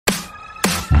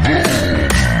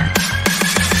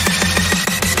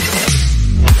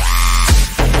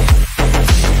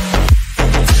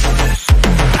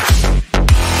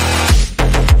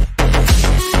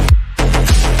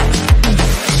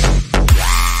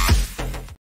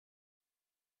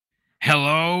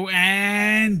Hello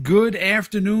and good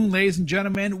afternoon, ladies and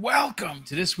gentlemen. Welcome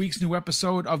to this week's new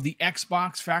episode of the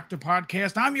Xbox Factor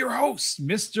Podcast. I'm your host,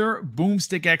 Mr.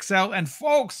 Boomstick XL. And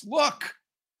folks, look,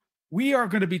 we are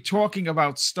going to be talking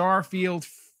about Starfield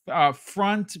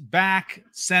front, back,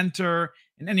 center,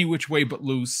 in any which way but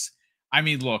loose. I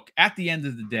mean, look, at the end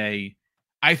of the day,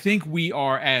 I think we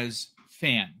are, as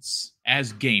fans,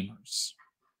 as gamers,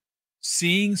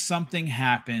 seeing something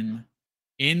happen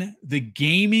in the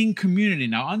gaming community.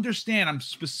 Now, understand, I'm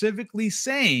specifically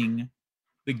saying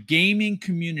the gaming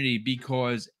community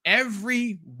because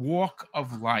every walk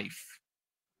of life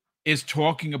is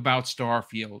talking about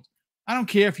Starfield. I don't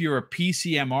care if you're a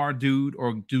PCMR dude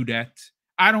or dudette.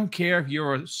 I don't care if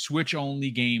you're a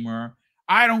Switch-only gamer.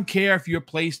 I don't care if you're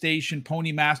PlayStation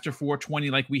Pony Master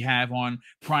 420 like we have on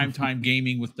Primetime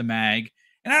Gaming with the mag.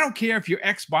 And I don't care if you're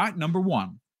Xbot number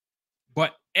one.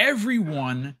 But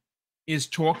everyone is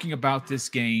talking about this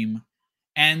game,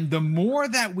 and the more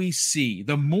that we see,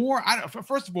 the more.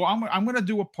 First of all, I'm going to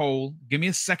do a poll. Give me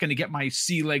a second to get my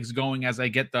sea legs going as I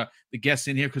get the guests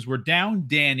in here, because we're down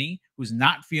Danny, who's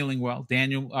not feeling well.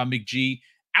 Daniel McGee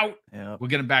out. Yep. We'll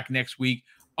get him back next week.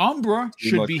 Umbra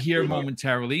should be here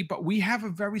momentarily, but we have a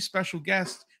very special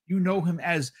guest. You know him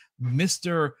as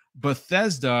Mr.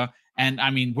 Bethesda. And I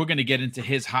mean, we're going to get into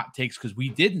his hot takes because we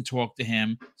didn't talk to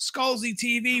him. Skullsy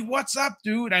TV, what's up,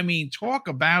 dude? I mean, talk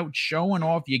about showing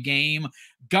off your game.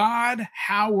 God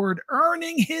Howard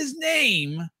earning his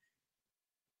name.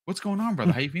 What's going on,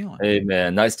 brother? How you feeling? Hey,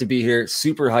 man. Nice to be here.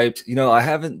 Super hyped. You know, I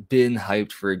haven't been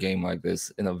hyped for a game like this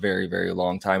in a very, very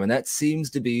long time. And that seems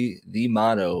to be the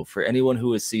motto for anyone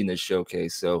who has seen this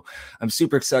showcase. So I'm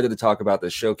super excited to talk about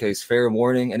this showcase. Fair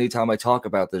warning, anytime I talk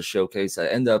about this showcase, I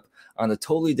end up on a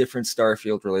totally different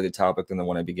Starfield related topic than the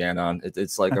one I began on.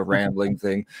 It's like a rambling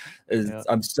thing. Yeah.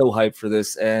 I'm so hyped for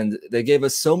this. And they gave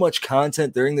us so much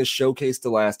content during this showcase to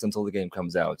last until the game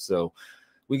comes out. So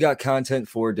we got content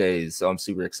for days, so I'm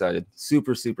super excited.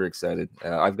 Super, super excited.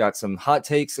 I've got some hot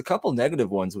takes, a couple negative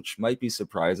ones, which might be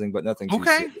surprising, but nothing.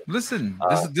 Okay, listen,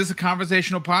 this is a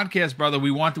conversational podcast, brother.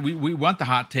 We want the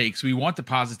hot takes, we want the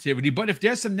positivity. But if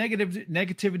there's some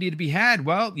negativity to be had,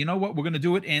 well, you know what? We're going to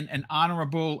do it in an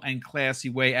honorable and classy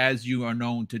way, as you are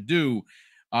known to do.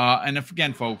 And if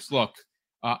again, folks, look.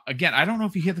 Again, I don't know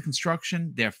if you hear the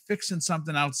construction. They're fixing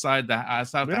something outside the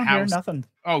house. We don't hear nothing.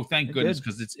 Oh, thank goodness,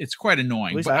 because it's quite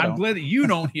annoying. But I'm glad that you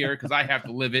don't hear it because I have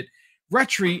to live it.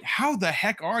 Retri, how the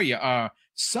heck are you?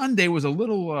 Sunday was a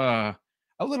little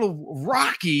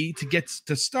rocky to get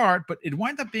to start, but it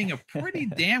wound up being a pretty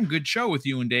damn good show with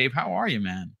you and Dave. How are you,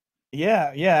 man?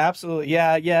 Yeah, absolutely.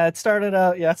 Yeah. It started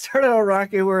out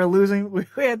rocky. We were losing. We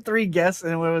had 3 guests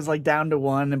and it was like down to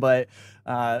 1, but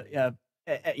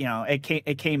you know,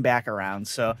 it came back around.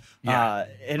 So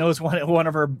and it was one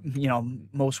of our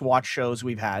most watched shows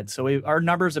we've had. So our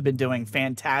numbers have been doing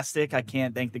fantastic. I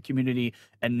can't thank the community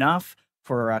enough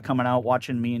for coming out,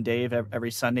 watching me and Dave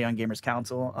every Sunday on Gamers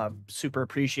Council. Super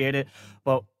appreciate it.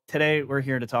 But today we're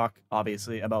here to talk,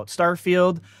 obviously, about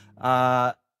Starfield.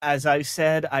 As I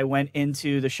said, I went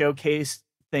into the showcase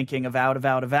thinking avowed,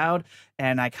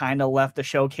 and I kind of left the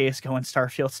showcase going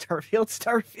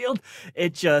Starfield.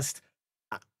 It just,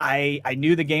 I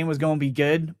knew the game was going to be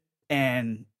good,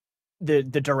 and the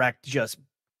direct just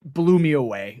blew me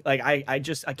away. Like I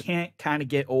can't kind of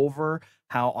get over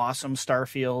how awesome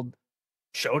Starfield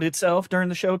showed itself during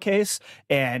the showcase,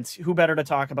 and who better to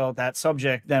talk about that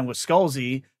subject than with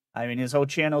Skullsy. I mean, his whole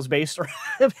channel's based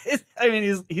around I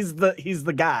mean, he's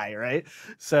the guy, right?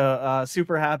 So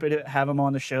super happy to have him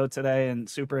on the show today, and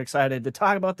super excited to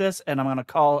talk about this. And I'm gonna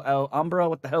call out Umbra.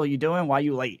 What the hell are you doing? Why are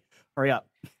you late? Hurry up.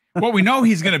 Well, we know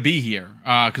he's going to be here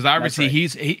because obviously right.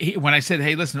 he when I said,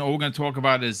 hey, listen, all we're going to talk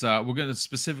about is we're going to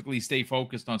specifically stay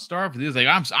focused on Starfield. He was like,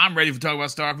 I'm ready to talk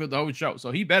about Starfield the whole show,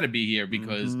 so he better be here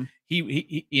because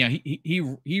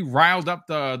he riled up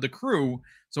the crew.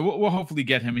 So we'll hopefully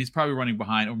get him. He's probably running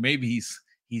behind, or maybe he's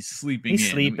sleeping. He's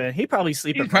sleeping. He probably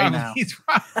sleeping right now. He's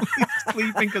probably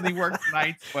sleeping because he works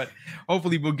nights. But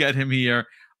hopefully we'll get him here.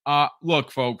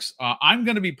 Look, folks, I'm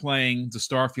going to be playing the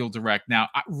Starfield Direct now.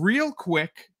 Real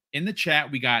quick. In the chat,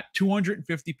 we got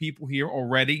 250 people here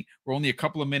already. We're only a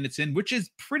couple of minutes in, which is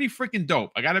pretty freaking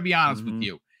dope. I got to be honest with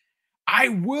you. I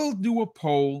will do a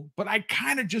poll, but I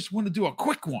kind of just want to do a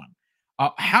quick one.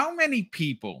 How many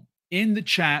people in the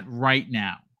chat right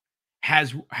now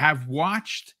have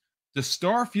watched the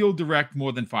Starfield Direct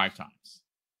more than 5 times?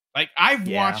 Like, I've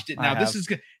watched it now. This is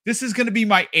going to to be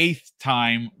my 8th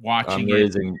time watching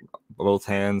it. Both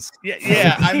hands.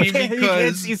 Yeah. I mean, because you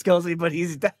can't see Skullsy, but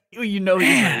he's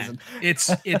amazing.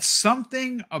 It's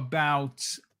something about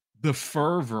the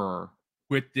fervor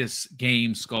with this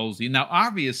game, Skullsy. Now,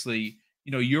 obviously,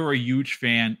 you're a huge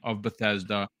fan of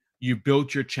Bethesda. You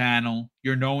built your channel.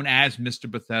 You're known as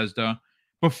Mr. Bethesda.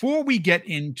 Before we get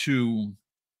into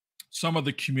some of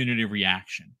the community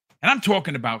reaction, and I'm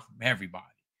talking about from everybody,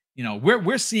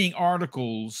 we're seeing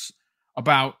articles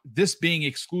about this being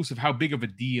exclusive, how big of a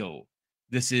deal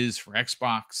this is for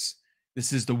Xbox.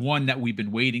 This is the one that we've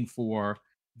been waiting for.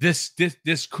 This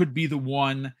could be the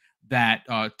one that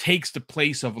takes the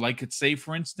place of, like, let's say,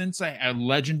 for instance, a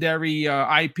legendary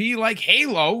IP like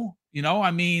Halo.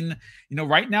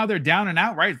 Right now they're down and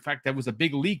out, right? In fact, that was a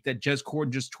big leak that Jez Corden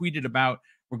just tweeted about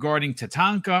regarding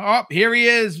Tatanka. Oh, here he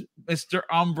is, Mr.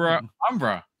 Umbra.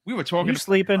 Umbra, we were talking. You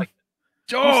sleeping? Like,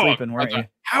 dog, you sleeping, weren't you?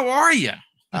 How are you?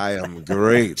 I am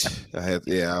great. I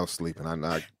was sleeping. I'm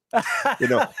not.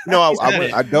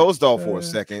 I dozed off for a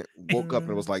second, woke up,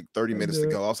 and it was like 30 minutes to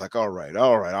go. I was like, all right,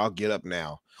 I'll get up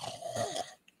now.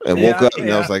 And woke up, and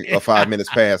I was like, 5 minutes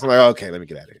past. I'm like, okay, let me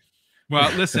get out of here.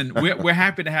 Well, listen, we're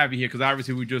happy to have you here because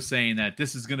obviously we're just saying that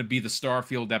this is going to be the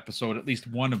Starfield episode, at least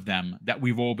one of them that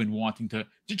we've all been wanting to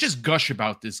just gush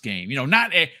about this game.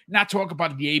 Not talk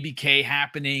about the ABK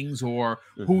happenings or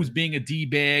who's being a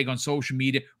D-bag on social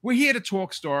media. We're here to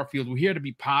talk Starfield. We're here to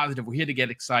be positive. We're here to get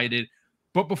excited.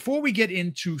 But before we get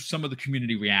into some of the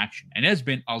community reaction, and there's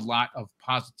been a lot of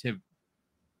positive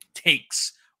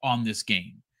takes on this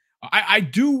game, I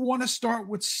do want to start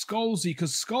with Skullsy,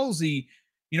 because Skullsy,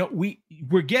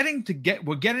 we're getting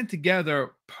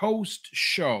together post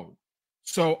show,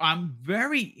 so I'm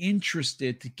very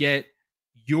interested to get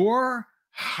your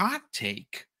hot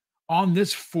take on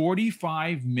this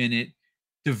 45-minute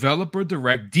developer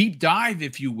direct deep dive,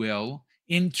 if you will,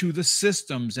 into the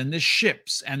systems and the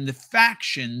ships and the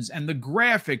factions and the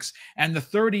graphics and the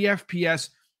 30 FPS.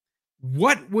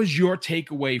 What was your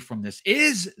takeaway from this?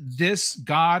 Is this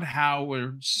God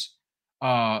Howard's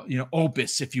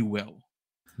opus, if you will?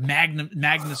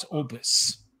 Magnus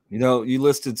opus. You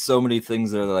listed so many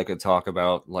things there that I could talk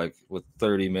about, like with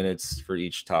 30 minutes for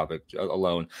each topic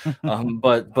alone.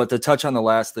 But to touch on the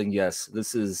last thing, yes,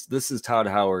 this is Todd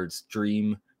Howard's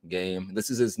dream game. This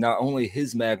is not only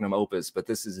his magnum opus, but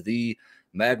this is the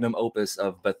magnum opus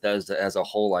of Bethesda as a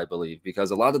whole, I believe,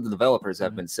 because a lot of the developers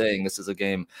have been saying this is a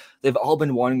game they've all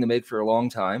been wanting to make for a long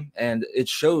time, and it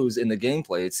shows in the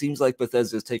gameplay. It seems like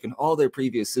Bethesda has taken all their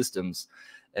previous systems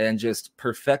and just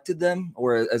perfected them,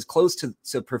 or as close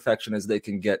to perfection as they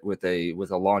can get with a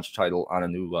launch title on a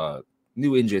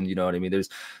new engine. You know what I mean?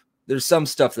 There's some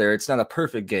stuff there. It's not a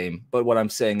perfect game, but what I'm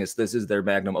saying is this is their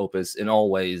magnum opus in all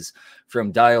ways,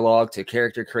 from dialogue to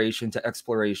character creation to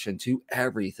exploration to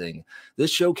everything.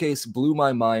 This showcase blew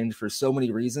my mind for so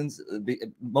many reasons,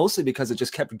 mostly because it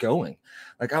just kept going.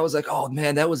 Like, I was like, oh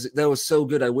man, that was so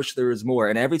good. I wish there was more.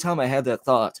 And every time I had that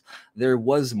thought, there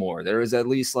was more. There was at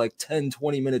least like 10,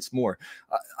 20 minutes more.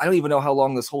 I don't even know how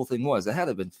long this whole thing was. It had to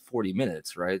have been 40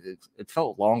 minutes, right? It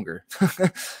felt longer.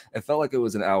 It felt like it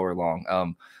was an hour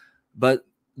long. But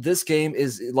this game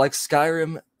is like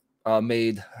Skyrim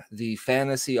made the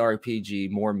fantasy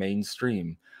RPG more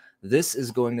mainstream. This is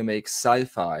going to make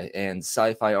sci-fi and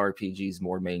sci-fi RPGs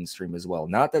more mainstream as well.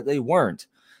 Not that they weren't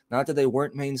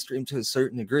mainstream to a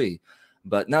certain degree,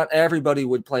 but not everybody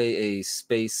would play a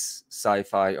space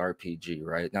sci-fi RPG,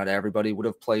 right? Not everybody would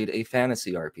have played a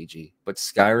fantasy RPG, but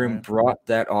Skyrim brought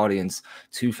that audience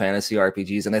to fantasy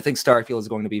RPGs, and I think Starfield is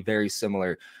going to be very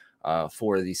similar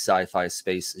for the sci-fi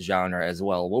space genre as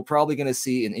well. We're probably going to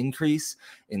see an increase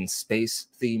in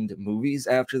space-themed movies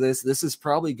after this. This is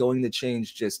probably going to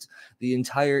change just the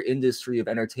entire industry of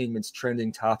entertainment's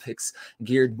trending topics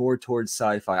geared more towards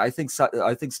sci-fi. I think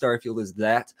Starfield is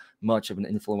that much of an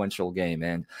influential game,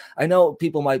 and I know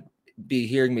people might be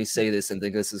hearing me say this and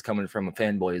think this is coming from a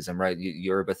fanboyism, right?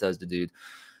 You're a Bethesda dude.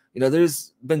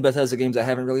 There's been Bethesda games I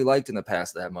haven't really liked in the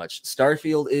past that much.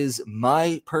 Starfield is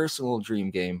my personal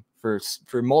dream game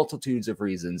for multitudes of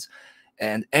reasons,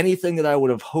 and anything that I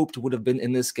would have hoped would have been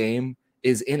in this game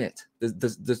is in it.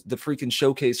 The freaking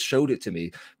showcase showed it to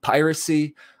me.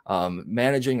 Piracy,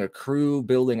 managing a crew,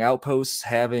 building outposts,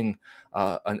 having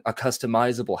a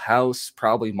customizable house,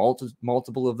 probably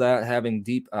multiple of that, having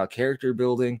deep character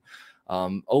building,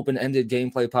 open-ended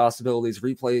gameplay possibilities,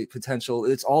 replay potential.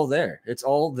 It's all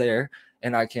there.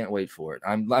 And I can't wait for it.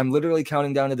 I'm literally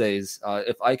counting down the days.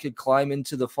 If I could climb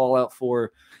into the Fallout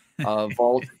 4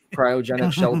 vault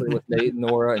cryogenic shelter with Nate and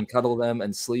Nora and cuddle them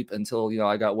and sleep until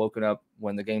I got woken up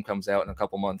when the game comes out in a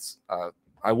couple months,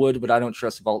 I would, but I don't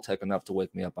trust Vault-Tec enough to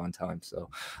wake me up on time. So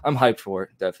I'm hyped for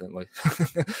it, definitely.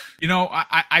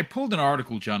 I pulled an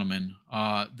article, gentlemen,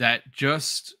 that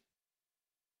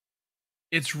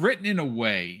it's written in a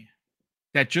way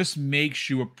that just makes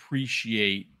you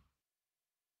appreciate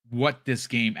what this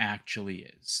game actually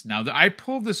is. Now, I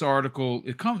pulled this article.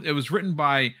 It was written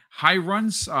by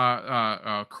Hiruns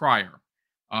Cryer.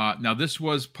 Now, this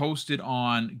was posted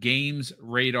on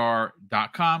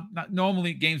GamesRadar.com.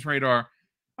 Normally, GamesRadar,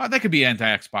 that could be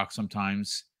anti-Xbox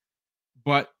sometimes.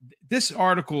 But this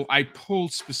article I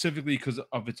pulled specifically because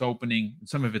of its opening, and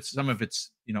some of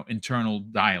its internal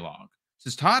dialogue. It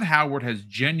says Todd Howard has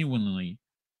genuinely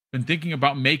been thinking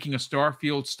about making a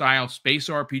Starfield-style space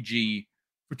RPG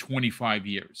for 25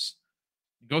 years.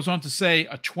 He goes on to say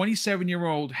a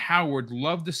 27-year-old Howard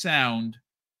loved the sound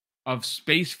of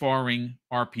spacefaring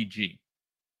RPG.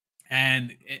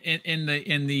 And in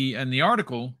the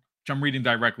article, which I'm reading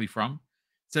directly from,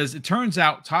 it says it turns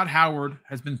out Todd Howard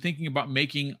has been thinking about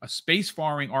making a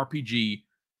spacefaring RPG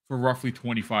for roughly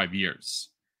 25 years.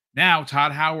 Now,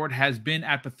 Todd Howard has been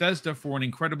at Bethesda for an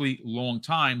incredibly long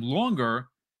time, longer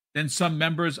than some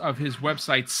members of his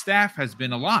website staff has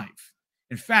been alive.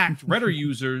 In fact, Reddit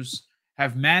users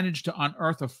have managed to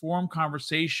unearth a forum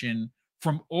conversation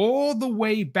from all the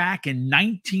way back in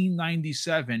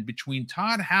 1997 between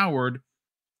Todd Howard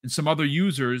and some other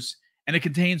users, and it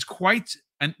contains quite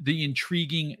the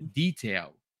intriguing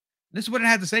detail. This is what it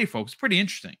had to say, folks. Pretty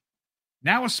interesting.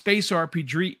 Now a space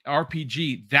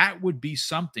RPG, that would be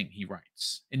something, he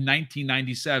writes, in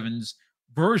 1997's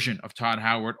version of Todd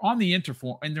Howard on the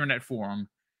internet forum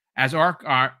as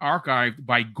archived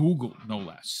by Google, no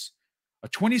less. A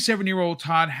 27-year-old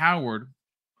Todd Howard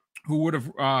who would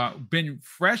have been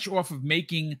fresh off of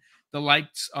making the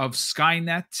likes of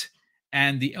Skynet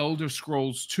and the Elder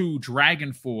Scrolls II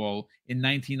Dragonfall in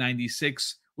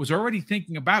 1996 was already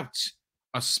thinking about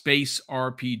a space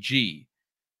RPG.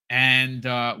 And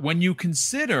when you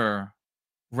consider,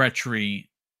 Retri,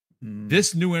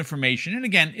 this new information, and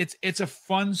again, it's a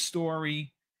fun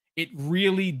story. It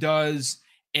really does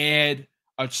add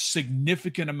a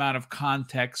significant amount of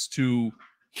context to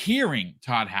hearing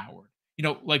Todd Howard. You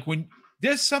know, like when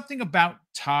there's something about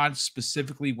Todd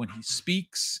specifically when he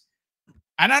speaks,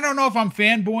 and I don't know if I'm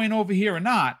fanboying over here or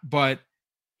not, but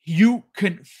you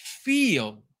can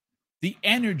feel the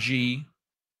energy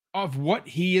of what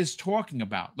he is talking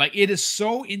about. Like, it is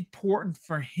so important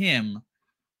for him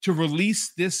to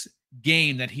release this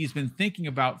game that he's been thinking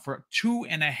about for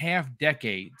 2.5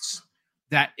 decades.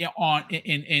 That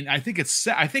I think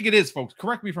it is, folks.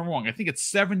 Correct me if I'm wrong. I think it's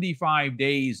 75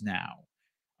 days now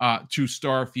to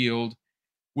Starfield,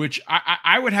 which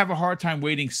I would have a hard time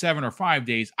waiting 7 or 5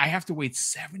 days. I have to wait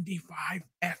 75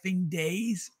 effing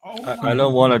days. Oh, I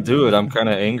don't want to do it. I'm kind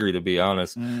of angry, to be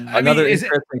honest. Another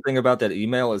interesting thing about that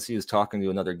email is he was talking to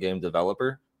another game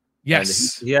developer.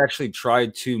 Yes. And he actually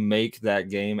tried to make that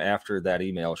game after that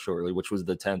email shortly, which was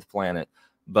the 10th Planet.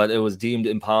 But it was deemed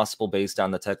impossible based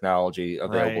on the technology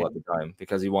available at the time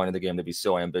because he wanted the game to be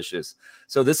so ambitious.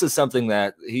 So this is something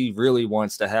that he really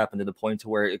wants to happen to the point to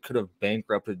where it could have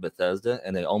bankrupted Bethesda,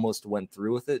 and they almost went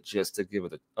through with it just to give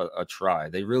it a try.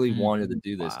 They really wanted to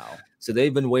do this. Wow. So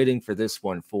they've been waiting for this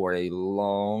one for a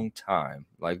long time.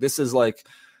 Like, this is like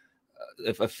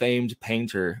if a famed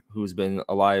painter who's been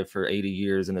alive for 80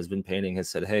 years and has been painting has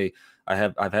said, hey,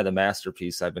 I've had a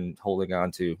masterpiece I've been holding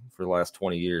on to for the last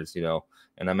 20 years, you know,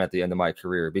 and I'm at the end of my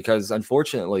career. Because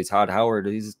unfortunately, Todd Howard,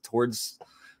 he's towards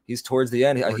the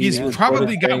end. He's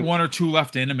probably got 1 or 2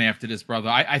 left in him after this, brother.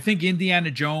 I think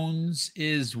Indiana Jones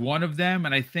is one of them.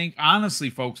 And I think, honestly,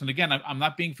 folks, and again, I'm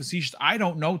not being facetious, I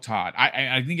don't know Todd.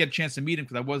 I didn't get a chance to meet him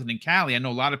because I wasn't in Cali. I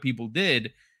know a lot of people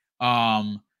did.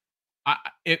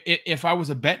 If I was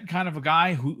a bet kind of a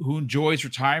guy who enjoys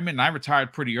retirement, and I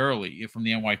retired pretty early from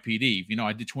the NYPD, you know,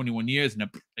 I did 21 years and,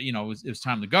 you know, it was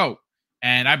time to go.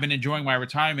 And I've been enjoying my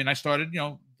retirement. I started, you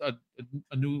know, a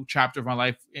new chapter of my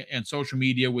life and social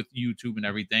media with YouTube and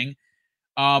everything.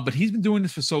 But he's been doing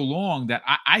this for so long that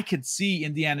I could see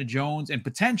Indiana Jones and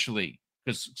potentially,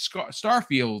 because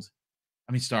Starfield,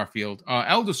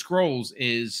 Elder Scrolls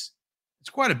it's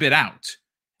quite a bit out.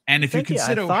 And if you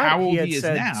consider how old he is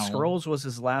now, Scrolls was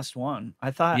his last one. I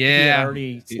thought he had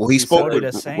already. Well, he spoke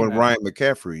with Ryan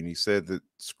McCaffrey, and he said that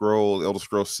Elder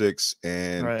Scrolls 6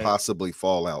 and possibly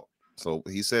Fallout. So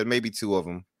he said maybe 2 of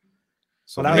them.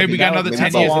 So maybe we got another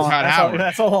 10 years of Todd Howard.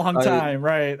 That's a long time,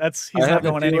 right? He's not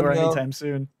going anywhere anytime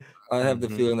soon. I have the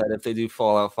feeling that if they do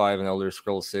Fallout 5 and Elder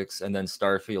Scrolls 6 and then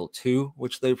Starfield 2,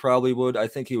 which they probably would, I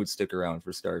think he would stick around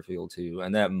for Starfield 2,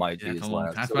 and that might be his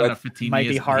last. So that might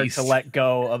be hard to let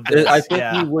go of this. I think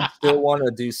he would still want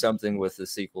to do something with the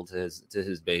sequel to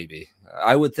his baby.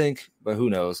 I would think, but who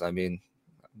knows? I mean,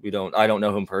 I don't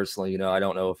know him personally, you know. I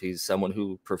don't know if he's someone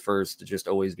who prefers to just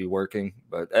always be working,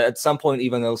 but at some point,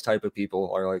 even those type of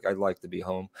people are like, I'd like to be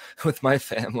home with my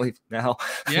family now.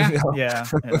 Yeah. You know? Yeah.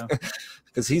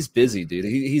 because he's busy, dude.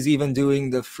 He's even doing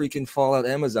the freaking Fallout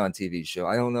Amazon TV show.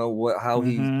 I don't know how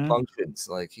he functions.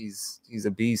 Like he's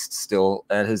a beast still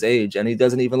at his age, and he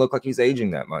doesn't even look like he's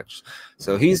aging that much.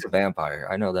 So he's a vampire.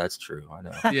 I know that's true. I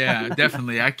know. Yeah,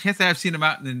 definitely. I can't say I've seen him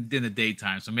out in the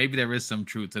daytime, so maybe there is some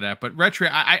truth to that. But Retro,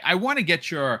 I want to get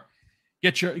your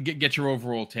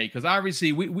overall take, because obviously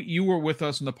you were with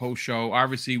us in the post show.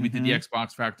 Obviously, we did the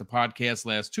Xbox Factor podcast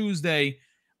last Tuesday,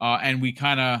 and we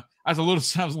kind of. I was a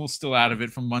little still out of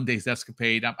it from Monday's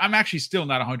escapade. I'm actually still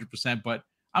not 100%, but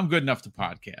I'm good enough to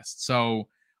podcast. So,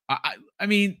 I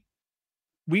mean,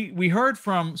 we heard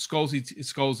from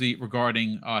Skolzy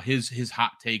regarding his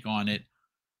hot take on it.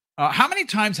 How many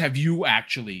times have you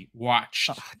actually watched?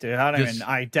 Dude,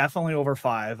 I definitely over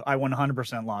 5. I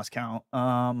 100% lost count.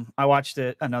 I watched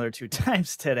it another 2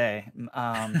 times today,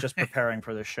 just preparing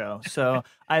for the show. So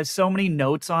I have so many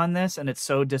notes on this, and it's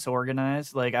so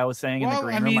disorganized. Like I was saying in the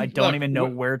green room, I don't even know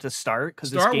where to start.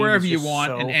 Start wherever you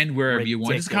want and end wherever you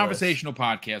want. It's a conversational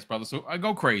podcast, brother. So I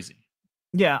go crazy.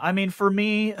 Yeah, I mean, for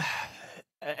me,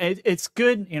 it's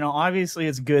good. You know, obviously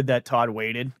it's good that Todd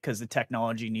waited because the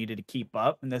technology needed to keep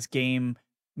up, and this game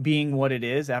being what it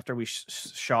is after we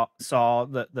saw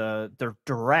the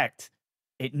direct,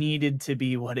 it needed to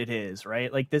be what it is,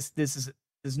 right? Like there's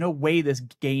no way the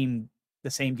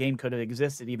same game could have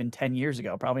existed even 10 years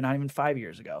ago, probably not even 5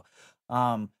 years ago.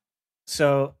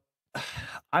 So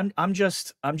I'm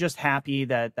just happy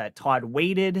that Todd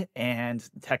waited and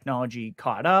technology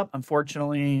caught up.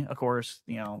 Unfortunately, of course,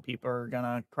 you know, people are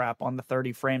gonna crap on the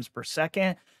 30 frames per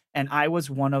second, and I was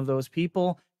one of those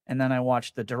people. And then I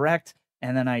watched the direct,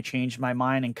 and then I changed my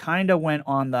mind and kind of went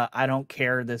on the I don't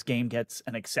care, this game gets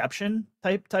an exception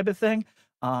type of thing,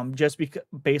 just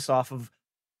based off of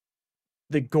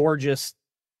the gorgeous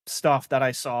stuff that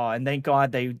I saw, and thank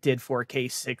God they did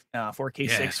 4K 60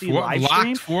 live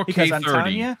stream, 4K because I'm 30.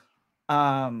 telling you,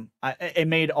 it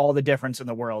made all the difference in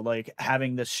the world. Like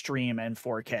having the stream in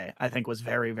 4K, I think was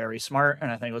very, very smart,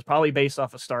 and I think it was probably based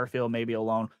off of Starfield, maybe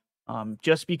alone,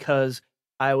 just because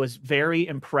I was very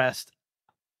impressed,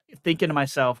 thinking to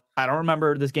myself, I don't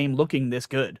remember this game looking this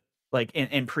good. Like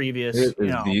in previous,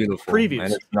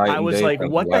 previews, I was like,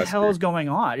 what the hell is going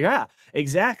on? Yeah,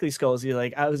 exactly, Skolzy.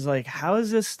 Like, I was like, how is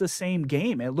this the same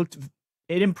game?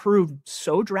 It improved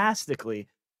so drastically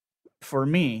for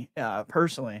me,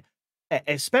 personally,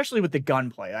 especially with the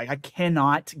gunplay. I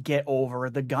cannot get over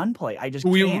the gunplay. I just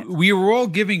can't. We were all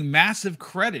giving massive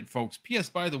credit, folks. P.S.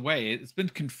 By the way, it's been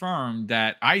confirmed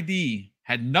that ID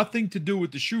had nothing to do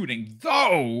with the shooting,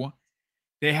 though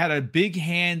they had a big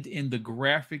hand in the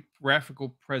graphical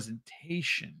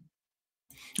presentation.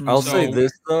 I'll say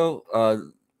this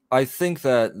though, I think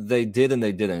that they did and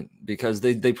they didn't, because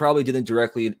they probably didn't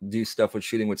directly do stuff with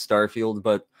shooting with Starfield,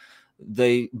 but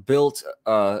they built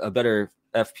a better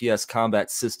FPS combat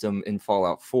system in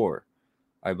Fallout 4,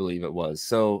 I believe it was.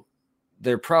 So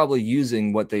they're probably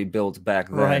using what they built back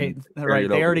then. Right.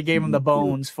 They already gave them the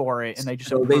bones for it, and they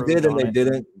just they did and they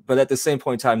didn't. But at the same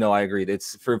point in time, no, I agreed.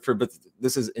 It's but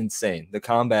this is insane. The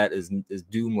combat is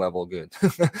Doom level good.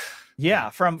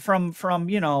 Yeah, from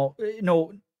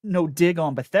no dig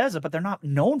on Bethesda, but they're not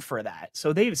known for that.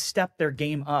 So they've stepped their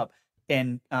game up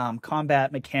in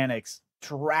combat mechanics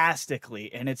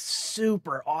drastically, and it's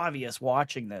super obvious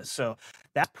watching this. So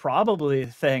that probably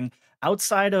the thing,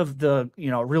 outside of the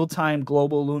real-time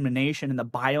global illumination and the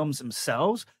biomes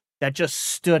themselves, that just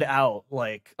stood out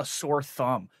like a sore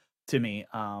thumb to me.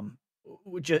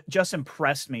 Just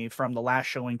impressed me from the last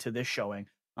showing to this showing,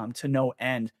 to no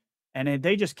end. And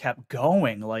they just kept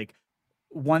going. Like,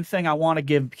 one thing I want to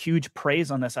give huge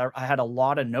praise on this, I had a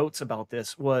lot of notes about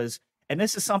this, was, and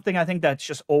this is something I think that's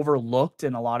just overlooked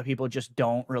and a lot of people just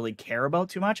don't really care about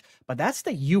too much, but that's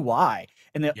the UI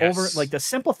and the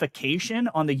simplification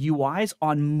on the UIs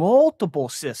on multiple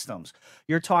systems.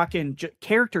 You're talking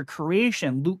character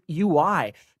creation,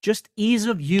 UI, just ease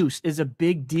of use is a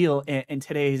big deal in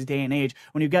today's day and age.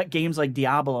 When you've got games like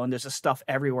Diablo and there's just stuff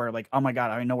everywhere, like, oh my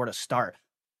God, I don't know where to start.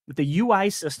 With the UI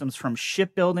systems, from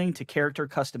shipbuilding to character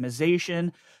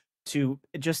customization to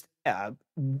just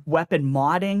weapon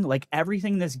modding, like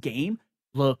everything in this game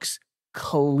looks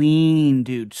clean,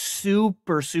 dude.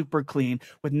 Super, super clean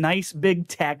with nice big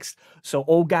text. So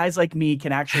old guys like me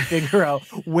can actually figure out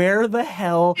where the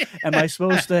hell am I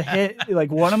supposed to hit?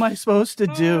 Like, what am I supposed to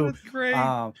do? That's great.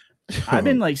 I've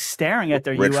been like staring at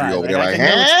their UI.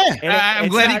 I'm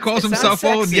glad he calls himself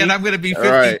old, yet I'm going to be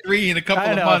 53 in a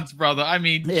couple of months, brother. I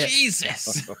mean,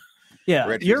 Jesus. Yeah,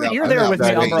 Reggie's out, you're there out with in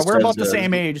me, that space. Umbra. We're about the does.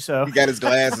 same age, so He got his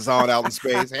glasses on out in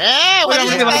space. Yeah, I'm what gonna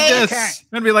do be you like think? this. I'm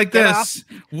gonna be like Get this.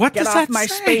 What get does off that my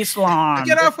say? space lawn.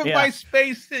 Get off of Yeah. my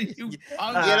space, you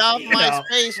punk. Get off you my know.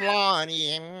 space lawn.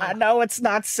 I know it's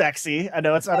not sexy. I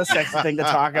know it's not a sexy thing to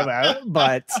talk about,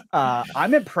 but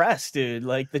I'm impressed, dude.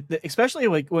 Like especially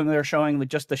like when they're showing like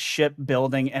just the ship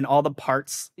building and all the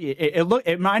parts. It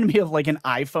reminded me of like an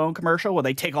iPhone commercial where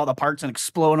they take all the parts and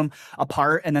explode them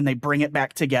apart, and then they bring it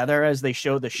back together as they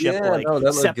show the ship like no, that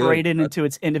looked good. separated into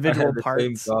its I individual had the same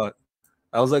parts. thought.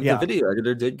 I was like, the Yeah. video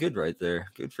editor did good right there.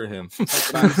 Good for him.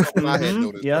 Something I had Mhm,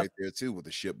 noticed yep. right there too with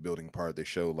the shipbuilding part. They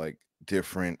show like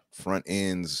different front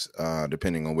ends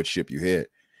depending on which ship you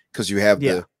hit, because you have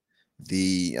Yeah.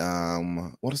 the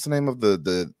what is the name of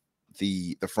the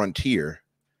frontier,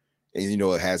 and you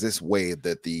know it has this way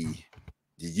that the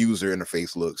user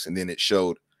interface looks, and then it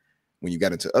showed when you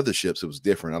got into other ships it was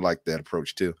different. I like that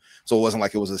approach too. So it wasn't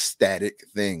like it was a static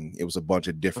thing. It was a bunch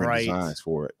of different Right. designs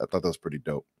for it. I thought that was pretty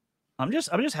dope. I'm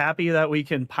just happy that we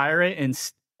can pirate and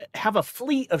have a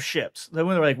fleet of ships. Then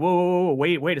when they're like, whoa,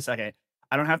 wait a second.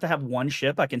 I don't have to have one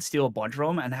ship. I can steal a bunch of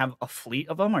them and have a fleet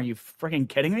of them. Are you freaking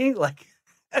kidding me? Like,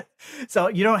 so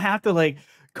you don't have to like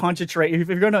concentrate. If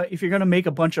you're gonna make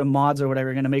a bunch of mods or whatever,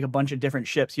 you're gonna make a bunch of different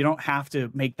ships. You don't have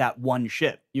to make that one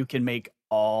ship. You can make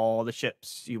all the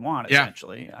ships you want. Yeah.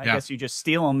 Essentially, I guess you just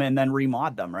steal them and then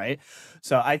remod them, right?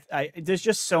 So I there's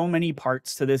just so many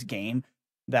parts to this game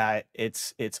that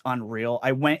it's unreal.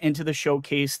 I went into the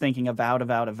showcase thinking Avowed.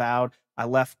 I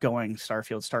left going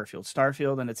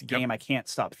Starfield, and it's a game I can't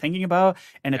stop thinking about,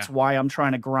 and it's why I'm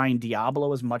trying to grind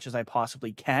Diablo as much as I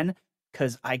possibly can,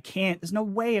 because I can't. There's no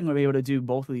way I'm gonna be able to do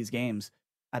both of these games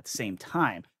at the same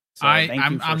time. So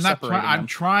I'm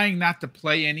trying not to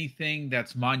play anything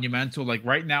that's monumental. Like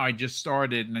right now, I just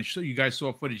started, and you guys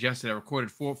saw footage yesterday. I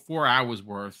recorded 4 hours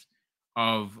worth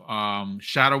of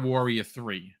Shadow Warrior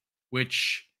 3,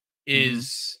 which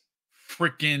is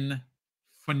freaking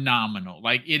phenomenal.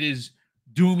 Like it is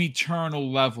Doom Eternal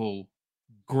level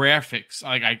graphics.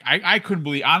 Like I couldn't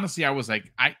believe. Honestly, I was like,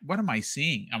 what am I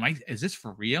seeing? Is this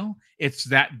for real? It's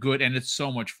that good, and it's so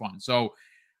much fun. So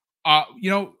I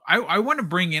want to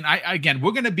bring in, again,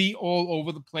 we're going to be all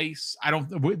over the place.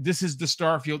 This is the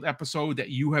Starfield episode that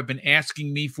you have been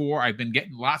asking me for. I've been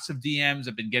getting lots of DMs.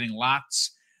 I've been getting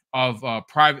lots of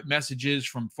private messages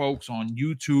from folks on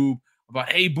YouTube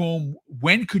about, hey, Boom,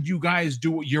 when could you guys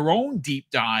do your own deep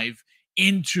dive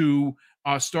into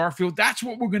Starfield? That's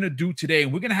what we're going to do today.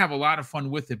 And we're going to have a lot of fun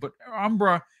with it. But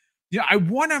Umbra, I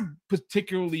want to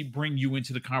particularly bring you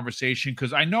into the conversation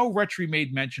because I know Retri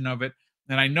made mention of it.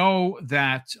 And I know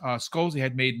that Scolzi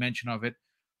had made mention of it.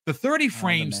 The 30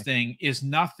 frames thing is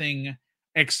nothing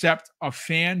except a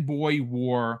fanboy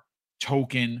war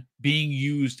token being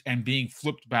used and being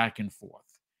flipped back and forth.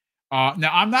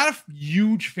 Now, I'm not a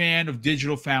huge fan of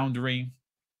Digital Foundry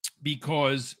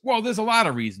because, well, there's a lot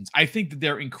of reasons. I think that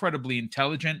they're incredibly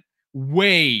intelligent,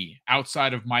 way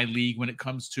outside of my league when it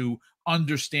comes to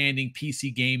understanding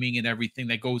PC gaming and everything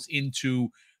that goes into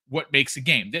what makes a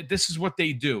game. This is what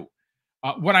they do.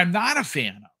 What I'm not a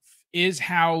fan of is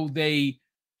how they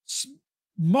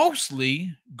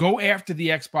mostly go after the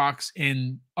Xbox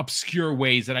in obscure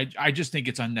ways that I just think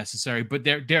it's unnecessary. But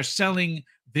they're selling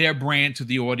their brand to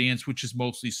the audience, which is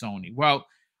mostly Sony. Well,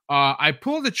 I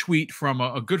pulled a tweet from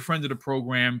a good friend of the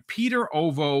program, Peter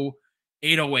Ovo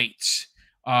 808.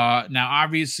 Now,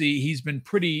 obviously, he's been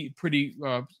pretty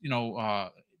popular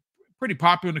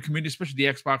in the community, especially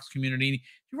the Xbox community.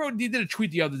 He did a tweet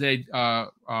the other day.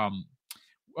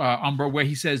 Umbra, where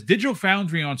he says Digital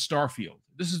Foundry on Starfield.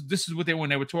 This is what when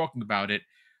they were talking about it.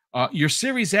 Your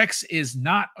Series X is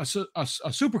not a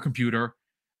supercomputer.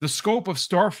 The scope of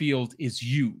Starfield is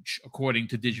huge, according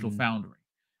to Digital Foundry.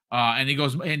 And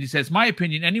he says, my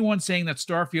opinion, anyone saying that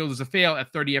Starfield is a fail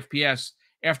at 30 FPS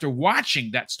after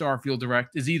watching that Starfield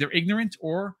Direct is either ignorant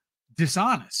or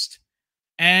dishonest.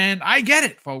 And I get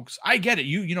it, folks. I get it.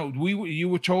 You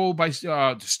were told by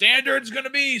the standard's going to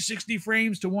be 60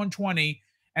 frames to 120.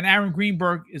 And Aaron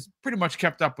Greenberg is pretty much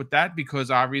kept up with that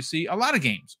because obviously a lot of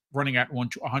games running at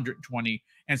 120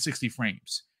 and 60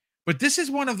 frames. But this is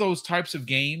one of those types of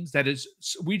games that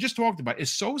we just talked about,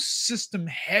 is so system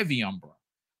heavy, Umbra.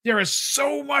 There is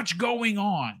so much going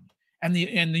on. And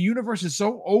the universe is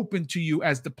so open to you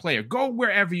as the player. Go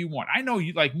wherever you want. I know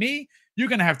you, like me, you're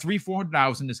going to have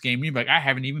 $300-400 in this game. And you're like, I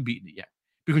haven't even beaten it yet.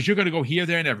 Because you're going to go here,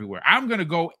 there, and everywhere. I'm going to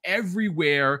go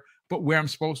everywhere but where I'm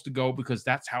supposed to go because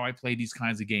that's how I play these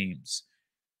kinds of games.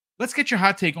 Let's get your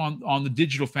hot take on the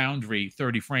Digital Foundry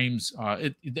 30 frames.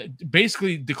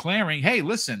 Basically declaring, hey,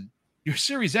 listen, your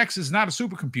Series X is not a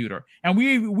supercomputer. And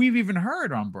we've even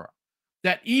heard, Umbra,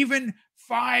 that even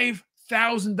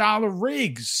 $5,000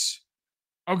 rigs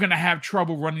are going to have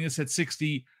trouble running this at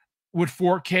 60 with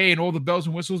 4K and all the bells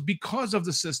and whistles because of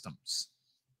the systems.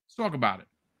 Let's talk about it.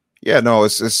 Yeah, no,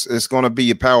 it's going to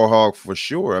be a power hog for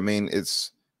sure. I mean,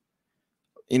 it's,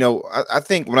 you know, I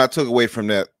think when I took away from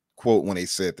that quote when they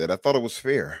said that, I thought it was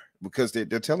fair because they're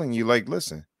telling you, like,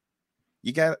 listen,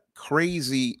 you got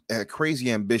crazy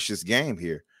ambitious game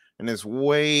here, and it's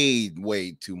way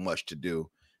too much to do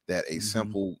that a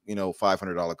simple, you know,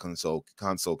 $500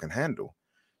 console can handle.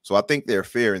 So I think they're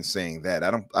fair in saying that. I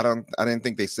didn't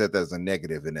think they said that as a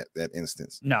negative in that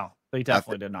instance. No, they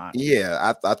definitely did not.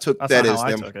 Yeah, I took That's that not as how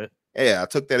I them. took it. Yeah, I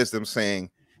took that as them saying,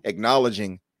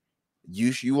 acknowledging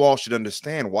you all should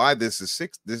understand why this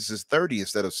is 30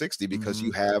 instead of 60, because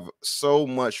you have so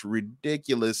much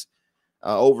ridiculous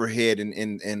overhead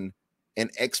and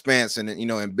expanse and, you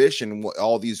know, ambition,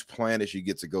 all these planets you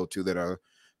get to go to that are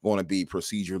going to be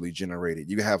procedurally generated.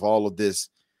 You have all of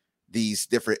these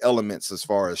different elements as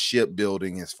far as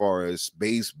shipbuilding, as far as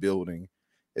base building,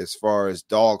 as far as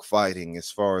dog fighting, as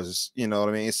far as, you know what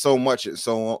I mean? It's so much,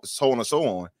 so on and so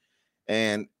on.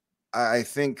 And I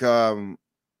think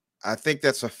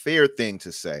that's a fair thing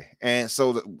to say. And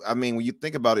so, I mean, when you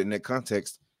think about it in that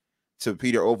context, to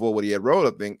Peter Ovo, what he had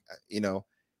wrote, I think, you know,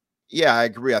 yeah, I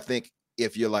agree. I think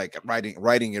if you're like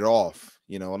writing it off,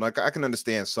 you know, and like I can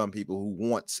understand some people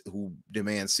who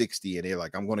demand 60 and they're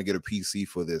like, I'm going to get a PC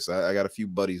for this. I got a few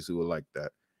buddies who are like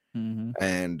that.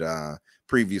 And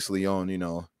previously on, you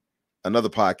know, another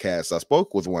podcast, I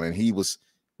spoke with one and he was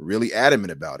really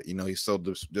adamant about it. You know, he's so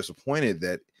disappointed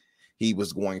that he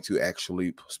was going to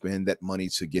actually spend that money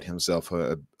to get himself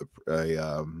a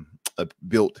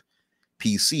built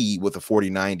PC with a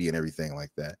 4090 and everything like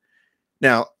that.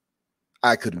 Now,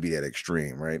 I couldn't be that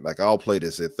extreme, right? Like, I'll play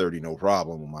this at 30, no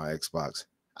problem on my Xbox.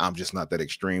 I'm just not that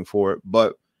extreme for it.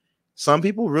 But some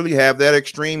people really have that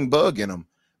extreme bug in them.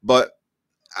 But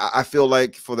I feel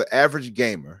like for the average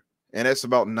gamer, and that's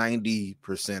about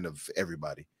 90% of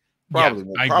everybody,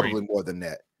 probably more than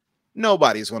that,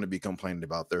 nobody's going to be complaining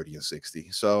about 30 and 60.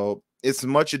 So it's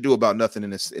much ado about nothing in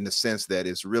the sense that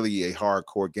it's really a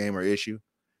hardcore gamer issue.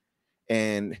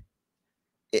 And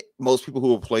most people who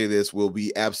will play this will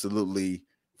be absolutely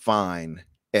fine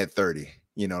at 30.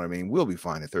 You know what I mean? We'll be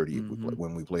fine at 30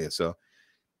 when we play it. So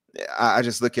I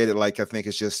just look at it like I think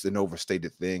it's just an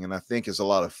overstated thing. And I think it's a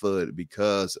lot of FUD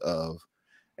because of,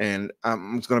 and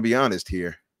I'm just going to be honest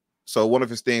here. So one of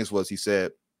his things was he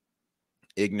said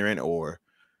ignorant, or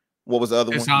what was the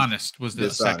other dishonest one? Was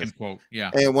the second quote. Yeah.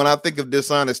 And when I think of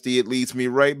dishonesty, it leads me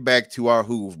right back to our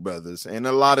Hoove brothers. And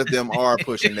a lot of them are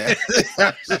pushing that.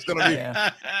 I'm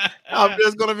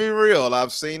just gonna be real.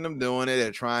 I've seen them doing it.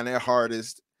 They're trying their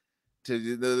hardest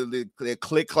they're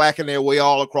click clacking their way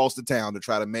all across the town to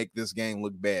try to make this game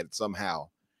look bad somehow.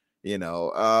 You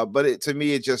know, but to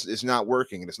me, it's not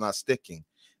working and it's not sticking.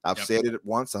 I've said it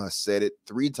once, I said it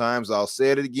 3 times, I'll say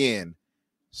it again.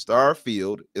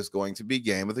 Starfield is going to be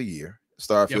game of the year.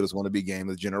 Starfield is going to be game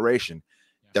of the generation.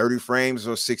 30 frames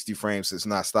or 60 frames is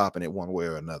not stopping it one way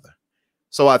or another.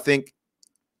 So I think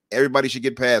everybody should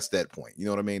get past that point. You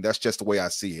know what I mean? That's just the way I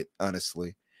see it,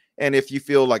 honestly. And if you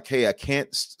feel like, hey, I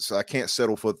can't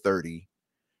settle for 30,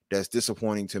 that's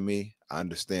disappointing to me. I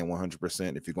understand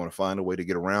 100%. If you're going to find a way to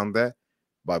get around that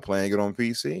by playing it on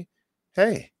PC,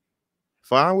 hey,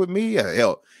 fine with me.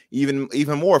 Hell, even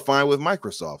more fine with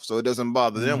Microsoft. So it doesn't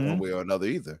bother them one way or another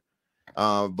either.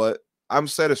 But I'm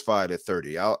satisfied at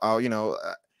 30. I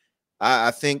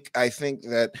think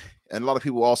that, and a lot of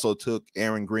people also took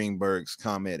Aaron Greenberg's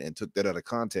comment and took that out of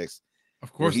context.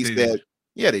 Of course, he said,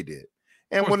 yeah, they did.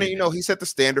 And when he set the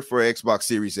standard for Xbox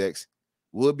Series X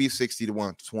will be 60 to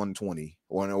 120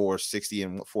 or 60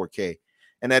 and 4K,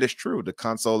 and that is true. The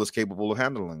console is capable of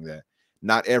handling that.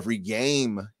 Not every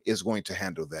game is going to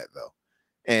handle that though,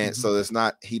 and so it's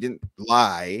not. He didn't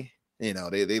lie. You know,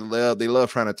 they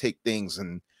love trying to take things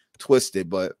and twist it,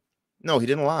 but no, he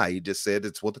didn't lie. He just said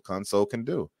it's what the console can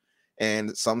do.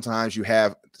 And sometimes you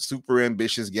have super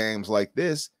ambitious games like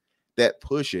this that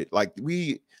push it. Like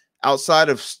outside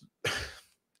of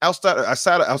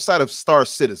Star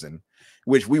Citizen,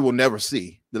 which we will never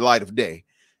see the light of day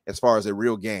as far as a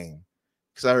real game.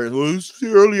 Because I heard, well, it's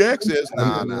early access.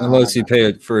 Unless you pay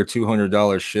it for a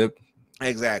 $200 ship.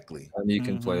 Exactly. And you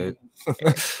can play it.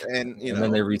 and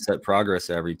then they reset progress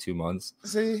every 2 months.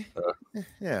 See?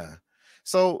 Yeah.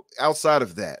 So outside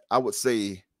of that, I would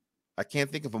say I can't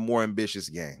think of a more ambitious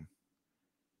game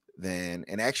than,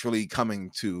 and actually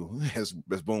coming to, as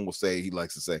Boone will say, he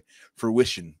likes to say,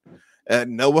 fruition.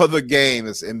 No other game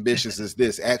as ambitious as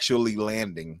this actually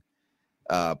landing,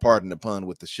 pardon the pun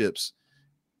with the ships,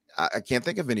 I can't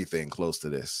think of anything close to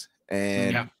this.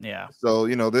 And Yeah. so,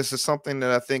 this is something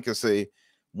that I think is a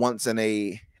once in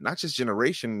a not just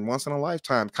generation, once in a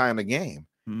lifetime kind of game.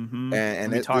 And we'll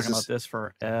be talking this about is this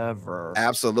forever.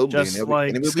 absolutely, Just and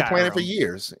like we'll be playing it for Skyrim.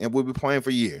 years, and we'll be playing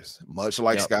for years, much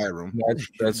like Skyrim.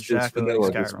 That's just Exactly like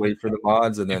vanilla. Just Skyrim. wait for the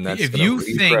mods, and then If you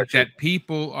think that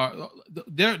people are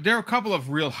there are a couple of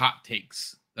real hot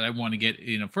takes that I want to get.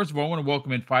 First of all, I want to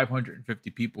welcome in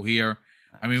 550 people here.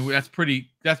 I mean, that's pretty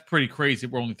crazy.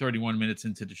 We're only 31 minutes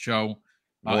into the show.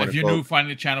 If you're new, finding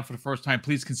the channel for the first time,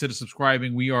 please consider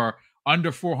subscribing. We are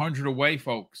under 400 away,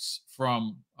 folks,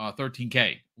 from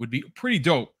 13K. Would be pretty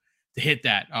dope to hit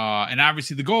that. And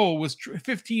obviously the goal was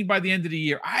 15 by the end of the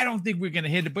year. I don't think we're going to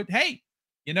hit it, but hey,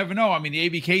 you never know. I mean, the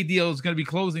ABK deal is going to be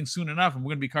closing soon enough, and we're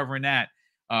going to be covering that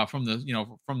from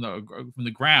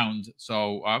the ground.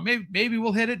 So maybe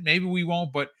we'll hit it, maybe we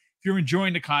won't. But if you're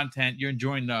enjoying the content, you're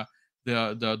enjoying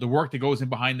the work that goes in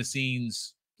behind the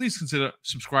scenes, please consider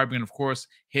subscribing, and of course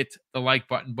hit the like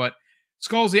button. But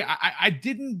Skullsy,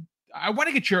 I want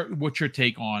to get what your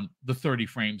take on the 30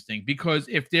 frames thing, because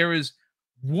if there is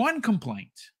one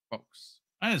complaint, folks,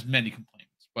 not as many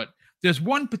complaints, but there's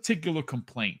one particular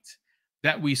complaint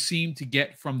that we seem to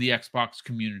get from the Xbox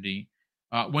community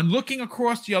when looking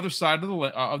across the other side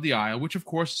of the aisle, which of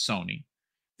course is Sony.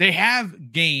 They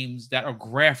have games that are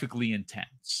graphically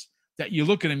intense that you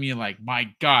look at them and you're like,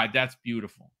 my God, that's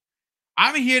beautiful.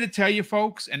 I'm here to tell you,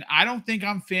 folks, and I don't think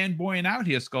I'm fanboying out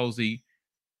here, Skullsy.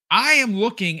 I am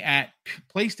looking at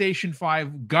PlayStation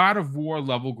 5 God of War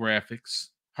level graphics,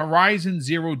 Horizon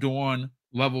Zero Dawn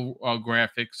level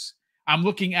graphics. I'm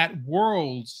looking at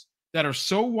worlds that are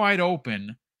so wide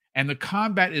open, and the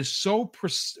combat is so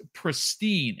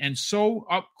pristine and so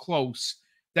up close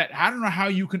that I don't know how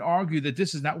you can argue that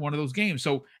this is not one of those games.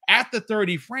 So at the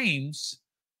 30 frames,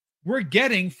 we're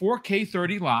getting 4K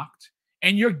 30 locked,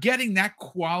 and you're getting that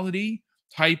quality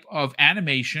type of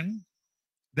animation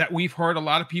that we've heard a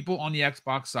lot of people on the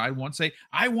Xbox side want to say,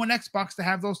 I want Xbox to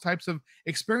have those types of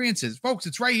experiences. Folks,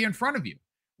 it's right here in front of you.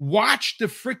 Watch the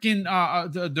freaking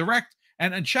the direct,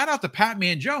 and shout out to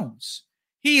Patman Jones.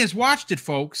 He has watched it,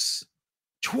 folks,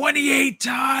 28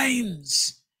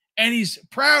 times, and he's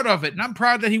proud of it, and I'm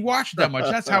proud that he watched it that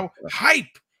much. That's how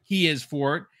hype he is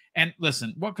for it. And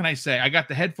listen, what can I say? I got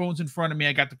the headphones in front of me.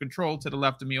 I got the control to the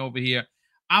left of me over here.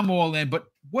 I'm all in. But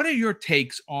what are your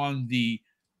takes on the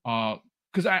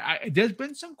because there's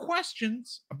been some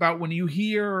questions about when you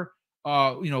hear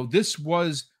this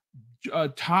was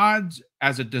Todd,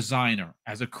 as a designer,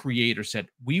 as a creator, said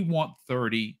we want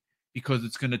 30 because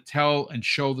it's going to tell and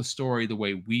show the story the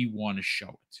way we want to show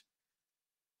it.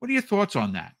 What are your thoughts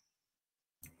on that?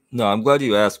 No, I'm glad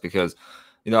you asked, because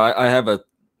I have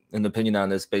an opinion on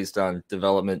this based on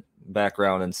development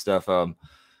background and stuff.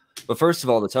 But first of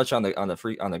all, to touch on the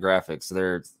graphics,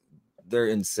 they're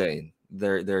insane.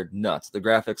 They're nuts. The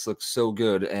graphics look so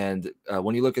good, and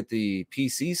when you look at the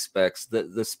PC specs,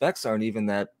 the specs aren't even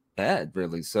that bad,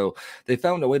 really. So they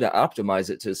found a way to optimize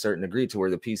it to a certain degree to where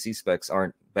the PC specs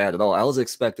aren't bad at all. I was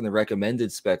expecting the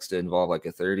recommended specs to involve like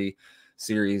a 30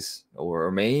 series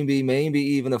or maybe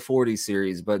even a 40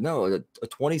 series, but no, a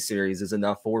 20 series is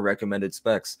enough for recommended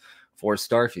specs for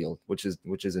Starfield, which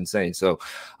is insane. So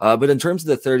but in terms of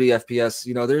the 30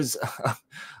 FPS, there's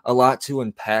a lot to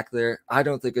unpack there. I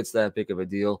don't think it's that big of a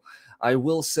deal. I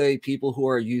will say people who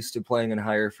are used to playing in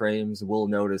higher frames will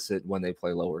notice it when they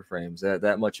play lower frames.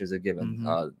 That much is a given.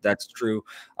 Mm-hmm. That's true.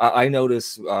 I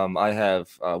notice I have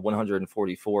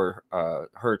 144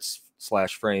 hertz /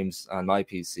 frames on my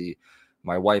PC.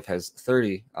 My wife has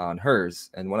 30 on hers,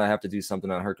 and when I have to do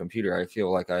something on her computer, I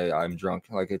feel like I'm drunk.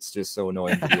 Like, it's just so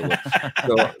annoying to deal with.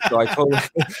 So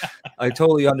I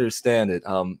totally understand it.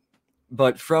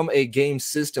 But from a game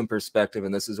system perspective,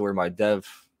 and this is where my dev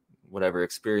whatever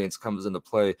experience comes into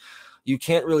play, you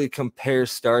can't really compare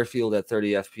Starfield at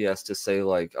 30 FPS to say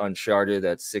like Uncharted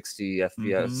at 60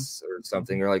 FPS or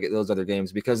something, or like those other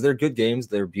games, because they're good games,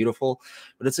 they're beautiful,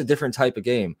 but it's a different type of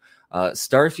game.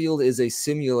 Starfield is a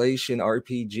simulation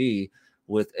RPG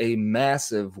with a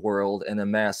massive world and a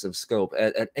massive scope.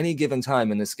 At any given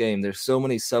time in this game, there's so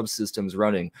many subsystems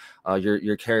running.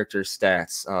 Your character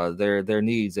stats, their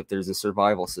needs, if there's a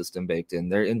survival system baked in,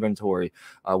 their inventory,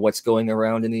 what's going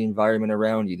around in the environment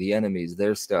around you, the enemies,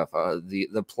 their stuff,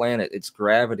 the planet, its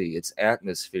gravity, its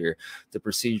atmosphere, the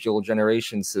procedural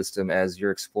generation system as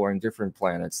you're exploring different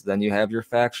planets. Then you have your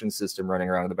faction system running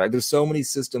around in the back. There's so many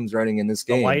systems running in this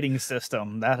game. The lighting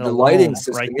system, the lighting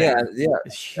system, right there,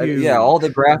 yeah, all the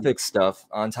graphic stuff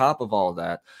on top of all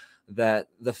that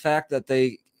the fact that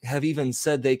they have even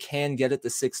said they can get it to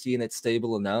 60 and it's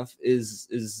stable enough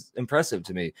is impressive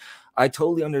to me. I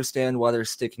totally understand why they're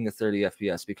sticking to 30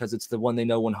 FPS, because it's the one they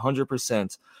know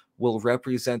 100% will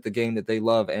represent the game that they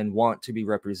love and want to be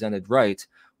represented right,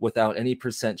 without any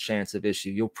percent chance of issue.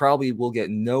 You'll probably will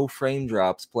get no frame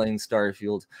drops playing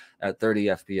Starfield at 30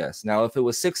 FPS. Now, if it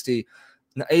was 60,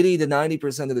 80 to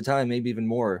 90% of the time, maybe even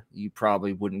more, you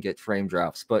probably wouldn't get frame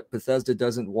drops. But Bethesda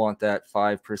doesn't want that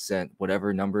 5%,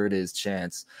 whatever number it is,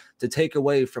 chance to take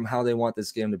away from how they want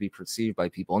this game to be perceived by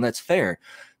people. And that's fair,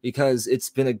 because it's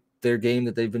been their game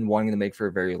that they've been wanting to make for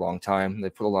a very long time. They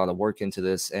put a lot of work into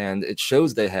this, and it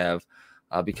shows they have.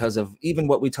 Because of even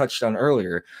what we touched on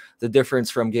earlier, the difference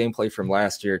from gameplay from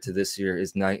last year to this year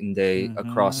is night and day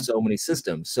across so many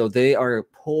systems. So they are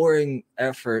pouring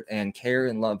effort and care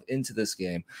and love into this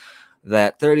game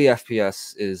that 30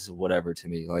 FPS is whatever to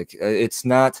me. Like, it's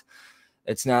not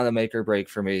a make or break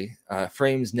for me.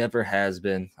 Frames never has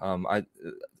been. I'd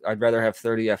rather have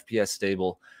 30 FPS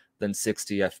stable than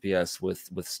 60 FPS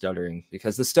with stuttering,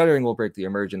 because the stuttering will break the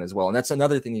immersion as well. And that's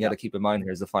another thing you got to keep in mind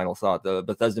here as the final thought. The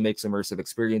Bethesda makes immersive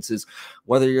experiences,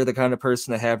 whether you're the kind of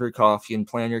person to have your coffee and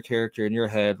plan your character in your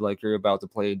head like you're about to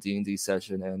play a D&D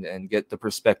session and get the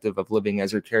perspective of living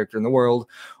as your character in the world,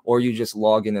 or you just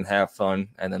log in and have fun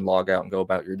and then log out and go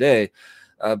about your day.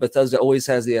 Bethesda always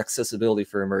has the accessibility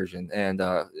for immersion, and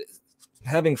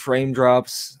having frame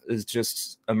drops is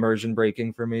just immersion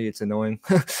breaking for me. It's annoying.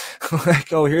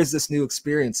 Like, oh, here's this new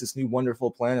experience, this new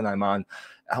wonderful planet I'm on.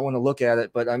 I want to look at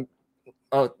it, but I'm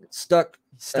stuck.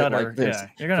 Stutter. Yeah,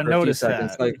 you're gonna notice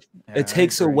that. Like, it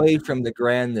takes away from the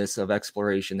grandness of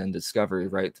exploration and discovery,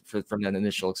 right? From that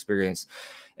initial experience.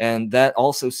 And that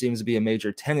also seems to be a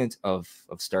major tenet of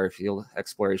Starfield,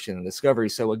 exploration and discovery.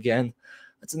 So again,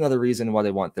 that's another reason why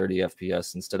they want 30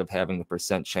 FPS instead of having the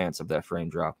percent chance of that frame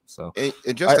drop. So, and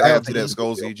just to add to that,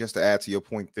 Scozy, just to add to your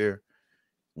point there,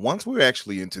 once we're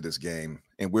actually into this game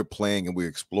and we're playing and we're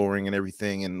exploring and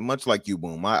everything, and much like you,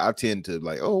 Boom, I tend to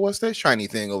like, oh, what's that shiny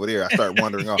thing over there? I start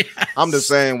wandering off. I'm the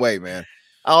same way, man.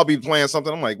 I'll be playing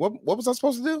something. I'm like, what was I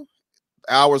supposed to do?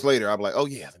 Hours later, I'm like, oh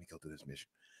yeah, let me go through this mission.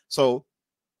 So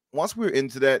once we're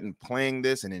into that and playing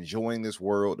this and enjoying this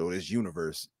world or this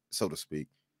universe, so to speak,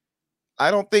 I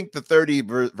don't think the 30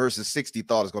 versus 60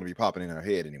 thought is going to be popping in our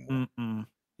head anymore.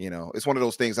 You know, it's one of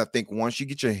those things. I think once you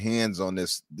get your hands on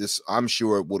this, I'm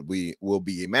sure it will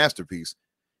be a masterpiece.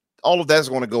 All of that's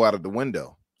going to go out of the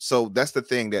window. So that's the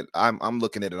thing that I'm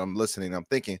looking at it. I'm listening. I'm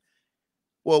thinking,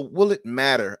 well, will it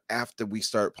matter after we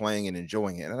start playing and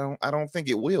enjoying it? I don't think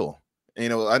it will. You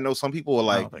know, I know some people are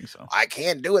like, I don't think so. I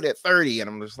can't do it at 30, and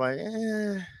I'm just like,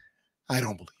 I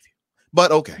don't believe you.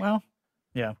 But okay. Well,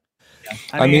 yeah.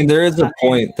 I mean, there is a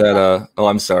point that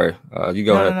I'm sorry. You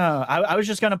go ahead. No. I was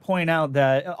just going to point out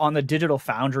that on the Digital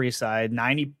Foundry side,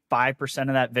 95%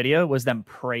 of that video was them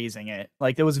praising it.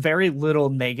 Like, there was very little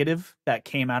negative that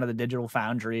came out of the Digital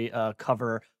Foundry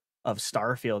cover of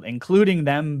Starfield, including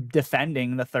them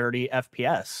defending the 30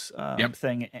 FPS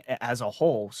thing as a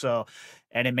whole. So,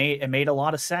 and it made a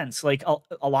lot of sense. Like,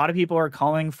 a lot of people are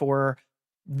calling for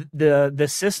the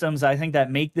systems, I think,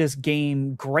 that make this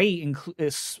game great,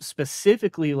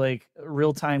 specifically like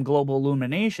real-time global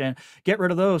illumination, get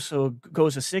rid of those so it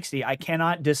goes to 60. I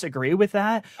cannot disagree with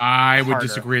that. I would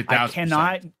disagree with that. I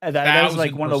cannot. That was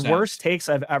like one of the worst takes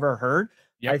I've ever heard.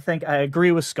 I think I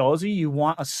agree with Scozy. You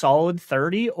want a solid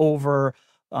 30 over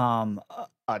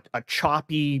a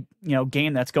choppy,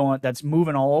 game that's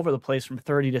moving all over the place from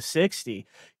 30 to 60.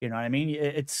 You know what I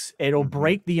mean? It'll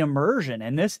break the immersion,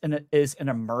 and this is an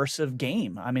immersive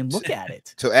game. I mean, look at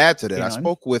it. To add to that, I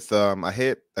spoke with I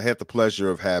had the pleasure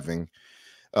of having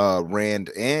Rand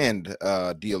and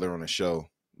Dealer on the show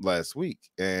last week,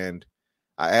 and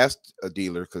I asked a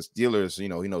Dealer, because Dealer's, he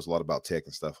knows a lot about tech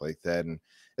and stuff like that, and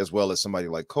as well as somebody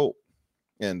like Colt,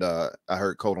 and I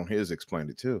heard Colt on his explained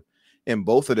it too. And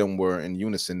both of them were in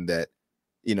unison that,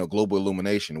 global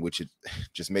illumination, which it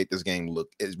just made this game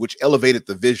which elevated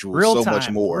the visuals much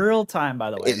more. Real time,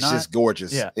 by the way. It's just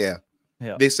gorgeous. Yeah.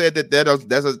 They said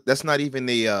that's not even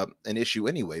an issue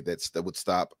anyway. That would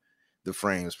stop the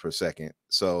frames per second.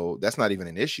 So that's not even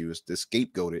an issue. It's the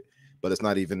scapegoated, but it's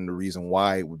not even the reason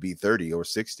why it would be 30 or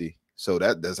 60. So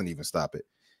that doesn't even stop it.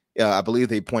 Yeah, I believe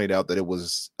they pointed out that it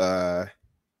was a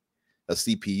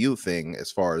CPU thing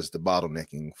as far as the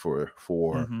bottlenecking for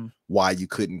why you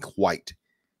couldn't quite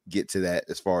get to that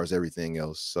as far as everything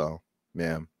else. So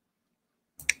yeah,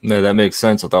 that makes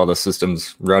sense with all the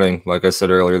systems running. Like I said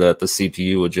earlier, that the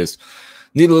CPU would just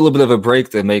need a little bit of a break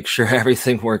to make sure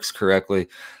everything works correctly.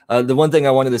 The one thing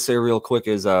I wanted to say real quick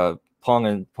is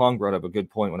Pong brought up a good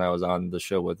point when I was on the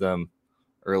show with them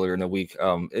earlier in the week.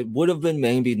 It would have been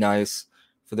maybe nice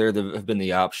for there to have been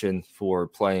the option for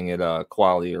playing it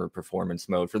quality or performance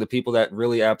mode for the people that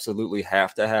really absolutely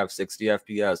have to have 60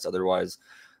 FPS. Otherwise,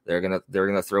 they're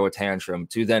gonna throw a tantrum.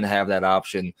 To then have that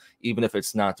option, even if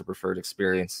it's not the preferred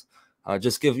experience.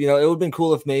 Just give, it would have been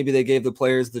cool if maybe they gave the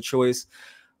players the choice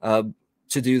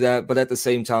to do that. But at the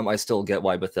same time, I still get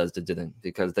why Bethesda didn't,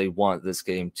 because they want this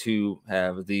game to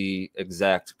have the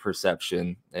exact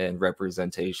perception and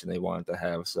representation they want it to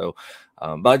have. So,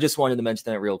 but I just wanted to mention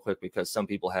that real quick because some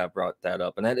people have brought that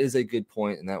up, and that is a good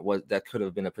point, and that could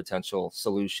have been a potential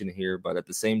solution here. But at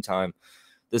the same time,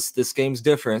 this game's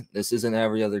different. This isn't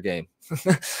every other game.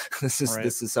 This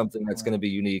is something that's going to be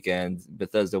unique, and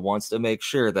Bethesda wants to make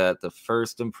sure that the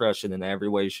first impression in every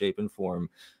way, shape, and form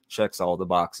checks all the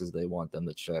boxes they want them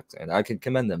to check. And I can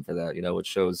commend them for that. It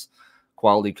shows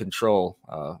quality control,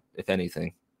 if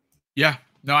anything. Yeah,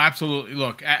 no, absolutely.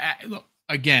 Look,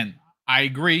 again, I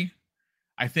agree.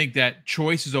 I think that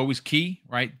choice is always key,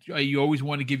 right? You always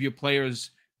want to give your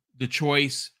players the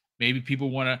choice. Maybe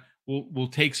people will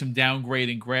take some downgrade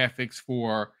in graphics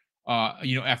for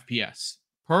FPS.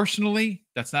 Personally,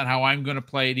 that's not how I'm going to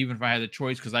play it, even if I had the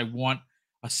choice, because I want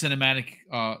a cinematic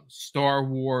Star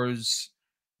Wars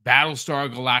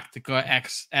Battlestar Galactica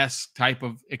X type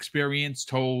of experience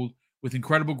told with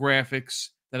incredible graphics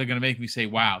that are going to make me say,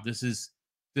 wow, this is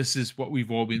what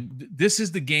this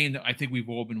is the game that I think we've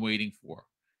all been waiting for.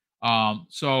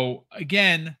 So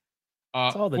again,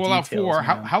 Fallout 4,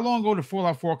 how long ago did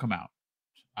Fallout 4 come out?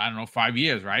 I don't know, 5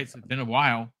 years, right? It's been a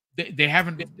while. They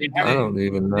haven't. I don't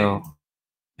even know.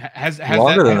 Has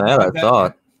longer than that? I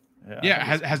thought. Yeah,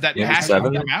 has that patch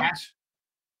come out?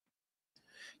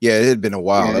 Yeah, it had been a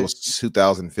while. That was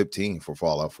 2015 for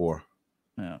Fallout 4.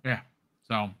 Yeah.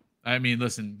 So I mean,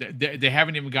 listen, they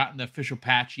haven't even gotten the official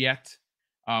patch yet,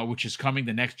 which is coming.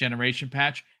 The next generation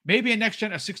patch, maybe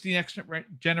a 60 next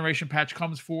generation patch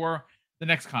comes for the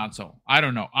next console. I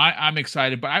don't know. I'm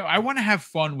excited, but I want to have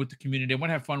fun with the community. I want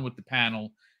to have fun with the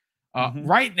panel.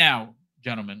 Right now,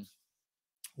 gentlemen,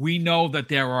 we know that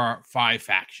there are 5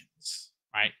 factions,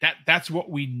 right? That's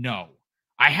what we know.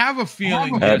 I have a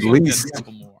feeling at least a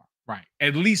couple more. Right.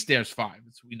 At least there's 5,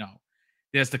 as we know.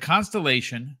 There's the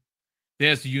Constellation,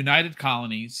 there's the United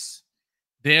Colonies,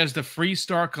 there's the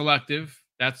Freestar Collective.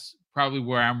 That's probably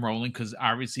where I'm rolling, because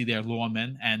obviously they're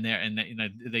lawmen and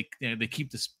they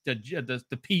keep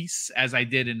the peace, as I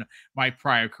did in my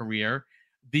prior career.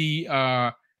 The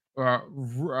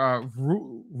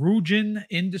Rugen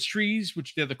Industries,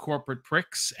 which they're the corporate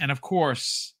pricks, and of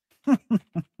course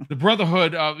the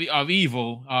Brotherhood of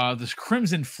Evil, this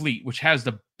Crimson Fleet, which has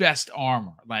the best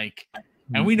armor.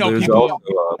 And we know there's people.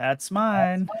 Also, that's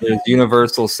mine. There's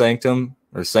Universal Sanctum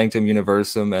or Sanctum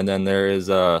Universum, and then there is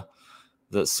the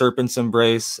Serpent's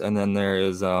Embrace, and then there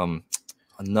is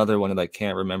another one that I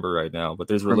can't remember right now. But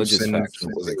there's religious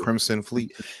factions. Was it Crimson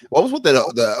Fleet? What was with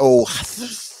the old?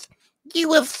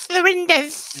 You have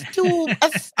surrendered to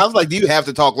us. I was like, do you have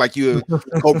to talk like you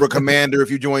a Cobra Commander if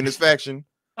you join this faction?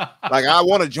 Like, I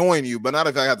want to join you, but not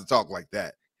if I have to talk like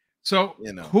that. So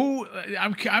who?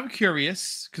 I'm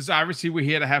curious, because obviously we're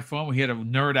here to have fun. We're here to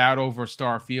nerd out over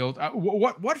Starfield.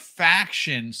 What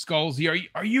faction, Skullsy,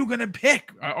 are you gonna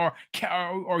pick,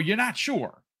 or you're not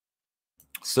sure?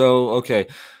 So okay,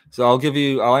 so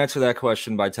I'll answer that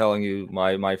question by telling you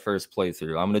my first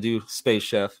playthrough. I'm gonna do Space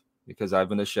Chef because I've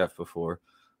been a chef before.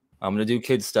 I'm going to do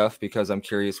kid stuff because I'm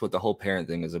curious what the whole parent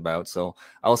thing is about. So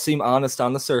I'll seem honest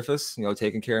on the surface,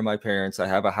 taking care of my parents. I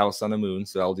have a house on the moon,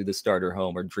 so I'll do the starter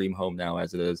home or dream home now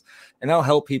as it is. And I'll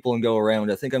help people and go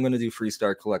around. I think I'm going to do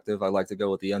Freestar Collective. I like to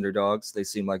go with the underdogs. They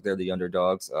seem like they're the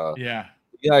underdogs. Yeah.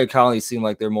 United Colonies seem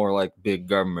like they're more like big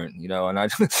government, and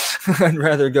I'd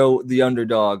rather go the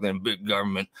underdog than big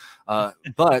government.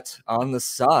 But on the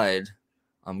side,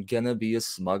 I'm gonna be a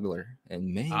smuggler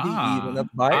and maybe even a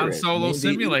pirate. Solo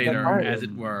simulator, as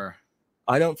it were.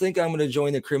 I don't think I'm gonna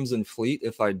join the Crimson Fleet.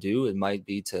 If I do, it might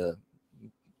be to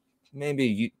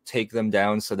maybe take them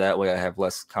down, so that way I have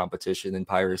less competition in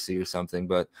piracy or something.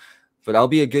 But I'll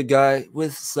be a good guy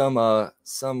with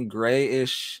some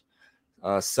grayish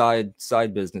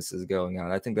side businesses going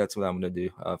on. I think that's what I'm gonna do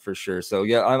for sure. So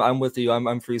yeah, I'm with you.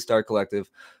 I'm Freestar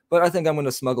Collective. But I think I'm going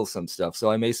to smuggle some stuff,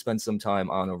 so I may spend some time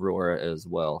on Aurora as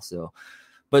well. So,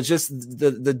 but just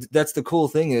that's the cool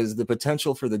thing is the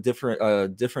potential for the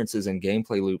different differences in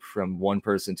gameplay loop from one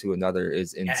person to another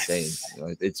is insane.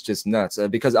 Yes. It's just nuts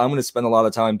because I'm going to spend a lot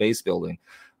of time base building.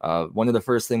 One of the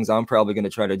first things I'm probably going to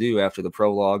try to do after the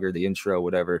prologue or the intro,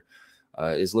 whatever,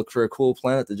 is look for a cool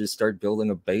planet to just start building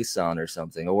a base on or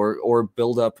something, or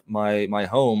build up my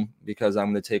home because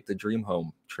I'm going to take the dream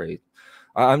home trait.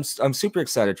 I'm super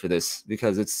excited for this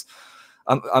because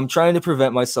I'm trying to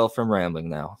prevent myself from rambling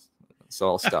now, so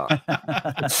I'll stop.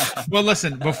 Well,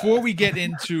 listen, before we get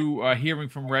into hearing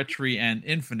from Retri and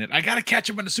Infinite, I got to catch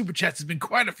up on the super chats. There's been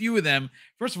quite a few of them.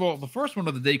 First of all, the first one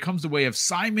of the day comes the way of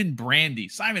Simon Brandy.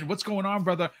 Simon, what's going on,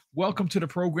 brother? Welcome to the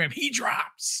program. He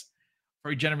drops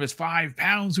very generous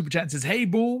 £5 super chat and says, "Hey,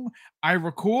 Boom, I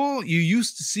recall you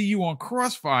used to see you on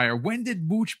Crossfire. When did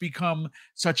Mooch become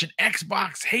such an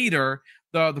Xbox hater?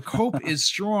 The cope is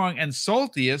strong and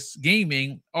Saltiest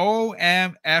Gaming,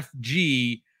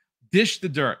 OMFG, dish the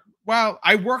dirt." Well,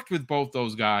 I worked with both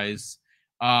those guys.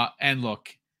 And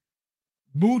look,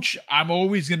 Mooch, I'm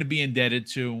always going to be indebted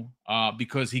to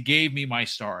because he gave me my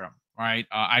stardom, right?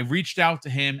 I reached out to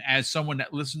him as someone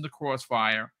that listened to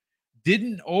Crossfire,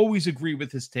 didn't always agree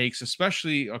with his takes,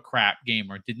 especially a crap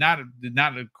gamer, did not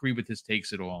agree with his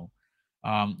takes at all.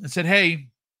 And said, "Hey,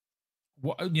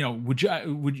 would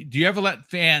you do you ever let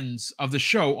fans of the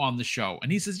show on the show?"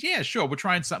 And he says, "Yeah, sure. We're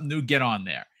trying something new. Get on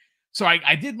there." So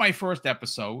I did my first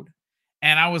episode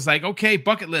and I was like, okay,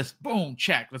 bucket list, boom,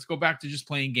 check. Let's go back to just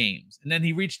playing games. And then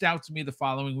he reached out to me the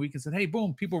following week and said, "Hey,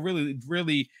 Boom, people really,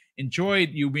 really enjoyed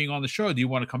you being on the show. Do you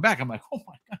want to come back?" I'm like, "Oh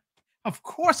my God, of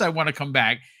course I want to come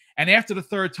back." And after the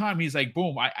third time, he's like,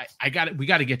 "Boom, I got it. We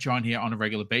got to get you on here on a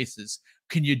regular basis.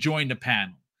 Can you join the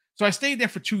panel?" So I stayed there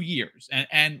for 2 years.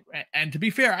 And to be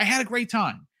fair, I had a great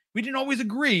time. We didn't always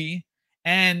agree.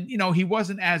 And, he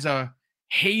wasn't as a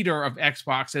hater of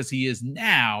Xbox as he is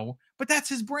now, but that's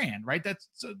his brand, right?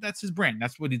 That's his brand.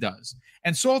 That's what he does.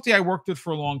 And Salty, I worked with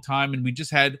for a long time, and we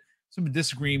just had some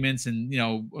disagreements and,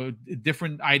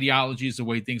 different ideologies, the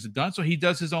way things are done. So he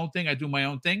does his own thing. I do my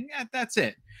own thing. Yeah, that's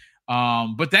it.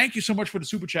 But thank you so much for the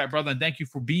super chat, brother, and thank you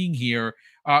for being here.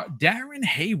 Darren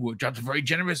Haywood dropped a very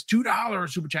generous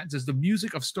 $2 super chat and says, "The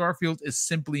music of Starfield is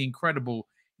simply incredible."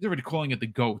 He's already calling it the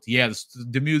GOAT. Yeah,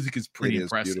 the music is pretty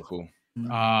impressive. Beautiful.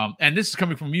 And this is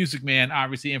coming from Music Man,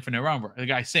 obviously Infinite Rumble. The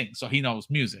guy sings, so he knows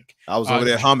music. I was over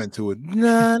there humming to it.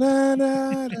 Na, na,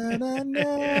 na, na, na,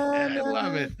 I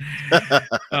love it.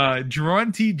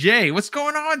 Drawn TJ, what's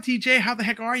going on, TJ? How the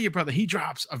heck are you, brother? He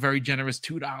drops a very generous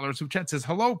 $2 super chat. Says,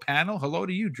 "Hello, panel. Hello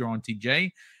to you, Drawn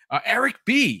TJ." Eric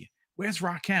B, where's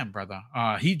Rakim, brother?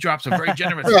 He drops a very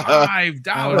generous $5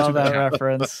 I love super that chat.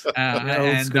 reference.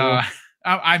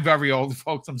 I'm very old,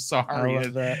 folks. I'm sorry. I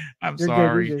love that. I'm You're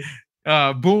sorry. good.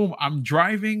 Boom, I'm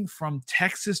driving from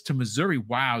Texas to Missouri.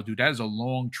 Wow, dude, that is a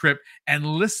long trip. And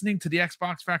listening to the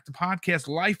Xbox Factor podcast.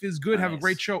 Life is good. Nice. Have a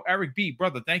great show. Eric B,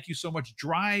 brother, thank you so much.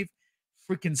 Drive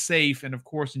freaking safe. And of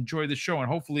course, enjoy the show. And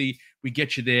hopefully we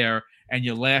get you there and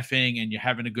you're laughing and you're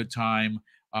having a good time.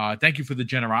 Thank you for the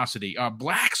generosity.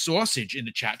 Black Sausage in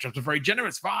the chat drops a very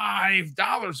generous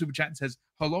 $5 super chat and says,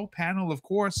 "Hello, panel, of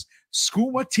course.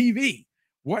 Skooma TV.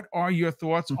 What are your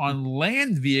thoughts on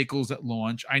land vehicles at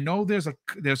launch? I know there's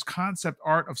concept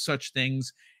art of such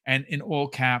things, and in all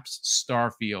caps,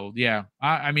 Starfield." Yeah,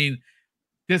 I mean,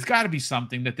 there's got to be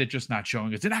something that they're just not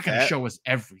showing us. They're not going to show us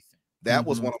everything. That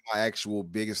was one of my actual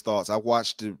biggest thoughts. I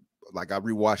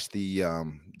rewatched the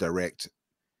direct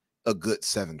a good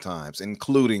 7 times,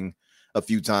 including a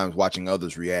few times watching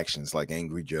others' reactions, like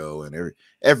Angry Joe, and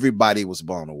everybody was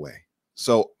blown away.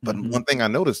 So, but one thing I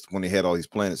noticed when they had all these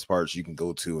planets parts you can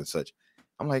go to and such,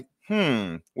 I'm like,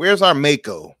 where's our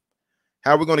Mako?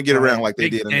 How are we going to get around like they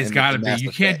did? It's got to be.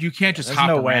 You can't just hop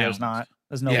around.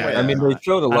 There's no way. I mean, they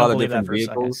showed a lot of different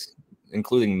vehicles,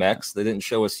 including mechs. They didn't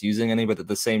show us using any, but at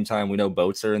the same time, we know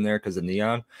boats are in there because of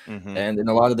neon. And in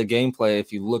a lot of the gameplay,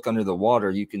 if you look under the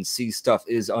water, you can see stuff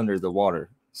is under the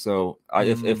water. So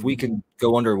if we can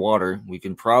go underwater, we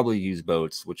can probably use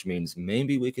boats, which means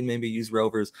maybe we can use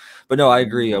rovers. But no, I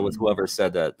agree with whoever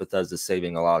said that Bethesda's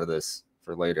saving a lot of this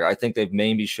for later. I think they've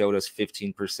maybe showed us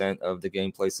 15% of the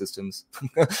gameplay systems.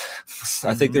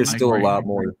 I think there's still a lot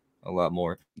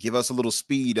more. Give us a little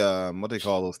speed. What do they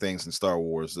call those things in Star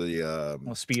Wars? The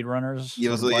speed runners.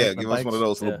 Give us one of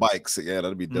those little bikes. Yeah,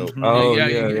 that'd be dope. Oh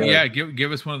yeah.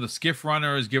 Give us one of the skiff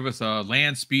runners. Give us a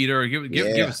land speeder.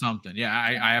 Give us something. Yeah,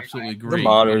 I absolutely agree. The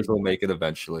modders will make it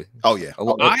eventually. Oh yeah. I'm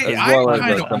going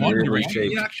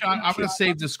to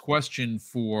save this question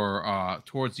for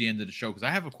towards the end of the show because I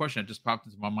have a question that just popped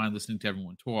into my mind listening to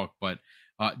everyone talk. But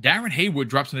Darren Haywood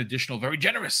drops an additional very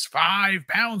generous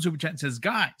 £5 super chat and says,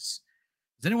 "Guys,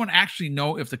 does anyone actually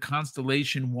know if the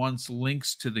Constellation wants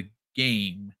links to the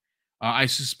game? I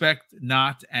suspect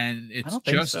not, and it's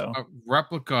just a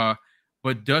replica,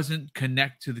 but doesn't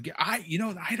connect to the game. I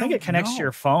think it connects to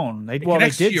your phone. They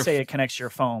did say it connects to your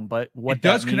phone, but what it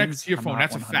does connect to your phone.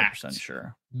 That's a fact.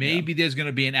 Sure. Maybe there's going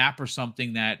to be an app or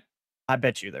something that I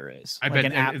bet you there is. I like bet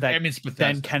an app that I mean, it's then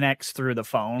Bethesda. connects through the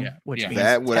phone, Yeah, which yeah. means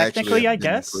That would actually technically, I have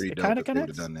been guess pretty it dope kind of if they would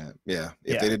have connects. done that. Yeah,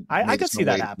 if Yeah, they did, I made could it see some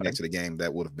that way to happening. connect to the game,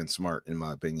 that would have been smart, in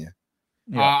my opinion.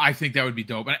 Yeah. I think that would be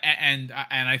dope, and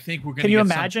I think we're gonna. Can you get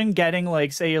imagine getting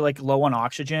like, say you're like low on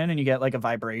oxygen and you get like a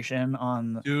vibration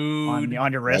on dude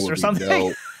on your wrist or would be something?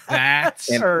 dope. that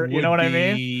Or you know what I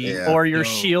mean? Yeah. Or your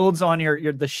dope. shields on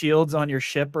your the shields on your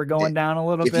ship are going down a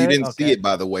little If bit. you didn't see it,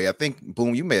 by the way, I think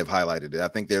Boom, you may have highlighted it. I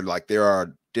think there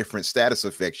are different status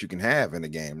effects you can have in the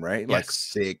game, right? Like Yes.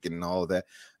 sick and all of that.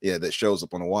 Yeah, that shows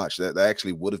up on the watch. That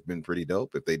actually would have been pretty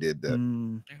dope if they did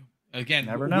that. Again,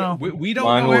 Never know. We don't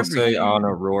Mine know will everything. say on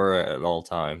Aurora at all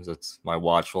times. It's my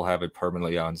watch will have it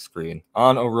permanently on screen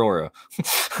on Aurora.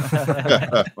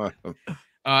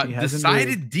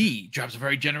 Decided D drops a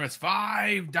very generous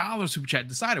 $5 super chat.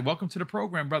 Decided, welcome to the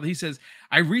program, brother. He says,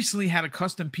 I recently had a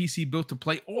custom PC built to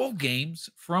play all games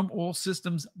from all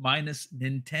systems minus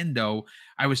Nintendo.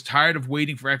 I was tired of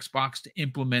waiting for Xbox to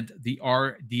implement the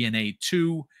RDNA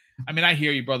 2. I mean, I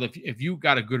hear you, brother. If you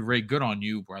got a good rig, good on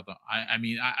you, brother.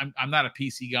 I'm not a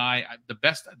PC guy.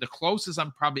 The closest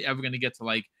I'm probably ever going to get to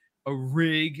like a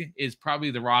rig is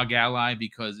probably the ROG Ally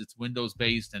because it's Windows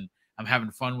based and I'm having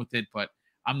fun with it. But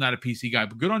I'm not a PC guy.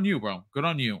 But good on you, bro. Good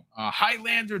on you.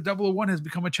 Highlander 001 has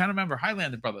become a channel member.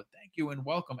 Highlander, brother, thank you and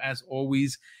welcome as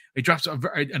always. It drops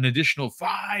an additional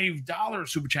 $5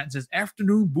 super chat and says,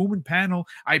 afternoon booming panel.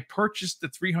 I purchased the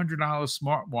 $300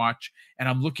 smartwatch and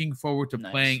I'm looking forward to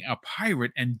playing a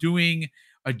pirate and doing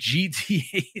a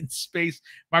GTA in space.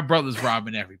 My brother's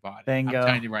robbing everybody. Bingo. I'm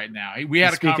telling you right now. We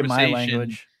had a conversation. My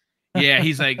language. Yeah,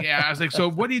 he's like, yeah. I was like, so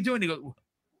what are you doing? He goes,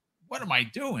 what am I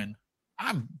doing?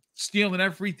 I'm stealing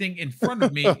everything in front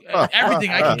of me,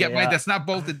 everything I can get that's not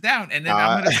bolted down, and then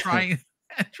I'm gonna try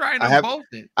and bolt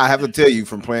it. I have to tell you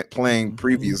from playing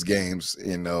previous games,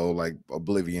 you know, like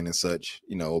Oblivion and such.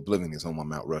 You know, Oblivion is on my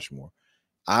Mount Rushmore.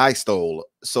 I stole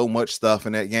so much stuff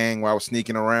in that game while I was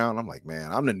sneaking around. I'm like,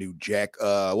 man, I'm the new Jack.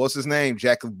 What's his name?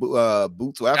 Jack of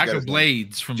Boots. Jack of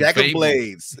Blades from Jack Fable. of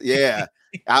Blades. Yeah,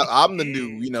 I'm the new.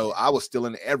 You know, I was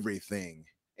stealing everything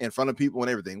in front of people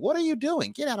and everything. What are you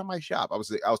doing? Get out of my shop. I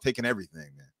was taking everything,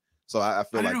 man. So I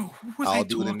feel like who was I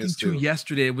talking to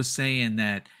yesterday? It was saying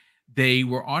that they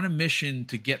were on a mission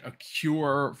to get a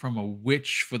cure from a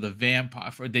witch for the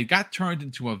vampire. They got turned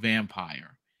into a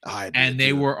vampire. And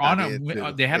they were on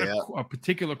they had a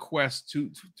particular quest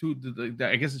to the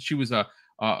I guess she was a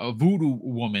voodoo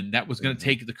woman that was going to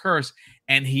take the curse,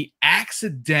 and he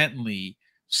accidentally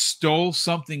stole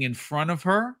something in front of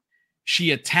her.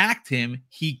 She attacked him.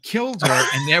 He killed her,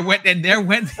 and there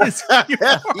went his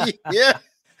yeah.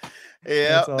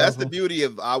 That's the beauty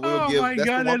of I will give.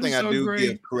 That's the one thing I do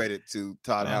give credit to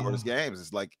Todd Howard's games.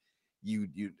 It's like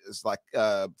it's like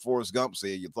Forrest Gump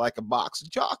said, it's like a box of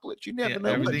chocolates. You never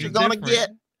know what you're gonna get.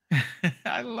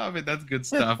 I love it. That's good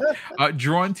stuff.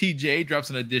 Drawn TJ drops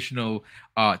an additional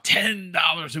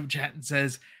 $10 super chat and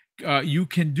says, you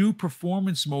can do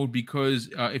performance mode because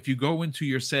if you go into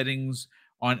your settings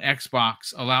on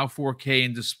Xbox, allow 4K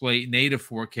and display native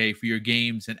 4K for your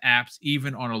games and apps,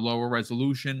 even on a lower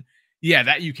resolution. Yeah,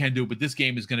 that you can do, but this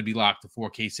game is going to be locked to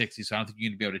 4K 60, so I don't think you're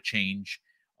going to be able to change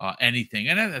anything,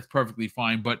 and that's perfectly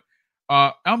fine. But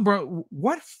Umbra,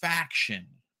 what faction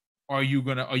are you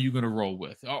gonna roll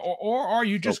with, or are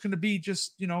you just going to be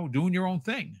doing your own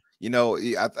thing? You know,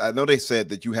 I know they said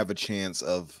that you have a chance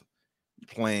of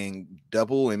playing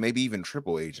double and maybe even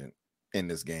triple agent in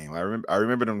this game. I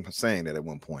remember them saying that at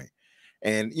one point.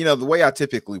 And you know, the way I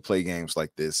typically play games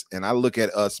like this, and I look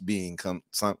at us being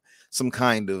some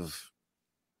kind of,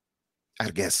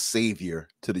 I guess, savior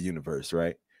to the universe,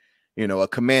 right? You know, a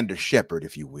Commander Shepard,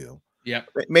 if you will. Yeah.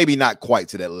 Maybe not quite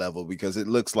to that level, because it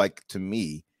looks like to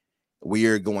me we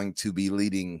are going to be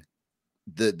leading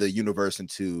the universe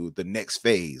into the next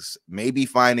phase, maybe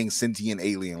finding sentient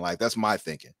alien life. That's my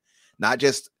thinking. Not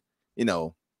just,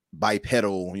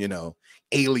 bipedal,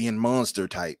 alien monster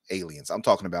type aliens. I'm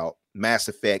talking about Mass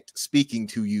Effect, speaking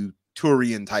to you,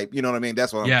 Turian type. You know what I mean?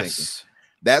 That's what I'm thinking.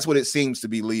 That's what it seems to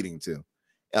be leading to.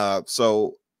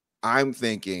 So I'm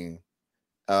thinking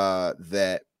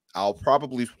that I'll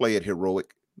probably play it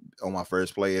heroic on my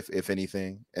first play, if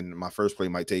anything. And my first play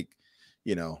might take,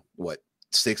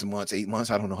 6 months, 8 months.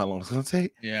 I don't know how long it's going to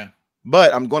take. Yeah.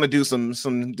 But I'm going to do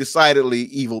some decidedly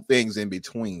evil things in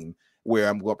between, where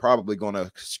I'm probably going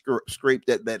to scrape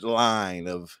that line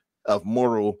of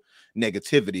moral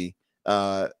negativity.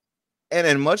 And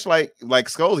then much like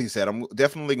Scully said, I'm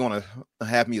definitely going to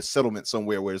have me a settlement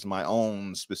somewhere where it's my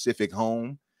own specific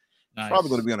home. Nice. Probably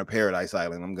going to be on a paradise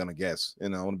island, I'm going to guess. I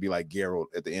want to be like Geralt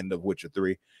at the end of Witcher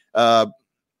 3.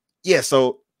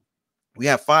 So we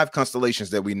have 5 constellations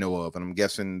that we know of, and I'm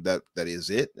guessing that is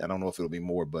it. I don't know if it'll be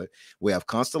more, but we have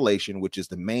Constellation, which is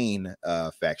the main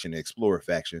faction, the Explorer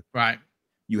faction. Right.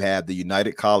 You have the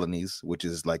United Colonies, which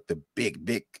is like the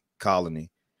big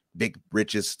colony, big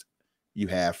richest. You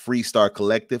have Freestar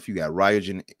Collective, you got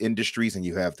Ryogen Industries, and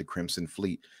you have the Crimson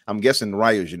Fleet. I'm guessing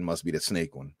Ryogen must be the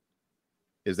snake one.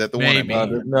 Is that the Maybe.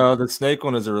 one? No, the snake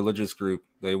one is a religious group.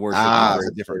 They worship. It's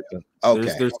a different. So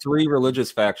Okay. There's 3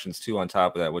 religious factions too on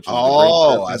top of that, which is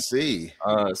I see.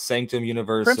 Sanctum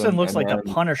Universum. Crimson looks like the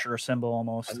Punisher symbol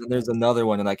almost. And then there's another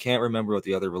one, and I can't remember what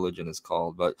the other religion is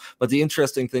called. But the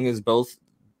interesting thing is both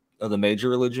of the major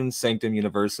religions, Sanctum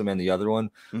Universum and the other one,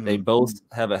 they both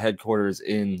have a headquarters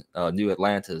in New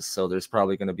Atlantis. So there's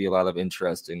probably going to be a lot of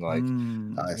interesting, like,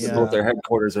 both their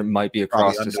headquarters might be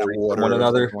across the street from one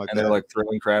another, and they're like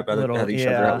throwing crap at each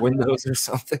other out windows or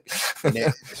something.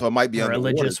 So it might be a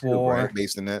religious war, right?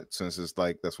 Based in that, since it's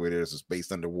like that's where it is. It's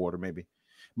based underwater, maybe.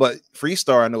 But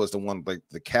Freestar, I know, is the one like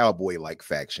the cowboy like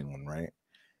faction one, right?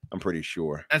 I'm pretty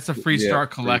sure that's the Freestar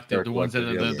Collective, the ones that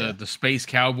are the space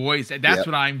cowboys. That's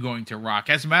what I'm going to rock.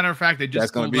 As a matter of fact, they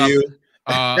just going to be you.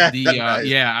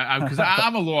 Because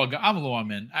I'm a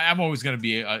lawman. I'm always going to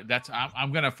be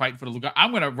I'm going to fight for the law.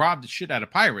 I'm going to rob the shit out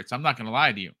of pirates. I'm not going to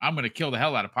lie to you. I'm going to kill the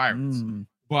hell out of pirates.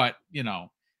 But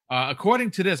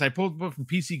according to this, I pulled up from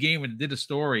PC Game and did a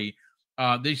story.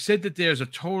 They said that there's a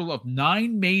total of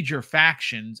 9 major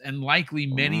factions and likely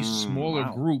many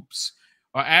smaller groups.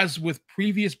 As with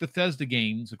previous Bethesda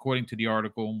games, according to the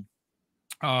article,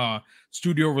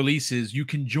 studio releases, you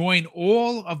can join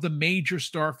all of the major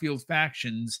Starfield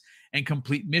factions and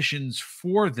complete missions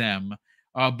for them,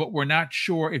 but we're not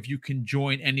sure if you can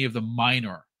join any of the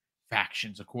minor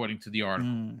factions, according to the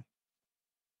article.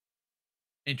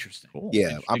 Interesting. Cool.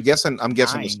 Yeah, I'm guessing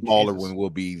the smaller one will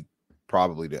be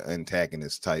probably the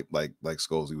antagonist type, like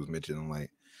Skolzy was mentioning,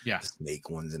 like the snake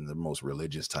ones and the most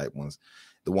religious type ones.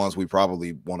 The ones we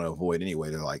probably want to avoid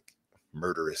anyway, they're like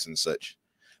murderous and such.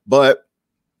 But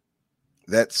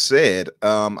that said,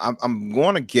 I'm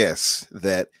going to guess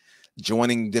that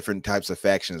joining different types of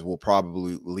factions will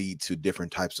probably lead to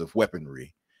different types of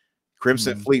weaponry.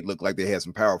 Crimson Fleet looked like they had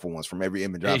some powerful ones from every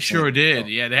image. They sure did.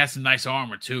 Yeah, they had some nice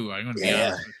armor too. I'm gonna be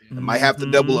honest with you. I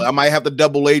might have to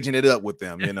double agent it up with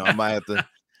them. I might have to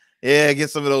get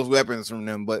some of those weapons from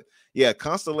them. But yeah,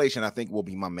 Constellation, I think, will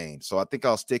be my main. So I think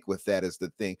I'll stick with that as the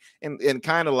thing. And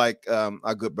kind of like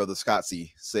our good brother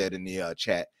Scottsy said in the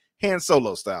chat, Han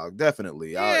Solo style,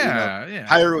 definitely.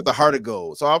 Hire with the heart of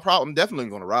gold. So I'm definitely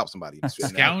going to rob somebody.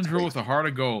 Scoundrel with a heart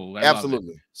of gold.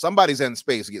 Absolutely. Somebody's in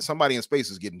space. Somebody in space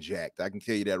is getting jacked. I can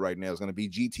tell you that right now. It's going to be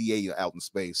GTA out in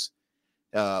space,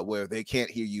 where they can't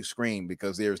hear you scream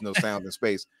because there's no sound in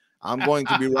space. I'm going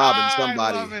to be robbing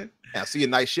somebody. I see a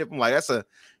nice ship. I'm like, that's a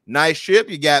nice ship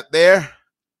you got there.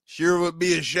 Sure would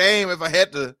be a shame if I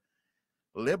had to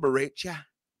liberate you.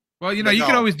 Well, you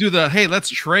can always do hey,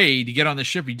 let's trade. You get on the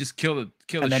ship, you just kill the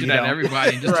shit out of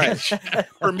everybody. And just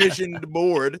permission to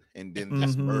board and then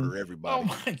just murder everybody. Oh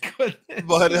my goodness!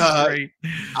 But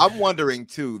I'm wondering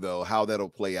too, though, how that'll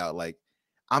play out. Like,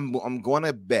 I'm going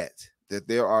to bet that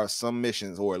there are some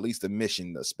missions, or at least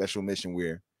a special mission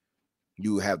where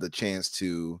you have the chance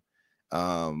to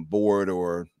board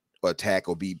or attack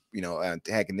or be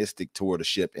antagonistic toward a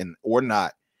ship or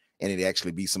not, and it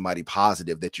actually be somebody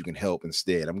positive that you can help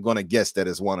instead. I'm going to guess that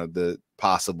is one of the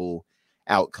possible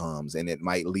outcomes, and it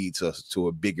might lead to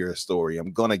a bigger story.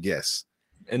 I'm going to guess.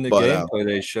 In the gameplay,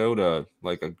 they showed a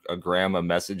grandma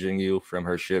messaging you from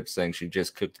her ship saying she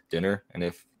just cooked dinner, and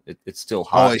if it's still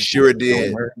hot. Oh, it sure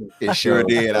did. It sure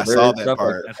did. I saw that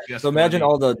part. So imagine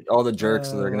all the jerks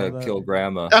that are gonna kill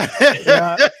grandma.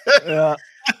 Yeah.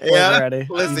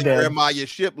 Listen, grandma, your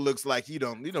ship looks like you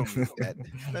don't need that.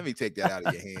 Let me take that out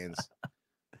of your hands.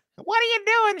 What are you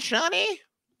doing, Shunny?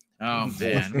 Oh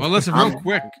man. Well, listen, real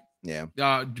quick.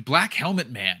 Yeah. Black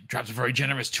Helmet Man drops a very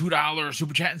generous $2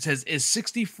 super chat and says, "Is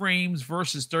 60 frames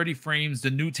versus 30 frames the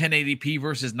new 1080p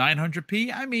versus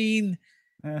 900p?" I mean,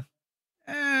 I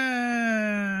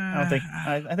don't think.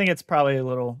 I think it's probably a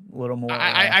little more.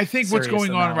 I think what's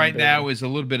going on right now is a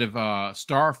little bit of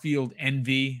Starfield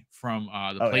envy from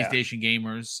the PlayStation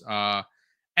gamers.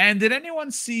 And did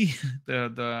anyone see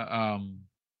the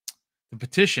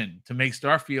petition to make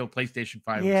Starfield PlayStation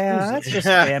 5 exclusive? That's just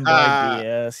fanboy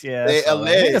BS. Yeah, I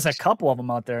think there's a couple of them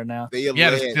out there now.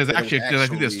 There's actually I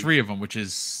think there's 3 of them, which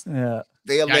is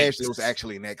they alleged it was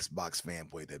actually an Xbox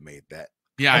fanboy that made that.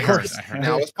 Yeah, I heard.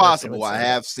 Now it's possible. I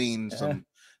have seen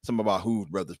some of our Who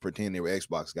brothers pretend they were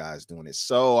Xbox guys doing it,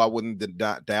 so I wouldn't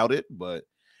doubt it. But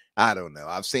I don't know.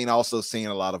 I've also seen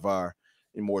a lot of our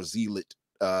more zealot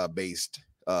based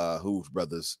Who's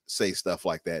brothers say stuff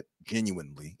like that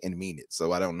genuinely and mean it.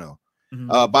 So I don't know.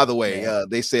 Mhm. By the way, Yeah.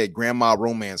 they said grandma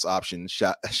romance option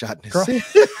shot in Girl- this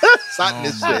shot in Oh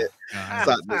this my shit. God.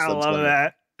 Shot in this, I I'm love sorry.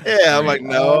 that. Yeah, I'm like, Right.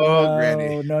 no,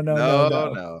 granny. No.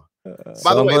 No.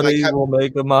 By the way, like, Somebody will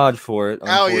make a mod for it.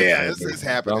 oh yeah, Unfortunately, this is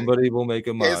happening. somebody will make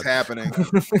a mod. It's happening.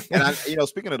 And I,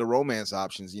 speaking of the romance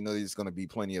options, there's going to be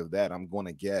plenty of that. I'm going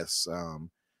to guess I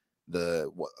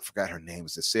forgot her name.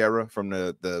 Is it Sarah from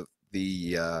the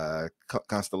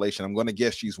constellation? I'm going to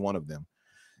guess she's one of them.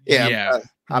 Yeah, Yeah.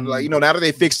 I'm like, now that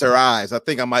they fixed her eyes, I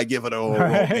think I might give it a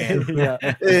romance. Yeah.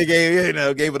 They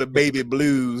gave her the baby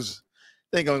blues.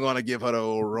 I think I'm going to give her the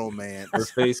old romance. Her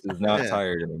face is not Yeah.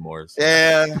 tired anymore. So.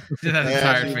 Yeah, She has a Yeah,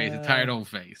 tired she- face, a tired old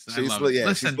face. I she's love it. she's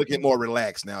Listen, looking more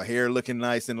relaxed now. Hair looking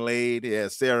nice and laid. Yeah,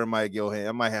 Sarah might go ahead.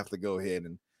 I might have to go ahead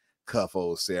and cuff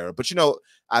old Sarah. But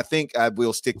I think I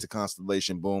will stick to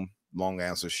Constellation. Boom. Long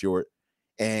answer short.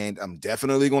 And I'm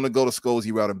definitely going to go to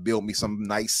Scozy route and build me some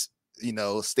nice,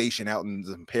 station out in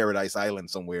some Paradise Island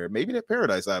somewhere. Maybe that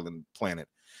Paradise Island planet.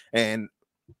 And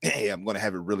hey, I'm going to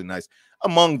have it really nice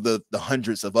among the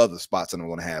hundreds of other spots that I'm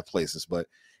going to have places. But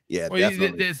yeah, well,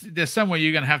 definitely. there's somewhere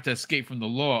you're gonna have to escape from the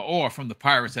law or from the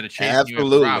pirates that are chasing you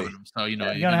Absolutely. after robbing them. So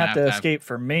You're you're gonna have to escape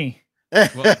from me.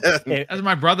 Well, It- as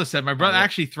my brother said, my brother Yeah.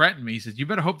 actually threatened me. He said, "You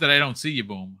better hope that I don't see you,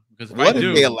 Boom, because if What I if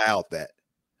do, they allowed that?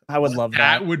 I would love That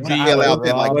that. would I be- They would allowed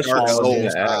that like love Dark all of Souls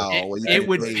it. style. where you it can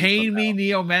would raise pain me somehow.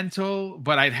 neo mental,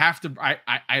 but I'd have to.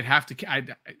 I'd have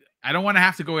to. I don't want to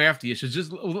have to go after you. So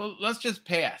just let's just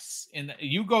pass. And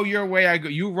you go your way, I go.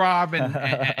 You rob,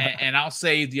 and I'll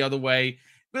save the other way.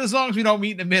 But as long as we don't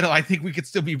meet in the middle, I think we could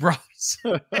still be brothers.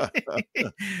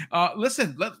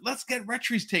 Listen, let's get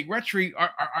Retry's take. Retry,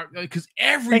 because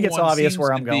everyone it's obvious seems where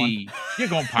to I'm going. be- You're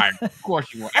going pirate. Of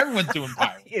course you are. Everyone's doing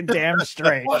pirate. You're damn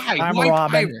straight. Why? I'm Why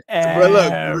robbing But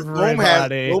look,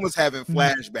 everybody. Rome is having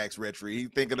flashbacks, Retry. He's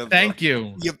thinking of Thank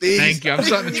you. your things. Thank you. I'm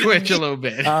starting to twitch a little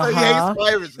bit. He Uh-huh. hates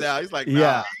pirates now. He's like, nah,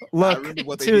 Yeah. I Look, remember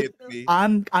what they to- did to me.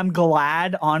 I'm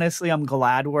glad, honestly, I'm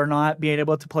glad we're not being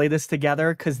able to play this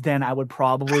together, because then I would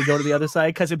probably go to the other side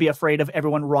because I'd be afraid of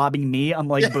everyone robbing me. I'm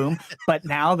like, boom. But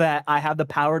now that I have the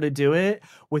power to do it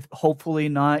with hopefully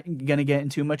not gonna get in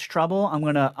too much trouble, I'm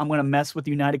gonna mess with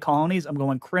United Colonies. I'm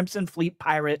going Crimson Fleet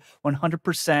Pirate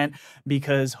 100%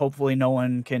 because hopefully no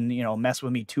one can, mess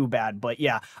with me too bad. But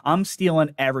yeah, I'm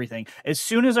stealing everything. As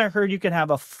soon as I heard you could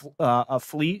have a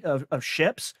fleet of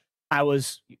ships, I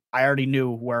already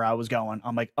knew where I was going.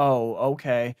 I'm like, oh,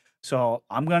 okay. So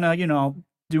I'm gonna,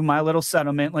 do my little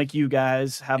settlement like you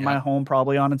guys, have my home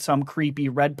probably on some creepy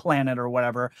red planet or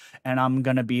whatever, and I'm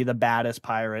gonna be the baddest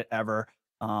pirate ever.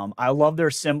 I love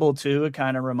their symbol too. It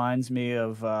kind of reminds me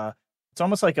of it's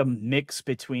almost like a mix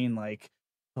between like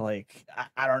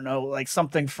I don't know, like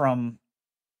something from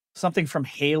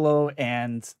Halo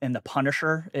and the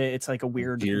Punisher. It's like a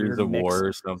weird Gears of mix. War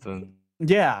or something.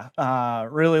 Yeah,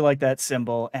 really like that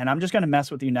symbol. And I'm just going to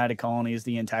mess with the United Colonies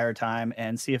the entire time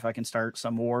and see if I can start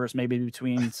some wars, maybe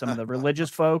between some of the religious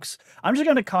folks. I'm just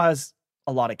going to cause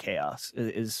a lot of chaos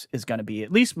is going to be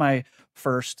at least my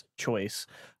first choice.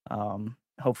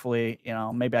 Hopefully,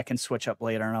 maybe I can switch up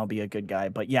later and I'll be a good guy.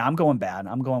 But yeah, I'm going bad.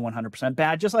 I'm going 100%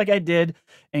 bad, just like I did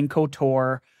in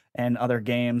KOTOR and other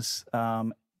games.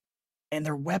 And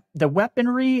the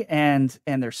weaponry and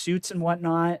their suits and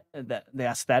whatnot, the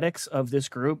aesthetics of this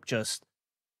group just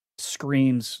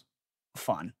screams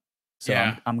fun. So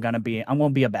Yeah. I'm gonna be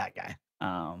a bad guy.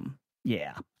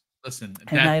 Yeah. Listen,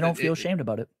 And I don't feel ashamed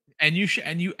about it. And you should,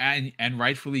 and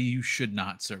rightfully you should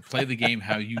not, sir. Play the game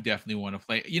how you definitely want to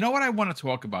play. You know what I want to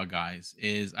talk about, guys,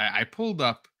 is I pulled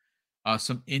up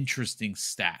some interesting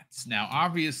stats. Now,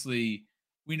 obviously,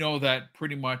 we know that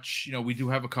pretty much, we do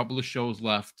have a couple of shows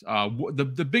left.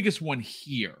 The biggest one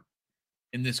here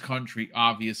in this country,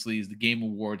 obviously, is the Game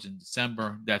Awards in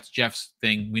December. That's Jeff's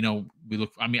thing.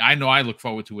 I know I look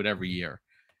forward to it every year.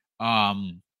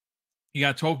 You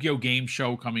got Tokyo Game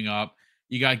Show coming up.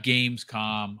 You got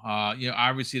Gamescom.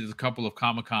 Obviously there's a couple of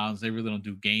Comic-Cons. They really don't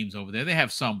do games over there. They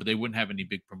have some, but they wouldn't have any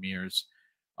big premieres.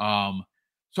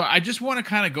 So I just want to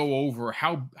kind of go over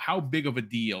how big of a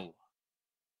deal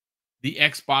the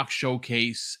Xbox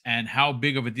showcase and how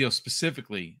big of a deal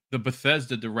specifically the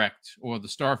Bethesda Direct or the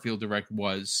Starfield Direct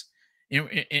was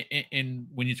in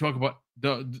when you talk about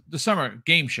the summer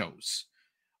game shows.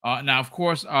 Now, of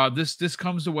course, this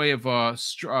comes the way of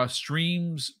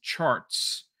streams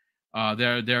charts.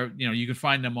 They're you can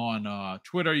find them on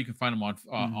Twitter. You can find them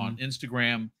on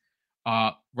Instagram.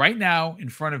 Right now, in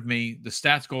front of me, the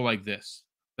stats go like this: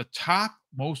 the top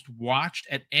most watched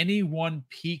at any one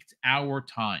peaked hour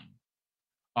time.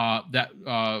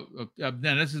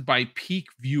 Then this is by peak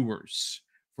viewers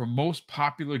for most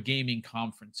popular gaming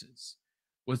conferences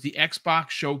was the Xbox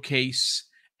Showcase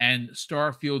and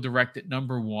Starfield Direct at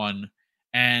number 1.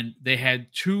 And they had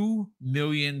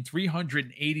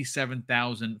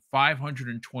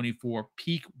 2,387,524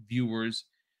 peak viewers,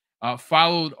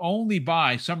 followed only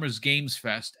by Summer's Games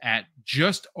Fest at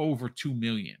just over 2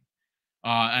 million.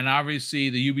 And obviously,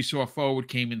 the Ubisoft Forward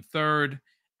came in third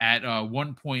at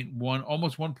 1.1,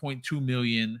 almost 1.2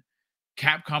 million.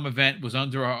 Capcom event was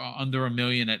under a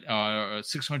million at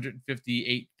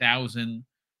 658,000.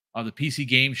 The PC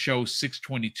Game Show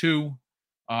 622,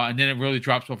 and then it really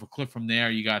drops off a cliff from there.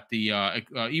 You got the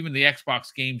even the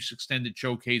Xbox Games Extended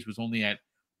Showcase was only at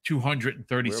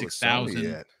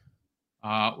 236,000.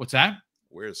 What's that?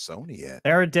 Where's Sony at?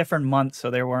 They're a different month, so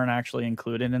they weren't actually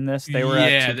included in this. They were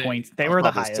at 2 points. They were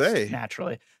the highest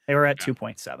naturally. They were at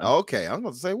 2.7. Okay, I'm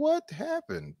going to say what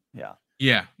happened. Yeah.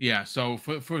 So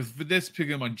for this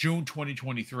particular month, June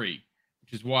 2023,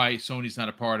 which is why Sony's not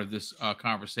a part of this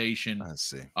conversation. I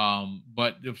see.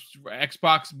 But the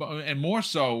Xbox, and more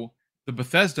so, the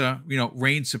Bethesda,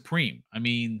 reigns supreme. I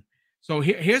mean, so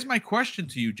here's my question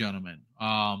to you, gentlemen.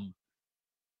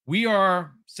 We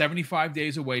are 75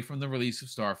 days away from the release of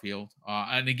Starfield.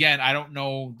 And again, I don't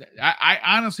know. I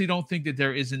honestly don't think that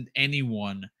there isn't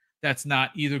anyone that's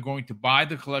not either going to buy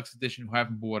the collector's edition who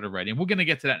haven't bought it already. And we're going to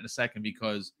get to that in a second,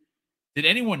 because did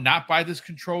anyone not buy this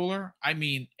controller? I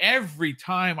mean, every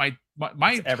time my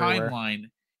timeline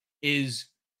is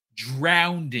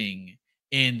drowning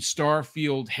in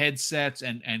Starfield headsets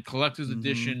and collector's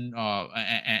edition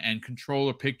and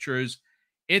controller pictures.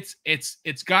 It's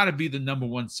got to be the number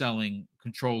one selling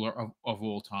controller of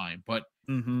all time. But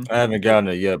I haven't gotten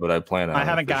it yet, but I plan on it. I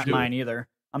haven't gotten mine either.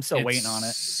 I'm still waiting on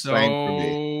it.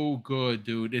 So good,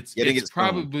 dude. It's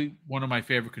probably one of my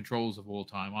favorite controllers of all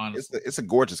time, honestly. It's a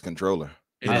gorgeous controller.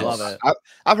 I love it.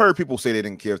 I've heard people say they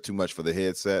didn't care too much for the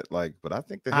headset, but I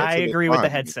think the headset. I agree with the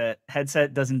headset.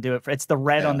 Headset doesn't do it. It's the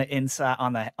red on the inside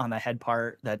on the head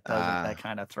part that that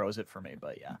kind of throws it for me.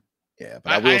 But yeah.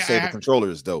 But I will say the controller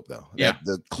is dope though. Yeah,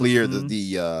 the clear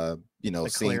the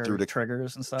seeing through the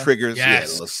triggers and stuff. Triggers, yes. Yeah,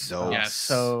 it looks dope. Yes.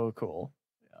 So cool.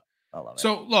 Yeah, I love it.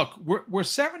 So look, we're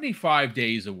 75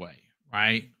 days away,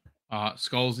 right?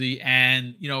 Skullsy,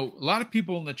 and a lot of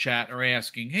people in the chat are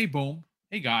asking, "Hey, Boom,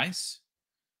 hey guys."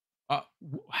 I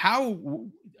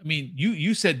mean,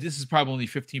 you said this is probably only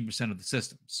 15% of the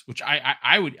systems, which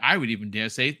I would even dare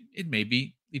say it may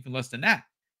be even less than that.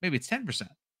 Maybe it's 10%.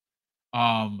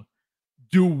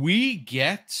 Do we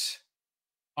get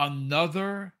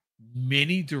another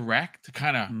mini direct to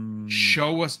kind of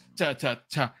show us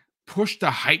to push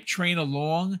the hype train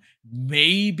along?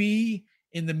 Maybe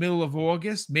in the middle of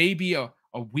August, maybe a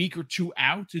week or two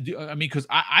out to do. I mean, because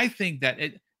I think that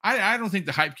I don't think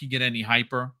the hype can get any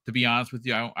hyper, to be honest with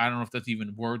you. I don't know if that's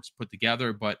even words put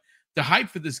together, but the hype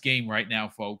for this game right now,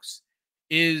 folks,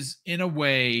 is in a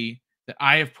way that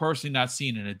I have personally not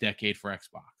seen in a decade for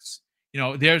Xbox.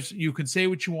 You can say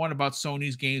what you want about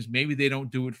Sony's games. Maybe they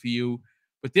don't do it for you,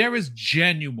 but there is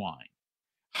genuine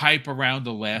hype around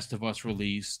the Last of Us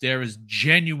release. There is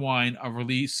genuine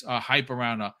hype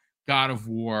around a God of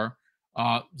War.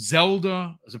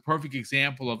 Zelda is a perfect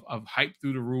example of hype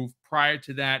through the roof. Prior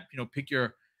to that, pick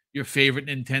your favorite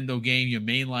Nintendo game, your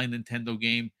mainline Nintendo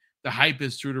game. The hype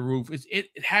is through the roof. It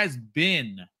has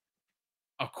been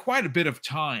quite a bit of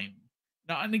time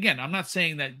now. And again, I'm not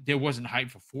saying that there wasn't hype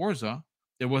for Forza,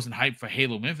 there wasn't hype for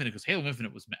Halo Infinite, because Halo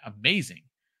Infinite was amazing,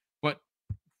 but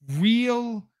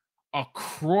real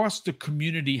across the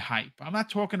community hype. I'm not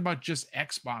talking about just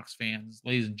Xbox fans,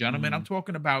 ladies and gentlemen. I'm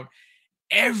talking about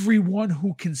everyone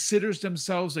who considers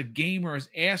themselves a gamer is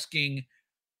asking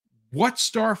what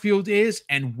Starfield is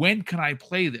and when can I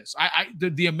play this.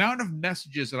 The amount of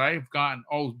messages that I have gotten.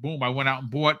 Oh, boom! I went out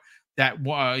and bought that.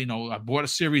 I bought a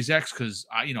Series X because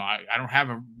I don't have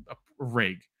a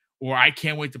rig, or I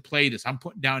can't wait to play this. I'm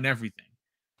putting down everything.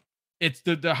 It's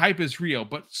the hype is real.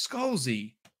 But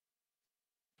Skullsy,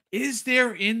 is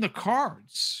there in the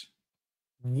cards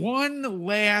one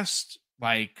last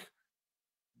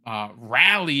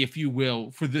rally, if you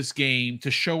will, for this game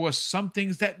to show us some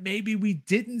things that maybe we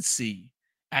didn't see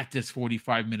at this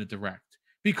 45-minute direct?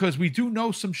 Because we do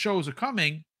know some shows are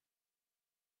coming.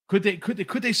 Could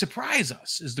they surprise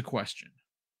us is the question.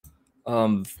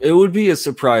 It would be a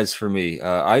surprise for me.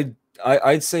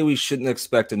 I'd say we shouldn't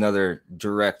expect another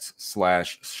direct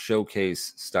 /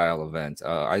 showcase style event.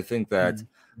 I think that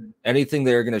anything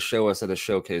they're going to show us at a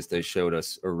showcase, they showed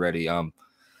us already.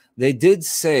 They did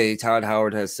say, Todd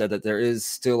Howard has said that there is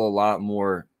still a lot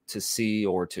more to see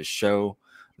or to show.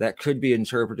 That could be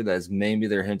interpreted as maybe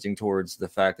they're hinting towards the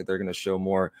fact that they're going to show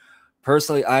more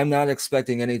Personally, I'm not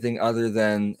expecting anything other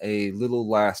than a little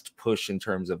last push in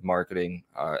terms of marketing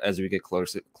as we get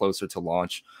closer to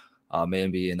launch.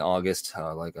 Maybe in August,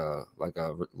 like a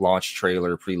launch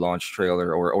trailer, pre-launch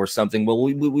trailer, or something. Well,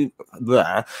 we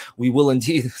will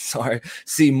indeed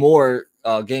see more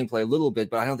gameplay a little bit,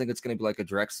 but I don't think it's going to be like a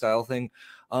direct style thing.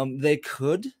 They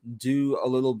could do a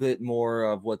little bit more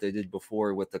of what they did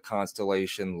before with the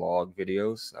Constellation log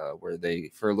videos, where they,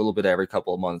 for a little bit every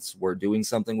couple of months, were doing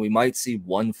something. We might see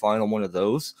one final one of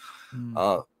those,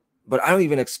 but I don't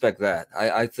even expect that.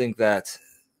 I think that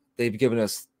they've given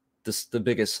us the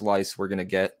biggest slice we're going to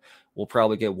get. We'll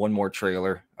probably get one more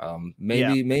trailer,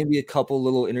 maybe a couple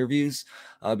little interviews,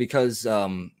 because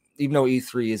even though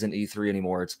E3 isn't E3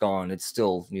 anymore, it's gone. It's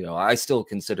still, I still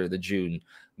consider the June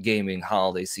gaming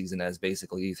holiday season as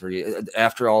basically E3.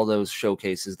 After all those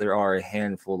showcases, there are a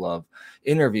handful of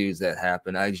interviews that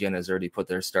happen. IGN has already put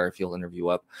their Starfield interview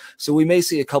up, so we may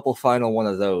see a couple final one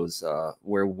of those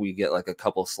where we get like a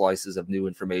couple slices of new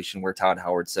information where Todd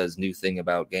Howard says new thing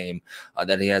about game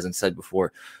that he hasn't said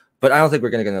before. But I don't think we're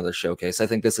going to get another showcase. I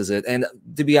think this is it. And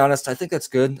to be honest, I think that's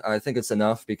good. I think it's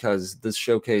enough because this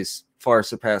showcase far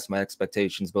surpassed my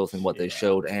expectations, both in what they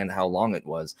showed and how long it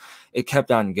was. It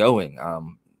kept on going.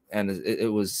 And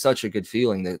it was such a good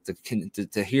feeling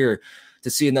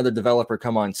to see another developer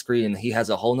come on screen. He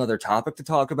has a whole nother topic to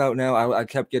talk about now. I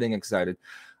kept getting excited.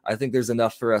 I think there's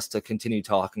enough for us to continue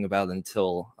talking about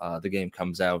until the game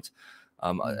comes out.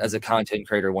 As a content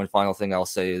creator, one final thing I'll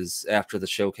say is after the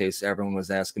showcase, everyone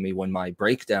was asking me when my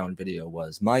breakdown video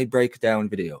was. My breakdown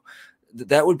video.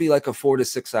 That would be like a 4 to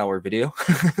 6 hour video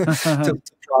to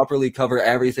properly cover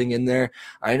everything in there.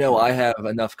 I know I have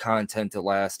enough content to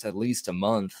last at least a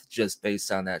month just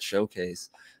based on that showcase.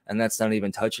 And that's not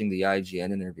even touching the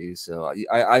IGN interview. So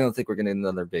I don't think we're going to get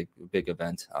another big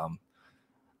event.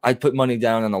 I'd put money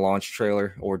down on the launch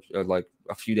trailer or like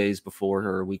a few days before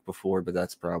or a week before, but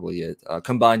that's probably it,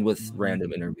 combined with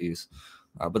random interviews.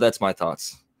 But that's my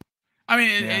thoughts. I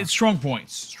mean, it's strong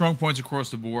points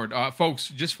across the board. Folks,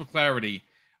 just for clarity,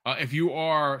 if you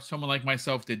are someone like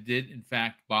myself that did, in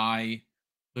fact, buy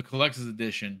the collector's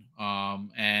edition,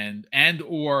 and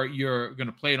or you're going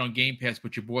to play it on Game Pass,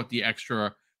 but you bought the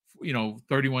extra,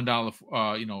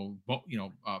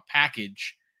 $31,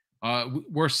 package,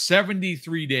 we're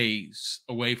 73 days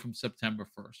away from September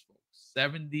 1st, folks.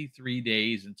 73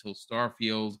 days until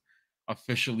Starfield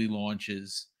officially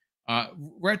launches.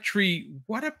 Retri,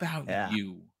 what about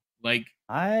you? Like,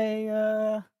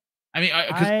 I'm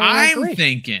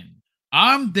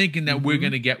thinking that we're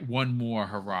gonna get one more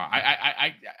hurrah.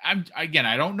 I'm again,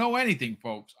 I don't know anything,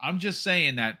 folks. I'm just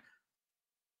saying that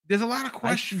there's a lot of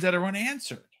questions that are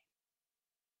unanswered.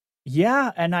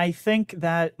 Yeah, and I think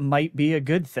that might be a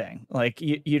good thing. Like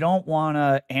you don't want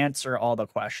to answer all the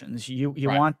questions. You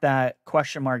want that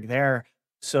question mark there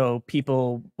so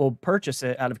people will purchase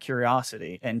it out of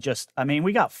curiosity. And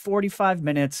we got 45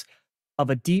 minutes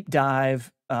of a deep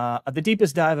dive, the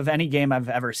deepest dive of any game I've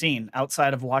ever seen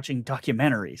outside of watching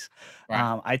documentaries.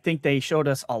 Right. I think they showed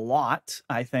us a lot.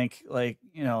 I think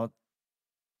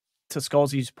to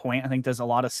Skullsy's point, I think there's a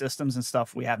lot of systems and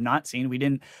stuff we have not seen. We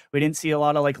didn't see a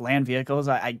lot of like land vehicles.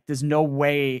 There's no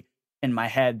way in my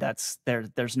head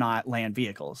there's not land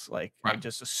vehicles. Like I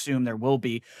just assume there will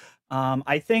be.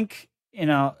 I think,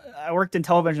 I worked in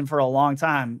television for a long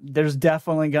time. There's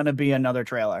definitely going to be another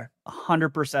trailer.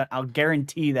 100%. I'll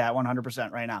guarantee that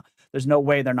 100% right now. There's no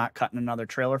way they're not cutting another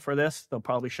trailer for this. They'll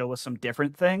probably show us some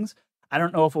different things. I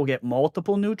don't know if we'll get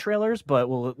multiple new trailers, but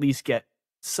we'll at least get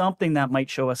something that might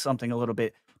show us something a little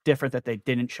bit different that they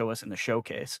didn't show us in the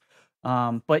showcase.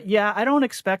 But yeah, I don't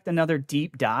expect another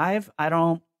deep dive. I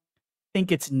don't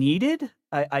think it's needed.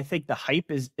 I think the hype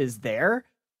is there,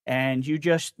 and you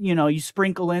just you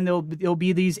sprinkle in there'll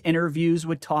be these interviews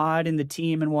with Todd and the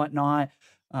team and whatnot,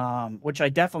 which I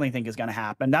definitely think is going to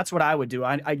happen. That's what I would do.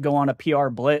 I'd go on a PR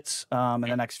blitz in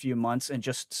the next few months and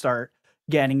just start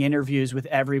getting interviews with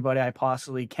everybody I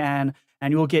possibly can.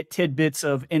 And you'll get tidbits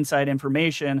of inside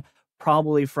information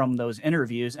probably from those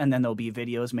interviews. And then there'll be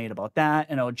videos made about that,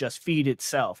 and it'll just feed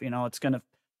itself. It's going to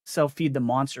self-feed the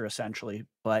monster essentially.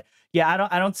 But yeah,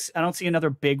 I don't see another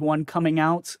big one coming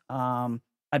out.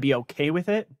 I'd be okay with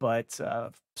it, but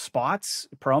spots,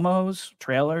 promos,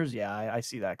 trailers, yeah, I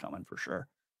see that coming for sure.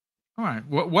 All right.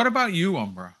 What about you,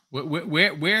 Umbra?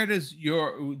 Where does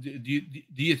do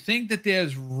you think that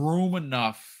there's room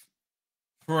enough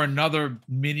for another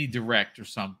mini direct or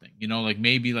something? Like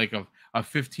maybe like a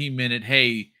 15-minute.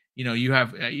 Hey, you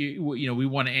have we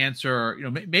want to answer.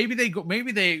 Maybe they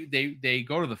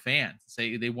go to the fans and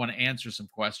say they want to answer some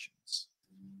questions.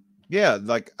 Yeah,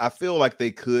 like I feel like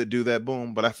they could do that,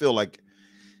 Boom, but I feel like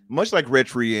much like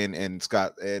Retri and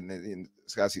Scott and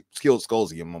Scott Skilled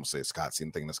Scolzy, I'm gonna say Scott.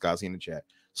 I'm thinking of Scotty in the chat.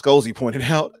 Scolzy pointed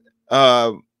out,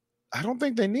 I don't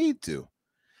think they need to.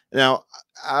 Now,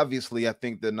 obviously, I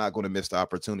think they're not going to miss the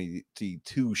opportunity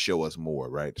to show us more,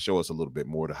 right? Show us a little bit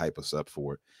more to hype us up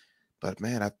for it. But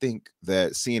man, I think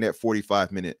that seeing that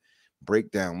 45-minute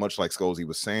breakdown, much like Scolzy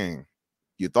was saying,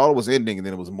 you thought it was ending and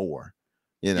then it was more.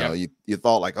 You know, you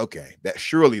thought like, okay,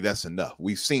 that's enough.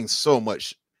 We've seen so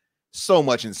much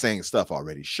insane stuff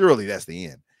already. Surely that's the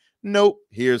end. Nope,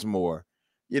 here's more.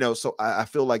 You know, so I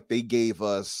feel like they gave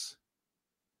us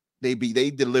they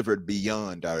delivered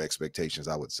beyond our expectations,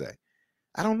 I would say.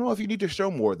 I don't know if you need to show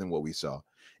more than what we saw.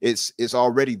 It's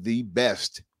already the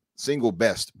single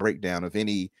best breakdown of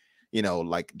any, you know,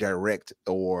 like direct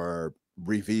or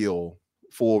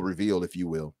full reveal, if you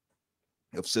will,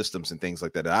 of systems and things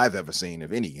like that I've ever seen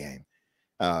of any game.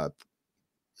 I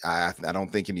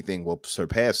don't think anything will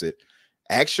surpass it.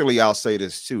 Actually, I'll say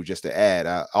this too, just to add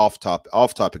off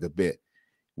topic a bit.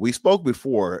 We spoke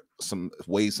before some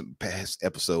past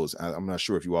episodes. I'm not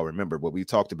sure if you all remember, but we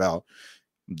talked about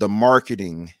the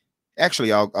marketing.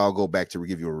 Actually, I'll go back to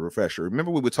give you a refresher. Remember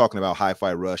we were talking about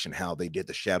Hi-Fi Rush and how they did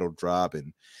the shadow drop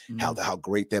and how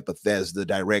great that Bethesda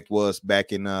Direct was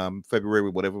back in February,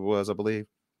 whatever it was, I believe.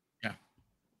 Yeah.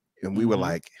 And we were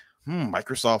like,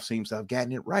 Microsoft seems to have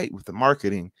gotten it right with the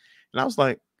marketing. And I was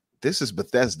like, this is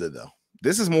Bethesda though.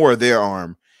 This is more of their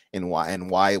arm and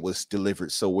why it was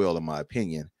delivered so well, in my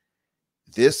opinion.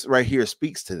 This right here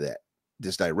speaks to that.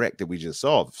 This Direct that we just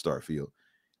saw of Starfield.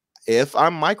 If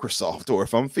I'm Microsoft or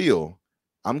if I'm Phil,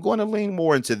 I'm going to lean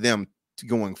more into them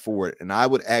going forward. And I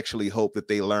would actually hope that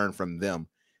they learn from them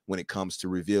when it comes to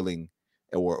revealing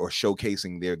or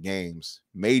showcasing their games,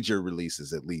 major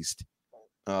releases at least,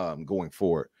 going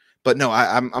forward. But no,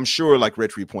 I'm sure, like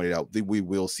Retri pointed out, that we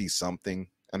will see something.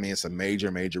 I mean, it's a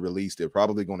major release. They're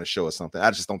probably going to show us something.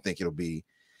 I just don't think it'll be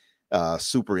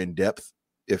super in depth,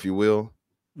 if you will.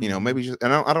 You know, maybe just,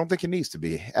 and I don't think it needs to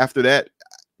be. After that,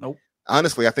 nope.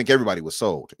 Honestly, I think everybody was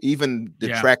sold. Even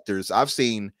detractors. I've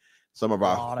seen some of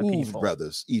our Hoove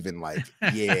brothers even like,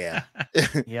 yep.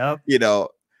 You know,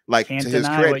 like can't to his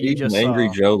deny credit, what you just Angry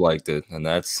saw. Joe liked it, and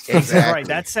that's exactly right.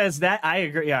 That says that. I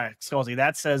agree. Yeah, Scolzy,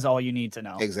 that says all you need to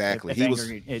know. Exactly.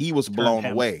 He was blown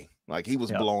away. Like he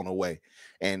was blown away.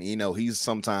 And you know, he's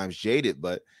sometimes jaded,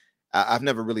 but I've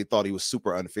never really thought he was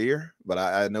super unfair. But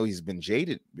I know he's been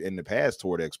jaded in the past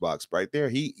toward Xbox. Right there,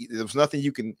 there was nothing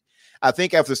you can. I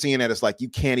think after seeing that, it's like you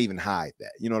can't even hide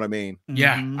that. You know what I mean?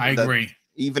 Yeah, I agree.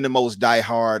 Even the most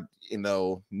diehard, you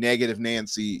know, negative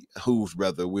Nancy Hooves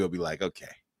brother will be like, okay,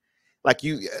 like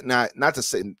you not to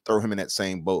say throw him in that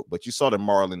same boat, but you saw the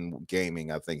Marlon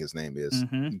Gaming, I think his name is.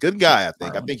 Good guy, I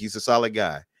think. Marlon. I think he's a solid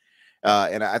guy,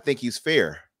 and I think he's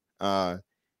fair.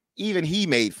 Even he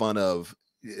made fun of,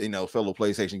 you know, fellow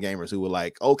PlayStation gamers who were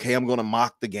like, okay, I'm going to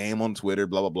mock the game on Twitter,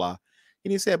 blah blah blah.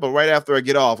 And he said, but right after I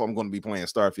get off, I'm going to be playing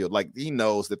Starfield. Like he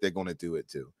knows that they're going to do it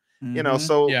too. You know,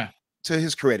 so to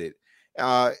his credit,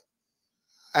 I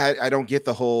don't get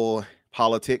the whole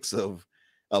politics of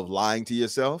lying to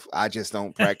yourself. I just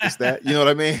don't practice that. You know what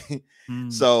I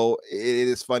mean? So it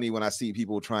is funny when I see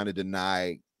people trying to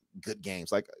deny good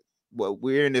games. Like, well,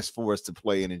 we're in this for us to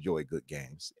play and enjoy good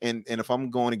games. And if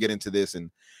I'm going to get into this and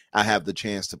I have the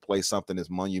chance to play something as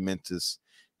monumentous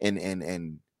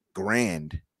and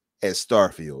grand as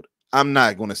Starfield, I'm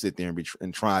not going to sit there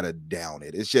and try to down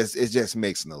it. It just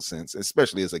makes no sense,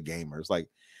 especially as a gamer. It's like,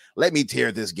 let me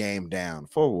tear this game down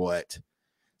for what?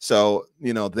 So,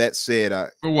 you know, that said,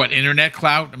 for what, internet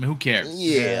clout? I mean, who cares?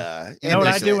 Yeah. You know what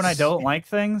I do when I don't like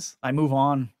things? I move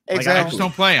on. Exactly. Like, I just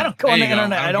don't play them. I don't go on the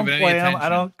internet. I don't play them. I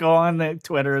don't go on the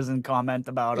Twitters and comment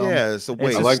about them. Yeah, it's a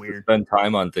waste. I like to spend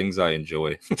time on things I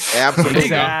enjoy. Absolutely.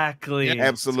 Exactly. Yeah,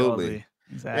 absolutely.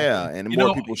 Exactly. Yeah, and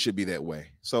more people should be that way.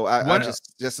 So I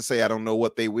just to say, I don't know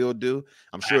what they will do.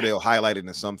 I'm sure they'll highlight it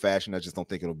in some fashion. I just don't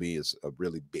think it'll be as a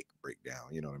really big breakdown.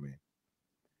 You know what I mean?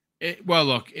 Well,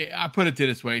 look, I put it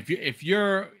this way: if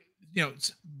you're, you know,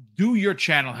 do your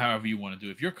channel however you want to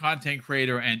do. If you're a content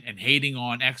creator and hating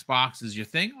on Xbox is your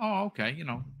thing, oh, okay, you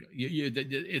know, you're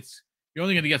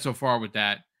only going to get so far with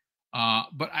that.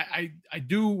 But I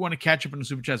do want to catch up on the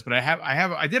super chats. But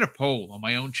I did a poll on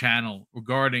my own channel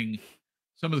regarding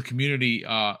some of the community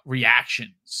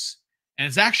reactions, and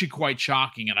it's actually quite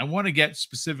shocking. And I want to get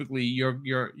specifically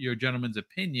your gentleman's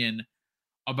opinion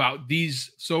about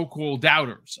these so-called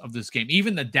doubters of this game,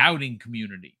 even the doubting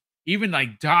community, even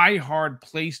like die-hard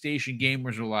PlayStation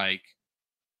gamers are like,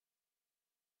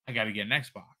 I got to get an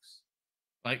Xbox.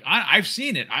 Like I've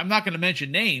seen it. I'm not going to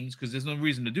mention names because there's no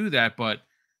reason to do that. But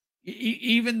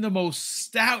even the most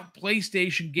stout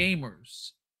PlayStation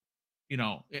gamers,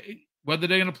 whether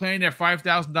they're going to play in their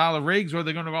 $5,000 rigs or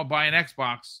they're going to go buy an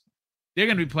Xbox, they're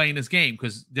going to be playing this game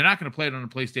because they're not going to play it on the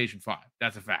PlayStation 5.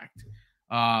 That's a fact.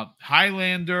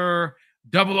 Highlander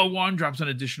 001 drops an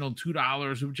additional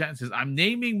 $2. Super chat and says, I'm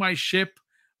naming my ship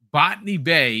Botany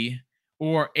Bay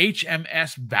or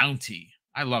HMS Bounty.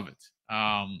 I love it.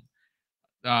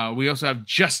 We also have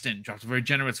Justin drops a very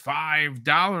generous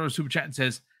 $5 super chat and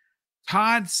says,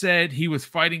 Todd said he was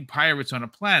fighting pirates on a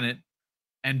planet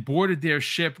and boarded their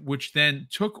ship, which then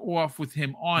took off with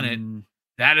him on it.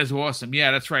 That is awesome.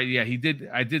 Yeah, that's right. Yeah, he did.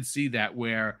 I did see that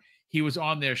where he was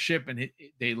on their ship and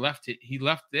they left it. He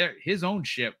left his own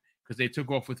ship because they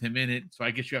took off with him in it. So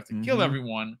I guess you have to kill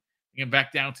everyone and get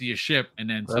back down to your ship, and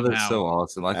then that is so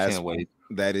awesome. I can't wait.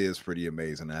 That is pretty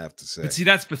amazing, I have to say. But see,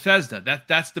 that's Bethesda.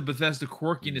 That's the Bethesda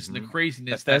quirkiness and the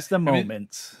craziness. That's the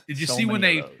moments. Did you see when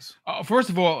they? First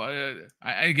of all,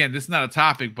 again, this is not a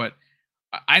topic, but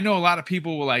I know a lot of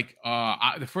people were like,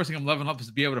 the first thing I'm loving up is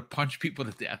to be able to punch people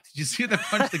to death. Did you see them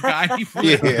punch the guy? He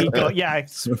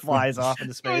flies off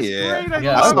into space.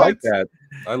 I like that.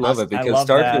 I love it because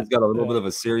Starfield's got a little bit of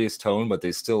a serious tone, but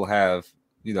they still have,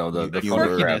 the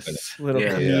quirkiness. Little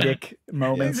comedic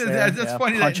moments. That's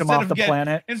funny. Punch them off the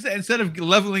planet. Instead of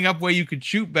leveling up where you could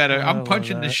shoot better, I'm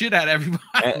punching the shit out of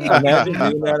everybody. Imagine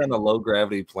doing that on a low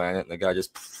gravity planet, and the guy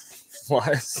just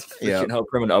flies. Help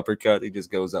from an uppercut, he just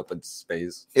goes up in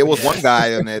space. It was one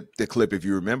guy in the clip, if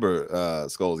you remember,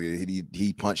 Skulls.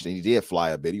 He punched and he did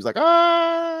fly a bit. He was like,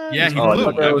 yeah, he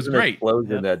flew. That was great.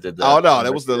 That did that. Oh no,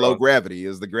 that was the low gravity. It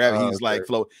was the gravity. He's like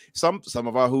float. Some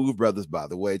of our Hoove brothers, by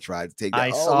the way, tried to take that.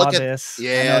 I saw this.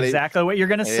 Yeah, I know exactly what you're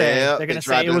gonna say. They're gonna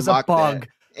say it was a bug.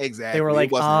 Exactly. They were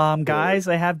like, guys,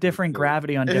 they have different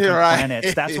gravity on different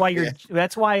planets. That's why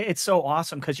that's why it's so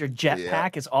awesome, because your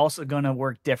jetpack is also going to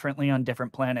work differently on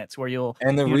different planets where you'll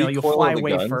fly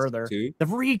way further. Too. The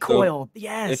recoil, so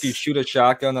yes. If you shoot a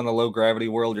shotgun on a low gravity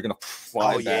world, you're going to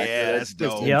fly back. Yeah, that's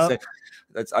dope.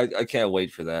 I can't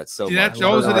wait for that. So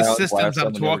those are the systems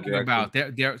I'm talking about.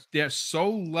 They're so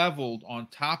leveled on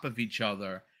top of each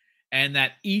other, and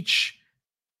that each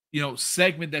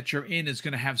segment that you're in is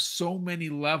going to have so many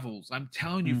levels. I'm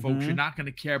telling you, folks, you're not going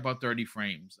to care about 30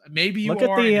 frames. Maybe you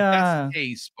are in the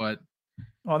case, but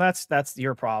well, that's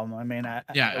your problem. I mean,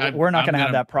 we're not going to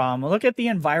have that problem. Look at the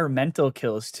environmental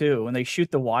kills too. When they shoot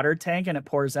the water tank and it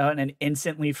pours out and it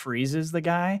instantly freezes the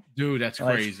guy. Dude, that's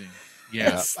crazy.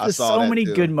 Yeah, there's so many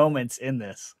good moments in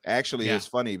this. Actually, it's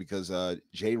funny because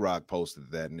J-Rock posted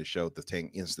that and it showed the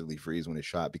tank instantly freeze when it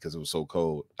shot because it was so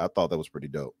cold. I thought that was pretty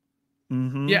dope.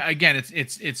 Yeah, again,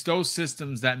 it's those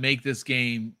systems that make this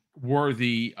game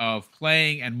worthy of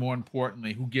playing, and more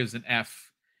importantly, who gives an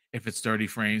F if it's 30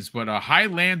 frames? But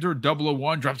Highlander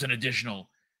 001 drops an additional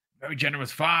very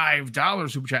generous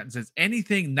 $5 super chat and says,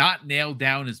 anything not nailed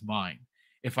down is mine.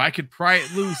 If I could pry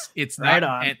it loose, it's not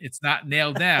and it's not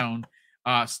nailed down.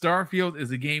 Starfield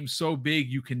is a game so big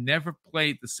you can never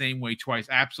play it the same way twice.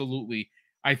 Absolutely.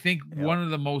 I think one of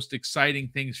the most exciting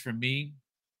things for me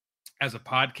as a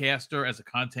podcaster, as a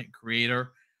content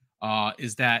creator,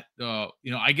 is that,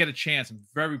 I get a chance. I'm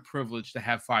very privileged to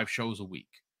have 5 shows a week.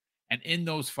 And in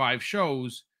those 5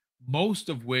 shows, most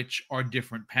of which are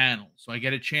different panels. So I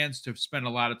get a chance to spend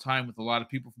a lot of time with a lot of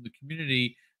people from the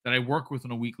community that I work with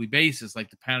on a weekly basis, like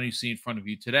the panel you see in front of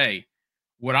you today.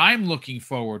 What I'm looking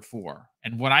forward for,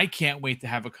 and what I can't wait to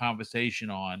have a conversation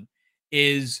on,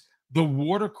 is the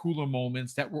water cooler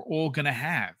moments that we're all going to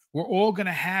have. We're all going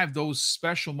to have those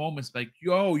special moments like,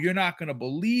 yo, you're not going to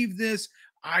believe this.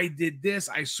 I did this.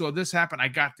 I saw this happen. I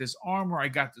got this armor. I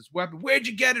got this weapon. Where'd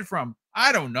you get it from?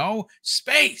 I don't know.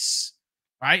 Space,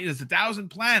 right? There's 1,000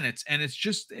 planets. And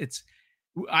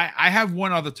I have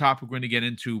one other topic we're going to get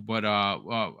into, but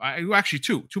actually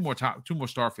two more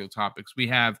Starfield topics. We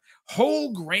have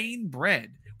whole grain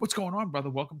bread. What's going on, brother?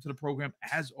 Welcome to the program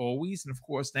as always. And of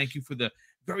course, thank you for the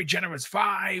very generous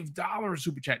 $5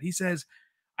 super chat. He says,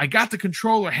 I got the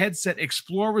controller, headset,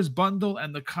 Explorers bundle,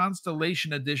 and the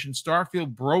Constellation edition.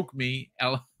 Starfield broke me,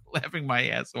 laughing my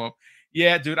ass off.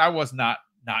 Yeah, dude, I was not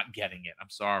getting it. I'm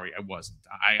sorry, I wasn't.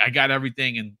 I got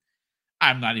everything, and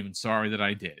I'm not even sorry that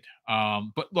I did.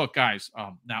 But look, guys,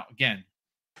 now again,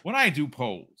 when I do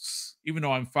polls, even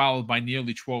though I'm followed by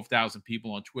nearly 12,000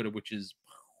 people on Twitter, which is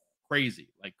crazy,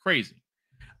 like crazy.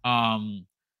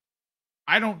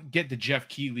 I don't get the Jeff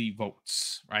Keighley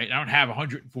votes, right? I don't have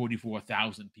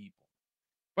 144,000 people,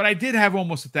 but I did have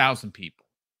almost 1,000 people.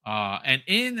 And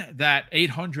in that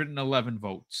 811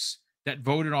 votes that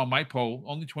voted on my poll,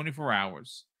 only 24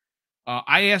 hours,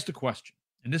 I asked a question,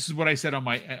 and this is what I said on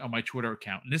my Twitter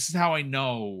account. And this is how I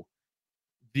know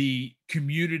the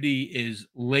community is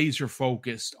laser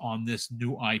focused on this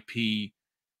new IP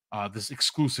this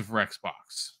exclusive for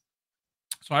Xbox.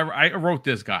 So I wrote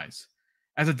this, guys.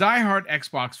 As a diehard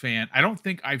Xbox fan, I don't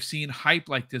think I've seen hype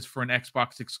like this for an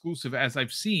Xbox exclusive as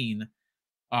I've seen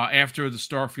after the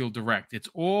Starfield Direct. It's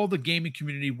all the gaming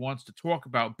community wants to talk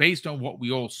about based on what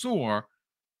we all saw.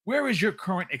 Where is your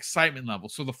current excitement level?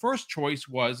 So the first choice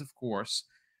was, of course,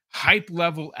 hype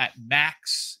level at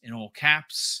max in all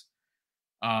caps.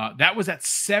 That was at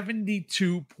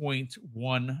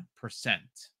 72.1%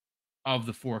 of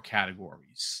the 4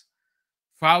 categories,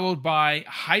 followed by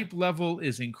hype level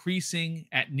is increasing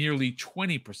at nearly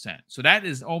 20%. So that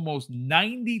is almost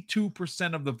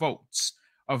 92% of the votes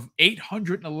of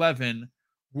 811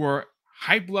 were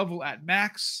hype level at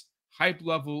max, hype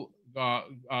level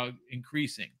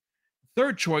increasing.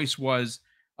 Third choice was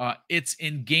it's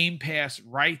in Game Pass,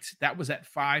 right? That was at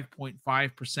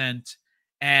 5.5%.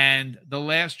 And the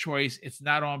last choice, it's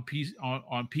not on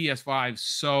PS5,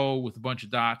 so with a bunch of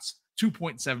dots,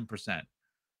 2.7%.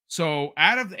 So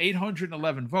out of the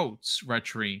 811 votes,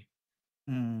 Retri,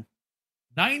 92%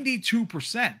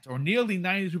 or nearly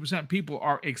 92% of people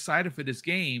are excited for this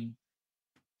game.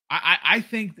 I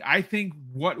think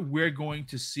what we're going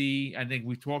to see, I think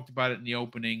we talked about it in the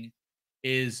opening,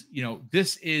 is,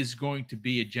 this is going to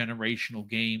be a generational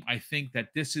game. I think that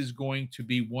this is going to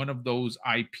be one of those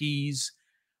IPs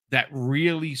that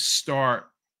really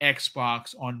start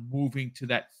Xbox on moving to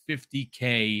that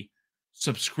 $50K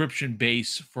subscription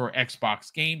base for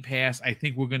Xbox Game Pass. I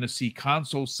think we're going to see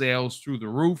console sales through the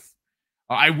roof.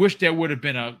 I wish there would have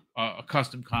been a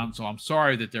custom console. I'm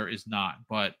sorry that there is not.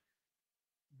 But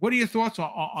what are your thoughts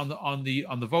on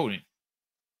the voting?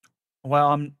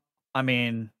 Well,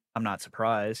 I'm not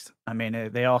surprised. I mean,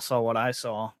 they all saw what I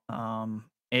saw.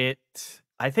 I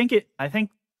think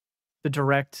the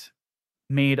Direct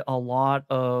made a lot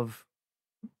of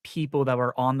people that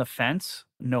were on the fence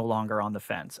no longer on the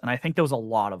fence, and I think there was a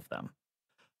lot of them.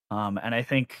 And I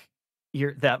think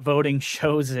that voting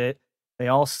shows it. They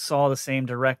all saw the same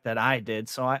Direct that I did,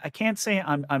 so I can't say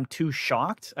I'm too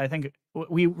shocked. I think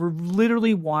we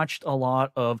literally watched a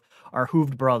lot of our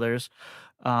Hooved brothers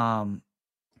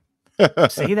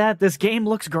say that this game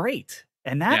looks great,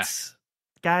 and that's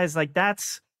guys, like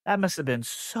that must have been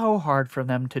so hard for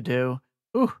them to do.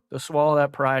 To swallow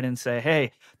that pride and say,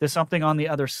 hey, there's something on the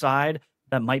other side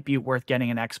that might be worth getting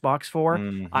an Xbox for.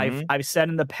 Mm-hmm. I've said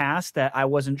in the past that I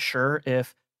wasn't sure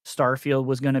if Starfield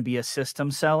was going to be a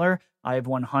system seller. I've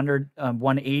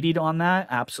 180'd on that,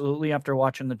 absolutely, after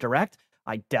watching the Direct.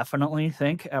 I definitely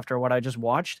think, after what I just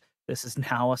watched, this is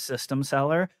now a system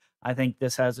seller. I think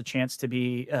this has a chance to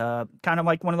be kind of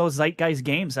like one of those zeitgeist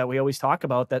games that we always talk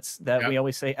about. We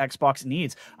always say Xbox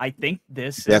needs. I think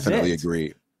this definitely is it.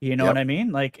 agree. You know what I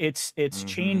mean? Like it's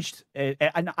changed.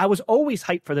 And I was always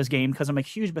hyped for this game because I'm a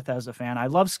huge Bethesda fan. I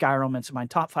love Skyrim. It's my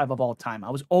top 5 of all time. I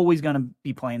was always going to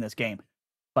be playing this game.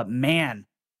 But man,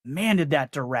 did that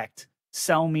Direct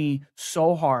sell me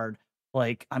so hard.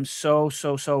 Like I'm so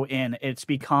in. It's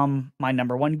become my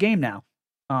number 1 game now.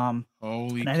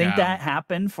 Holy cow. I think that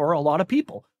happened for a lot of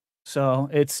people.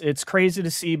 So it's crazy to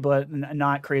see, but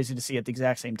not crazy to see at the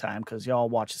exact same time because y'all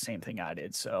watch the same thing I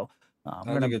did. So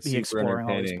we're going to be exploring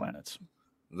all these planets.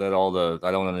 That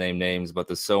I don't want to name names, but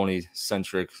the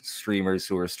Sony-centric streamers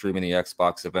who are streaming the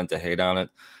Xbox event to hate on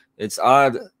it. It's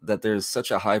odd that there's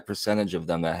such a high percentage of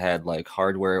them that had like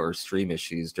hardware or stream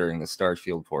issues during the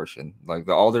Starfield portion. Like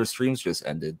all their streams just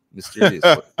ended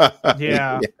mysteriously.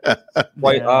 Yeah.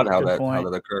 Quite odd how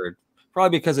that occurred.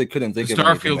 Probably because they couldn't think of the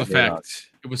Starfield effect.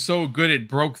 It was so good it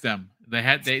broke them. They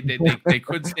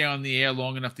couldn't stay on the air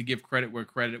long enough to give credit where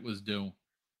credit was due.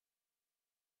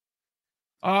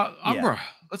 Umbra,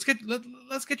 let's get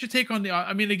your take on the.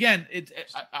 I mean, again,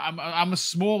 I'm a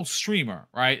small streamer,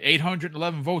 right?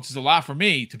 811 votes is a lot for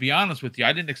me, to be honest with you.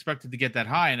 I didn't expect it to get that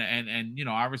high, and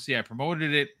obviously I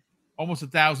promoted it. Almost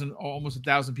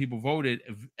 1,000 people voted.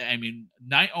 I mean,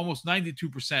 almost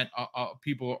 92% of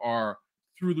people are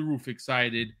through the roof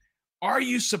excited. Are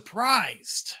you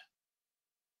surprised?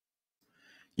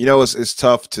 It's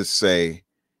tough to say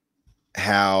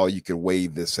how you could weigh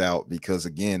this out because,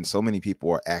 again, so many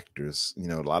people are actors.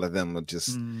 A lot of them are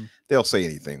just they'll say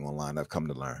anything online. I've come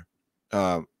to learn.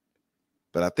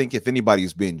 But I think if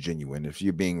anybody's being genuine, if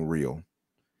you're being real,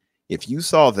 if you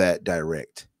saw that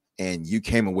Direct and you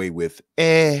came away with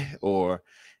or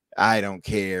I don't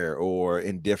care or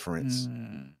indifference,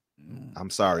 I'm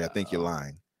sorry. I think you're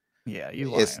lying. Yeah, you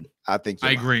lying. I think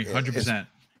I agree 100%.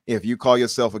 If you call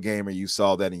yourself a gamer, you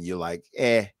saw that and you're like,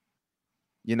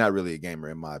 you're not really a gamer,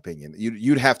 in my opinion.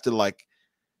 You'd have to like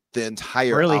the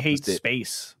entire really opposite. hate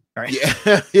space, right?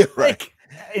 Yeah, you're right. Like,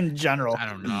 in general, I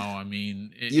don't know. I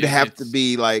mean, you'd have to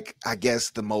be like, I guess,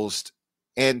 the most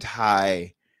anti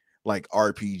like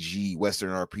RPG,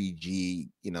 Western RPG,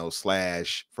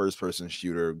 slash first person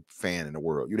shooter fan in the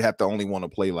world. You'd have to only want to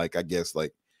play like, I guess,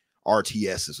 like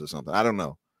RTSs or something. I don't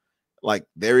know. Like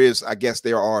I guess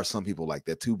there are some people like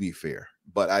that, to be fair.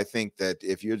 But I think that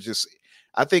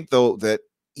I think though that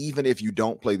even if you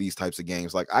don't play these types of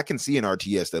games, like I can see an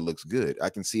RTS that looks good. I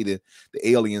can see the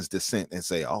Aliens Descent and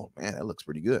say, oh man, that looks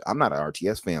pretty good. I'm not an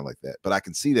RTS fan like that, but I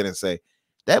can see that and say,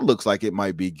 that looks like it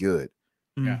might be good.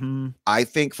 Yeah. Mm-hmm. I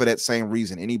think for that same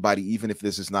reason, anybody, even if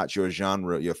this is not your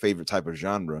genre, your favorite type of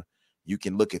genre, you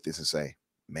can look at this and say,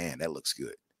 man, that looks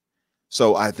good.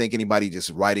 So I think anybody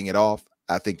just writing it off,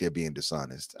 I think they're being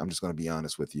dishonest. I'm just going to be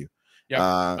honest with you. Yeah,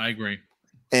 I agree.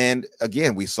 And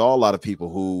again, we saw a lot of people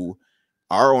who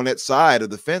are on that side of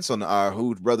the fence on our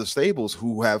Hood Brother Stables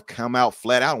who have come out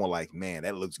flat out and were like, man,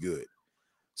 that looks good.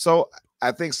 So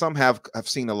I think some have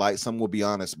seen the light, some will be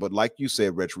honest. But like you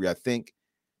said, Retri, I think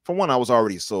for one, I was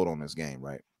already sold on this game,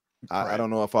 right? I don't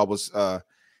know if I was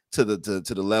to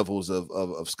the levels of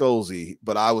Skolzy,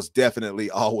 but I was definitely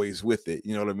always with it.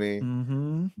 You know what I mean?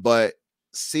 Mm-hmm. But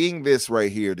seeing this right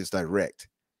here, this direct,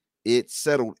 it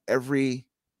settled every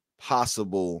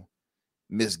possible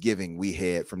misgiving we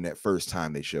had from that first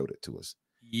time they showed it to us.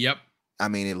 Yep. I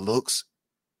mean, it looks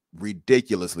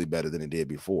ridiculously better than it did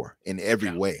before in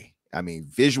every way. I mean,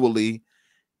 visually,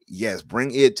 yes,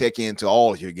 bring id Tech into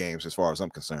all of your games as far as I'm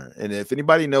concerned. And if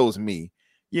anybody knows me,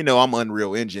 I'm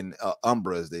Unreal Engine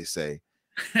Umbra, as they say.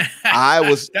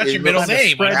 That's your middle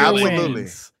name. Absolutely.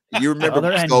 You remember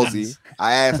Skolzy.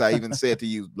 I even said to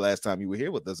you last time you were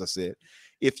here with us, I said,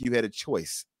 if you had a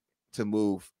choice to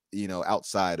move,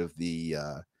 outside of the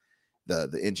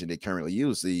engine they currently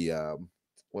use, the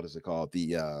what is it called?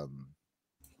 The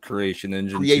Creation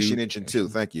Engine Engine 2.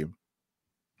 Thank you.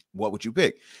 What would you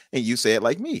pick? And you said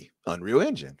like me, Unreal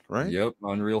Engine, right? Yep,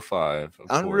 Unreal 5.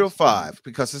 Unreal 5,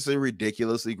 because it's a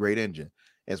ridiculously great engine,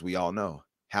 as we all know.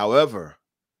 However,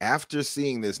 after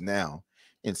seeing this now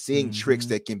and seeing tricks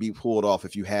that can be pulled off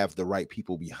if you have the right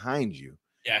people behind you,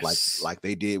 like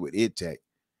they did with id Tech,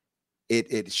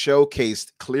 it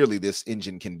showcased clearly this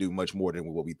engine can do much more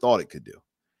than what we thought it could do.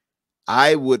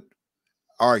 I would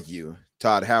argue,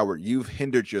 Todd Howard, you've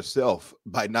hindered yourself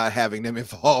by not having them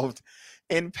involved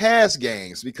in past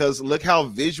games, because look how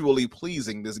visually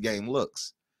pleasing this game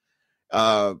looks.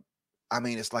 I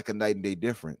mean, it's like a night and day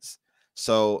difference.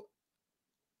 So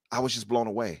I was just blown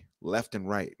away left and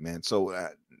right, man. So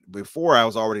before I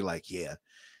was already like, yeah,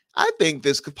 I think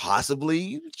this could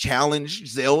possibly challenge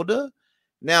Zelda.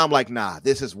 Now I'm like, nah,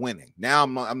 this is winning. Now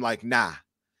I'm like, nah,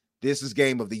 this is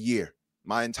game of the year.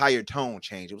 My entire tone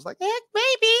changed. It was like, heck,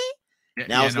 maybe.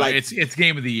 Now it's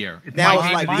game of the year. It's now game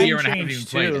it's like of the year, and I haven't even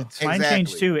played it. Mine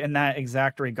changed too in that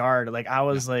exact regard. Like I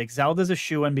was like, Zelda's a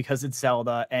shoo-in because it's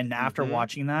Zelda, and after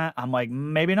watching that, I'm like,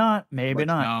 maybe not. But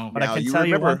I can tell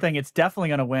you one thing: it's definitely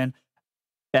going to win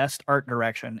best art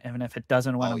direction. Even if it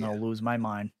doesn't win, I'm going to lose my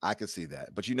mind. I can see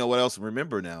that. But you know what else?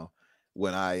 Remember now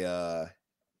when I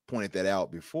pointed that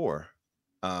out before.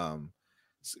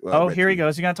 Here he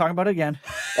goes. You're gonna talk about it again.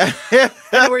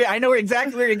 I know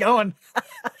exactly where you're going.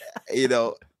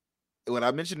 When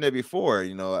I mentioned that before,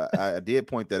 I did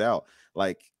point that out.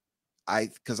 Like,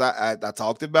 because I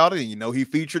talked about it, and he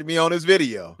featured me on his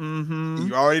video.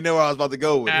 You already know where I was about to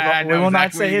go with it. We will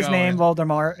not say his name,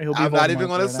 Voldemort. I'm not even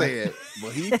going to say it,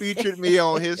 but he featured me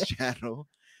on his channel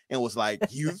and was like,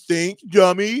 "You think,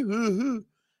 dummy?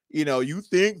 You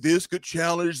think this could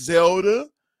challenge Zelda?"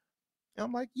 And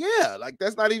I'm like, yeah, like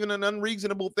that's not even an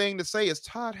unreasonable thing to say. It's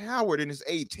Todd Howard and his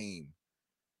A team.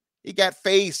 He got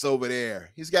Face over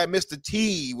there. He's got Mr.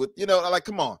 T with, like,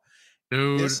 come on,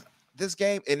 dude. This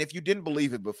game. And if you didn't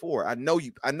believe it before, I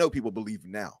know people believe it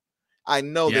now. I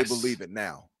know they believe it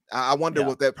now. I wonder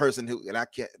what that person and I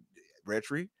can't,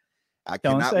 Retri, I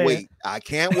cannot wait. I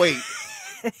can't wait.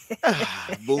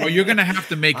 Or you're gonna have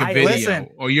to make a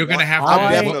video, or you're gonna have to.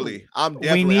 I'm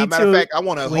definitely. As a matter of fact, I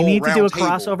want to. We need to do a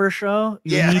crossover show.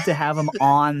 You need to have him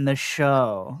on the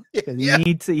show. You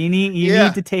need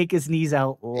to take his knees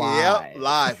out live. Yep,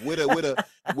 live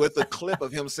with a clip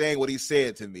of him saying what he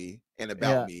said to me and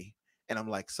about me, and I'm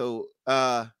like, so,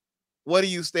 what do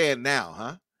you stand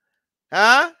now,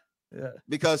 huh? Yeah.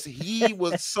 Because he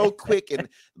was so quick, and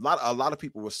a lot of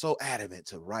people were so adamant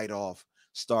to write off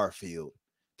Starfield.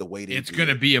 The way it's going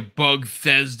to be a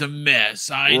Bethesda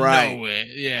mess. I know it.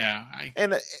 Yeah.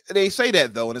 And they say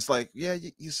that though. And it's like, yeah,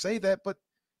 you say that, but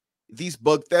these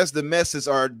Bethesda messes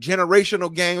are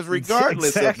generational games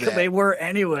regardless of that. They were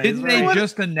anyway. Didn't they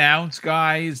just announce,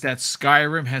 guys, that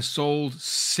Skyrim has sold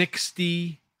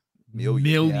 60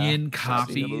 million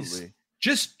copies? Absolutely.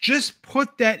 Just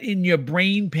put that in your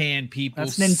brain pan, people.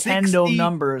 That's Nintendo 60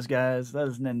 numbers, guys. That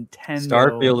is Nintendo.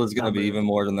 Starfield is going to be numbers. even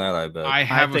more than that, I bet. I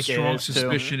have a think it strong is, too.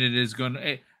 suspicion it is going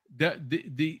to.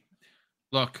 The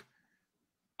look.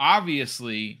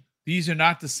 Obviously, these are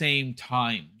not the same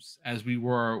times as we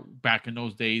were back in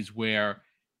those days, where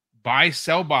buy,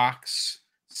 sell box,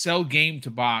 sell game to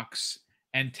box,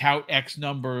 and tout X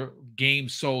number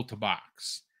games sold to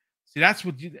box. See, that's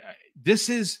what this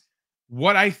is.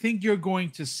 What I think you're going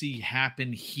to see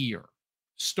happen here,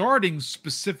 starting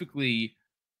specifically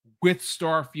with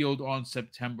Starfield on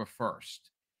September 1st,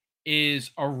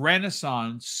 is a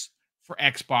renaissance for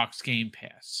Xbox Game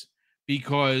Pass,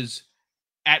 because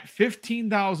at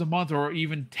 $15 a month, or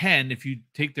even 10 if you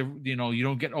take you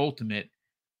don't get Ultimate,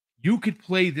 you could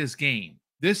play this game.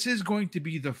 This is going to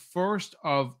be the first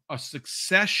of a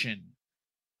succession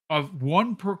of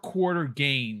 1 per quarter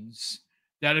games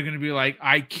that are going to be like,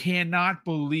 I cannot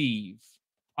believe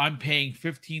I'm paying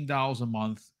 $15 a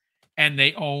month and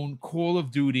they own Call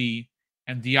of Duty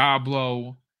and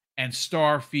Diablo and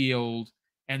Starfield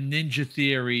and Ninja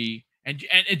Theory, and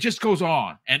it just goes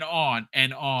on and on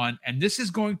and on. And this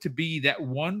is going to be that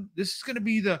one. This is going to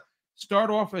be the start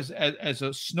off as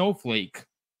a snowflake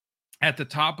at the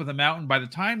top of the mountain. By the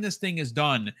time this thing is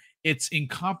done, it's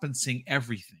encompassing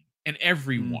everything and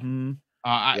everyone.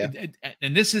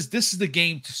 And this is the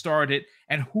game to start it.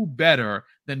 And who better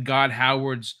than God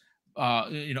Howard's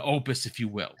opus, if you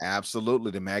will? Absolutely,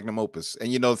 the magnum opus.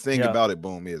 And the thing about it,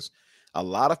 Boom, is a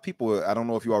lot of people, I don't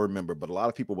know if you all remember, but a lot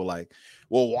of people were like,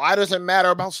 well, why does it matter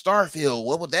about Starfield?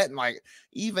 What would that, like,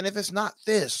 even if it's not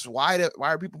this, why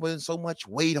are people putting so much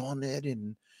weight on it?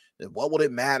 And what would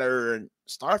it matter? And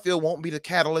Starfield won't be the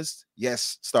catalyst.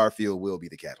 Yes, Starfield will be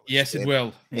the catalyst. Yes, it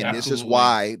will. And this is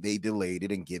why they delayed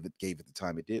it and gave it the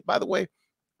time it did. By the way,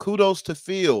 kudos to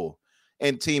Phil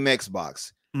and Team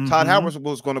Xbox. Todd Howard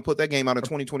was going to put that game out in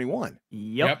 2021.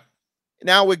 Yep.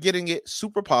 Now we're getting it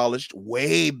super polished,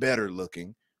 way better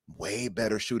looking, way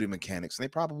better shooting mechanics. And they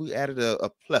probably added a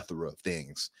plethora of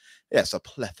things. Yes, a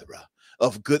plethora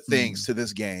of good things to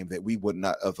this game that we would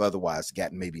not have otherwise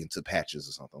gotten maybe into patches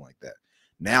or something like that.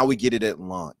 Now we get it at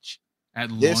launch.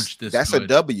 That's a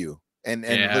W. And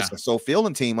listen, so Phil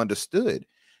and team understood.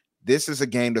 This is a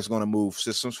game that's going to move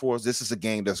systems for us. This is a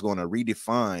game that's going to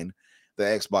redefine the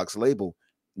Xbox label.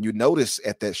 You notice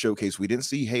at that showcase, we didn't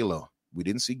see Halo. We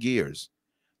didn't see Gears.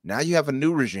 Now you have a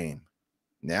new regime.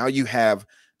 Now you have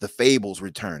the Fables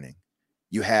returning.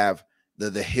 You have the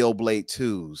Hellblade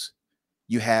 2s.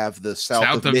 You have the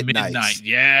South of Midnight.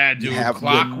 Yeah, dude. You have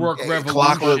Clockwork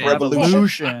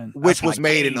Revolution, which was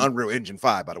made in Unreal Engine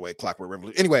 5, by the way. Clockwork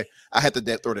Revolution. Anyway, I had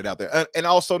to throw that out there. And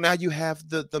also now you have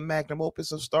the magnum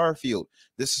opus of Starfield.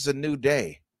 This is a new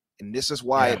day. And this is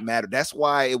why it mattered. That's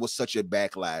why it was such a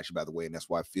backlash, by the way. And that's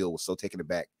why Phil was so taken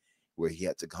aback where he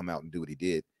had to come out and do what he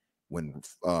did when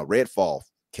Redfall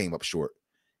came up short.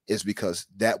 Is because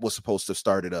that was supposed to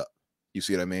start it up. You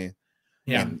see what I mean?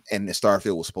 Yeah. And the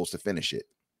Starfield was supposed to finish it.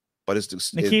 But it's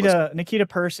just Nikita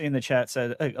Percy in the chat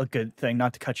said a good thing,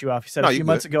 not to cut you off. He said a few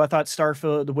months ago, I thought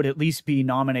Starfield would at least be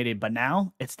nominated, but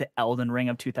now it's the Elden Ring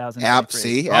of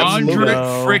 2023.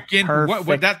 Absolutely.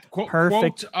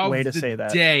 Perfect way to say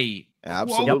that. Day.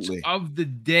 Absolutely. Quote of the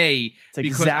day. It's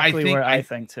exactly where I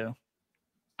think too.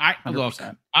 Look,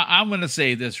 I'm going to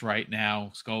say this right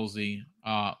now, Skulzy.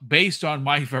 Based on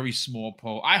my very small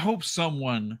poll, I hope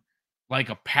someone like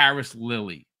a Paris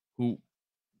Lily who...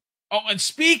 Oh, and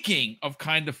speaking of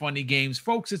kind of funny games,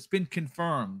 folks, it's been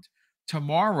confirmed.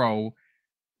 Tomorrow,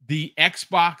 the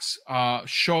Xbox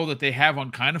show that they have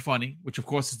on Kind of Funny, which of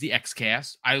course is the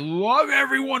XCast. I love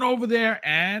everyone over there,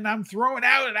 and I'm throwing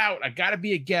out. I got to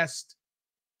be a guest.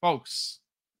 Folks,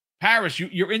 Paris,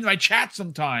 you're in my chat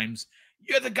sometimes.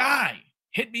 You're the guy.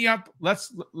 Hit me up.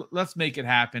 Let's make it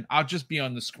happen. I'll just be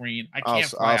on the screen. I'll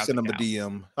send him a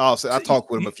DM. I'll talk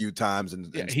with him a few times.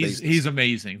 And he's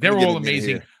amazing. They're all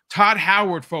amazing. Todd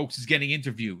Howard, folks, is getting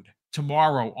interviewed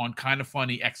tomorrow on Kind of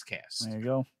Funny XCast. There you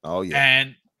go. Oh yeah.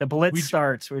 And the blitz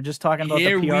starts. We're just talking about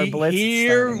the PR blitz.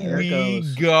 Here we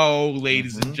go,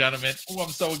 ladies and gentlemen. Oh, I'm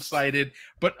so excited.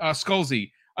 But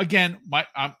Skulzy, again,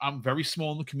 I'm very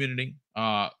small in the community.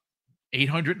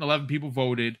 811 people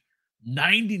voted.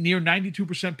 Near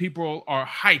 92% people are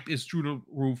hype is through the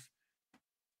roof.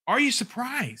 Are you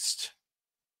surprised?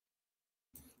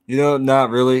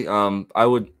 Not really. I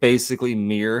would basically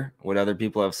mirror what other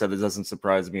people have said. It doesn't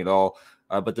surprise me at all.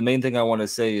 But the main thing I want to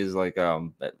say is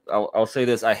I'll say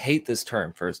this. I hate this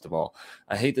term, first of all.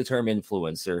 I hate the term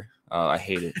influencer. I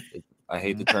hate it. I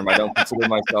hate the term. I don't consider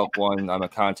myself one. I'm a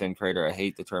content creator. I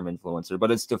hate the term influencer,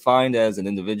 but it's defined as an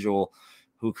individual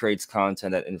who creates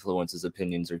content that influences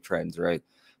opinions or trends, right?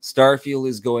 Starfield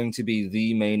is going to be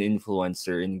the main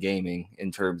influencer in gaming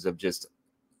in terms of just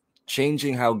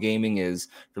changing how gaming is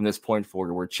from this point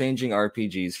forward. We're changing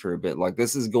RPGs for a bit. Like,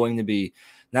 this is going to be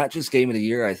not just game of the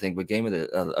year, I think, but game of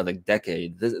the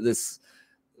decade. This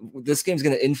game's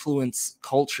going to influence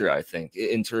culture, I think,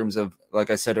 in terms of,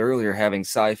 like I said earlier, having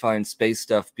sci-fi and space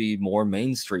stuff be more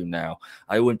mainstream now.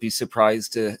 I wouldn't be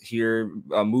surprised to hear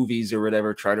movies or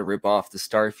whatever try to rip off the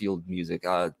Starfield music.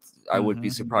 I would be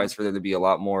surprised for there to be a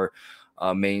lot more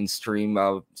mainstream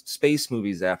space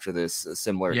movies after this,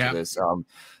 similar to this.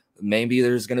 Maybe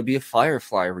there's going to be a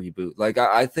Firefly reboot. Like,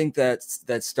 I think that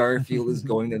Starfield is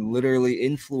going to literally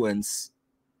influence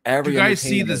every. Do you guys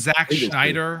see the Zack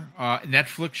Snyder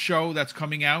Netflix show that's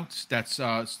coming out?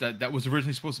 That was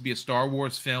originally supposed to be a Star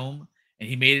Wars film, and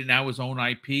he made it now his own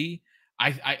IP.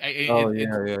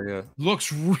 It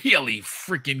looks really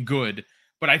freaking good.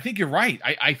 But I think you're right.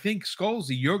 I think,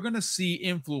 Scholesy, you're going to see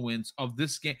influence of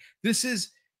this game. This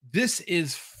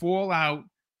is Fallout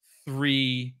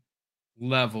 3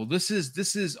 level. This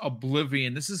is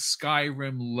Oblivion. This is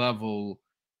Skyrim level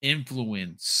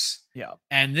influence. Yeah.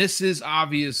 And this is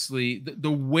obviously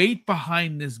the weight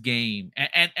behind this game.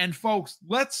 And folks,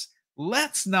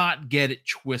 let's not get it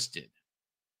twisted.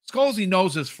 Scholesy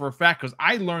knows this for a fact because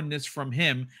I learned this from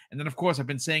him. And then, of course, I've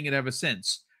been saying it ever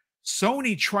since.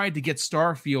 Sony tried to get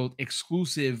Starfield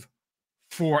exclusive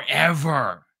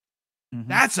forever.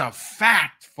 That's a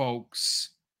fact, folks.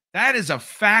 That is a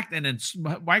fact. And then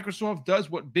Microsoft does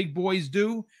what big boys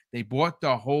do. They bought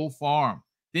the whole farm,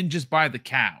 didn't just buy the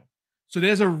cow. So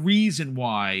there's a reason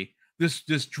why this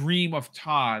dream of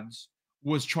Todd's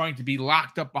was trying to be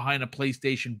locked up behind a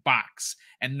PlayStation box,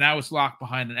 and now it's locked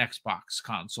behind an Xbox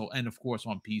console and, of course,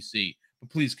 on PC. But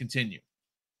please continue.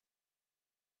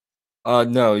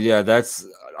 No, yeah,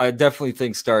 I definitely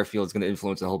think Starfield is going to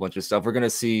influence a whole bunch of stuff. We're going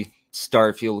to see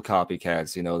Starfield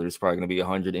copycats. You know, there's probably going to be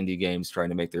 100 indie games trying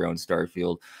to make their own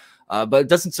Starfield. But it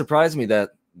doesn't surprise me that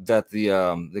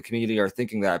the community are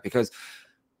thinking that, because,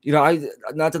 you know,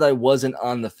 not that I wasn't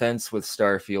on the fence with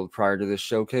Starfield prior to this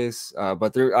showcase,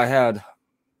 but I had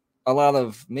a lot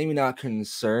of, maybe not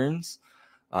concerns,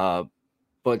 but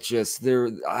just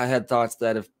I had thoughts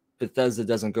that if Bethesda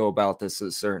doesn't go about this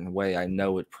a certain way, I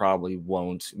know it probably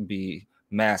won't be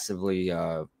massively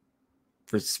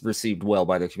received well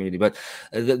by the community. But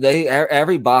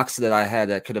every box that I had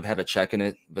that could have had a check in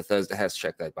it, Bethesda has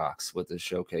checked that box with this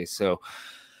showcase. So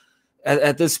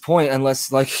at this point,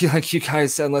 unless, like you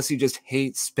guys said, unless you just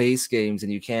hate space games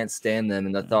and you can't stand them,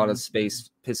 and the thought of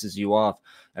space pisses you off,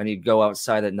 and you go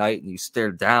outside at night and you stare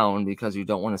down because you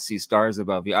don't want to see stars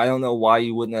above you, I don't know why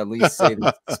you wouldn't at least say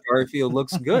that Starfield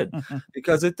looks good,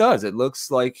 because it does. It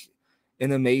looks like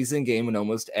an amazing game in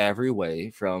almost every way,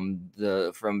 from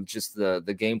just the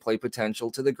gameplay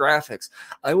potential to the graphics.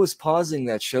 I was pausing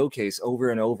that showcase over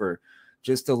and over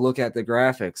just to look at the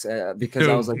graphics, because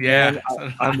I was like, man,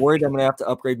 I'm worried I'm going to have to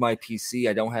upgrade my PC.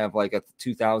 I don't have like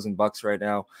 $2,000 right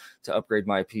now to upgrade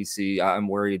my PC. I'm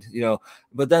worried, you know.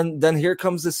 But then here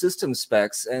comes the system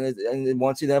specs, and it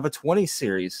wants you to have a 20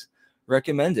 series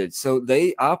recommended. So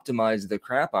they optimized the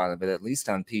crap out of it, at least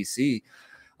on PC.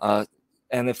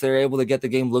 And if they're able to get the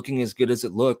game looking as good as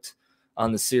it looked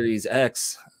on the Series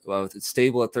X, well, it's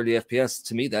stable at 30 FPS.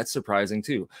 To me, that's surprising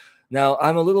too. Now,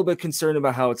 I'm a little bit concerned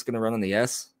about how it's going to run on the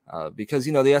S, because,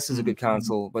 you know, the S is a good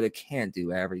console, but it can't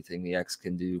do everything the X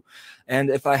can do. And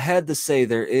if I had to say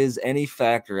there is any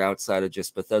factor outside of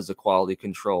just Bethesda quality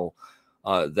control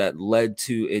that led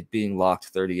to it being locked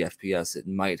 30 FPS, it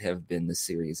might have been the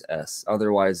Series S.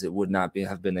 Otherwise, it would not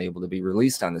have been able to be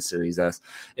released on the Series S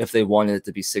if they wanted it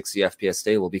to be 60 FPS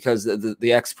stable, because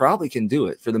the X probably can do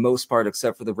it for the most part,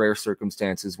 except for the rare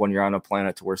circumstances when you're on a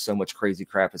planet to where so much crazy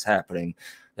crap is happening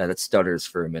that it stutters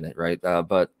for a minute, right?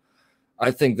 But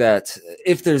I think that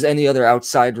if there's any other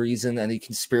outside reason, any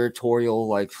conspiratorial,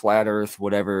 like flat Earth,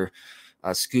 whatever,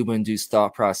 scuba-induced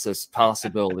thought process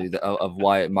possibility of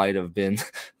why it might have been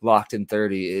locked in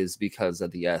 30 is because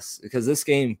of the S. Because this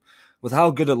game, with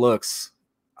how good it looks,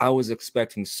 I was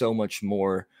expecting so much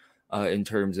more in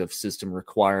terms of system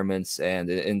requirements and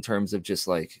in terms of just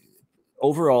like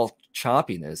overall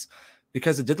choppiness,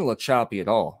 because it didn't look choppy at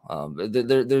all.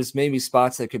 There's maybe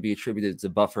spots that could be attributed to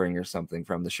buffering or something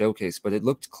from the showcase, but it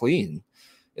looked clean.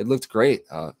 It looked great.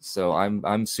 So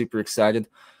I'm super excited.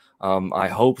 I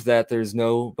hope that there's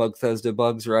no Bethesda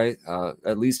bugs, right?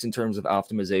 At least in terms of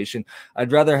optimization.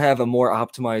 I'd rather have a more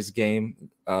optimized game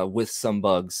with some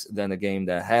bugs than a game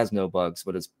that has no bugs,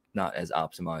 but is not as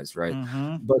optimized,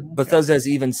 right? But Bethesda has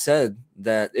even said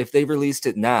that if they released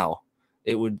it now,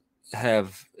 it would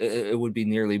it would be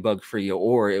nearly bug free,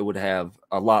 or it would have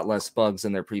a lot less bugs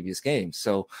than their previous games.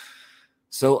 So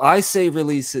I say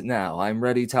release it now. I'm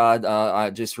ready, Todd.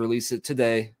 I just release it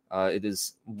today. It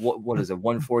is what is it?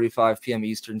 1:45 p.m.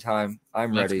 Eastern time.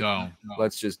 I'm Let's ready. go.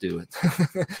 Let's just do it.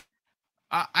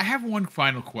 I have one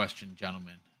final question,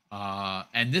 gentlemen.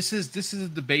 And this is a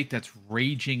debate that's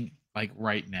raging like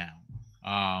right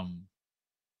now.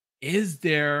 Is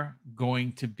there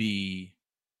going to be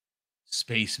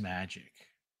space magic?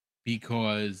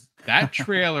 Because that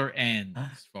trailer ends,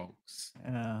 folks,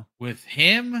 with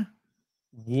him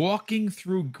walking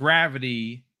through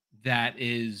gravity that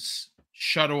is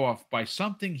shut off by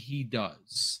something he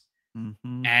does.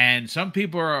 Mm-hmm. And some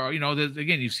people are,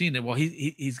 again, you've seen it. Well,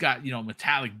 he's got,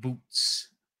 metallic boots.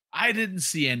 I didn't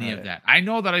see any of that. I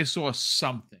know that I saw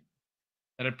something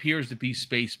that appears to be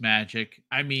space magic.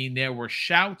 I mean, there were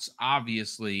shouts,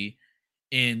 obviously,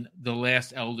 in the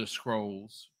last Elder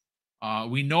Scrolls.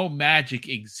 We know magic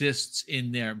exists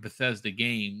in their Bethesda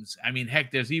games. I mean,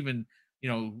 heck, there's even,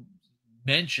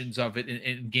 mentions of it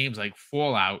in games like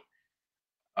Fallout.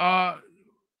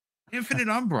 Infinite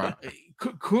Umbra.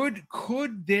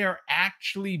 Could there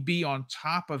actually be, on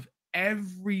top of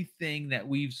everything that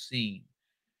we've seen,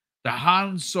 the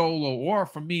Han Solo, or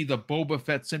for me, the Boba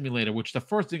Fett simulator, which the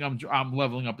first thing I'm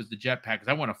leveling up is the jetpack, because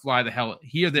I want to fly the hell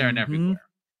here, there, and everywhere.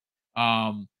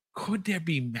 Could there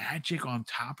be magic on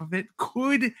top of it?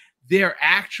 Could there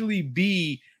actually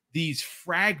be these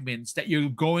fragments that you're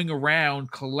going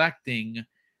around collecting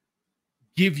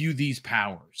give you these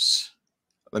powers?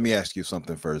 Let me ask you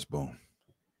something first, Boom.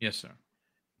 Yes, sir.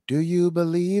 Do you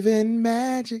believe in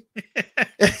magic?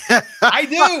 I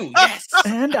do. Yes.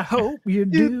 And I hope you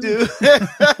do.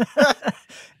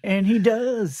 And he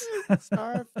does.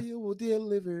 Starfield will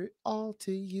deliver it all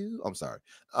to you. I'm sorry.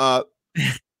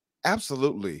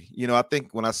 Absolutely. I think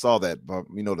when I saw that,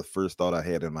 the first thought I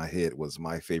had in my head was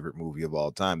my favorite movie of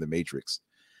all time, The Matrix.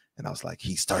 And I was like,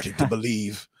 he's starting to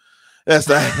believe. That's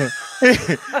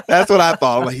that's what I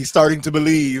thought. Like, he's starting to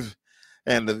believe.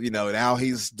 And now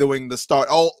he's doing the start.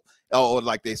 Oh,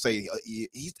 like they say,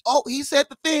 he said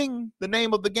the thing. The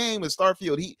name of the game is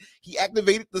Starfield. He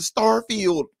activated the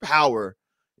Starfield power.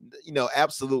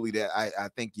 Absolutely. That I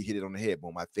think you hit it on the head,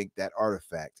 Boom. I think that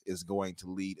artifact is going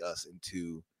to lead us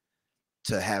into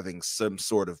having some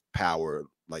sort of power,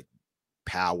 like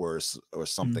powers or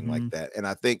something like that. And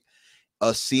I think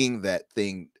us seeing that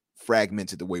thing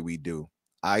fragmented the way we do,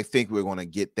 I think we're going to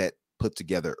get that put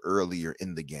together earlier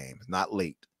in the game, not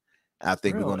late. I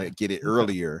think we're going to get it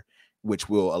earlier, which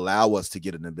will allow us to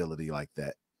get an ability like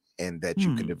that, and that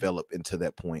you can develop into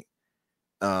that point.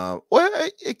 Well,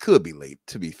 it could be late,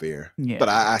 to be fair. Yeah, but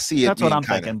I see it. That's what I'm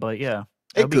thinking. But yeah,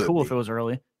 it'd be cool if it was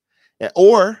early.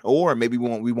 Or maybe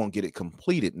we won't get it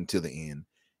completed until the end,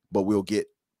 but we'll get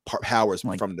powers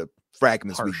from the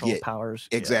fragments we get. Powers.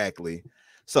 Exactly. Yeah.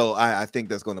 So I think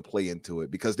that's going to play into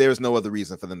it, because there's no other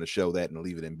reason for them to show that and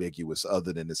leave it ambiguous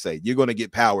other than to say you're going to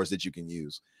get powers that you can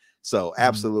use. So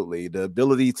absolutely, the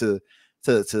ability to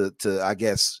I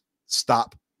guess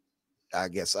stop. I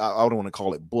guess I don't want to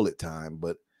call it bullet time,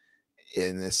 but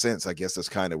in a sense, I guess that's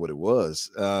kind of what it was.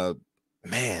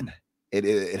 Man,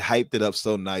 it hyped it up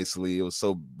so nicely. It was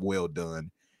so well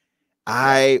done.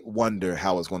 I wonder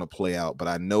how it's going to play out, but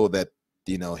I know that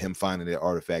him finding the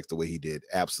artifacts the way he did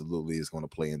absolutely is going to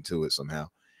play into it somehow.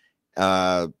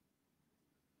 And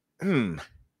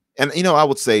I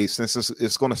would say, since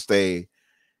it's going to stay,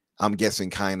 I'm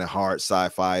guessing kind of hard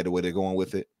sci-fi the way they're going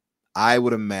with it, I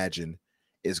would imagine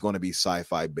it's going to be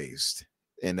sci-fi based,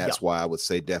 and that's why I would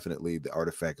say definitely the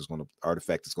artifact is going to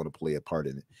play a part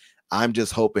in it. I'm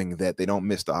just hoping that they don't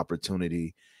miss the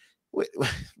opportunity,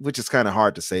 which is kind of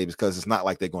hard to say, because it's not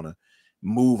like they're going to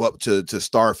move up to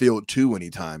Starfield 2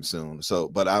 anytime soon. So,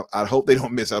 but I hope they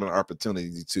don't miss out on an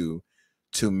opportunity to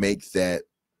make that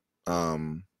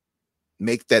the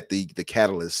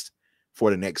catalyst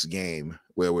for the next game,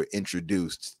 where we're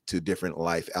introduced to different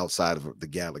life outside of the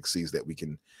galaxies that we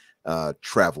can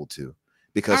travel to.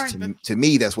 Because to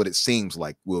me, that's what it seems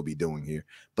like we'll be doing here.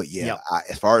 But yeah,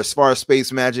 as far as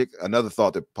space magic, another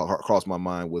thought that crossed my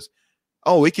mind was,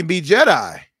 it can be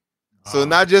Jedi. So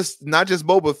not just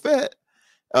Boba Fett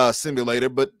simulator,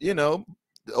 but the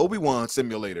Obi-Wan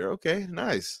simulator. Okay,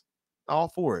 nice. All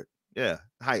for it. Yeah,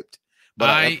 hyped. But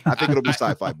I think it'll be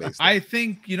sci-fi based. I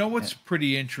think what's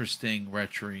pretty interesting,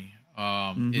 Retri,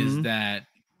 is that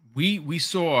we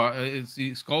saw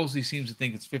Scully seems to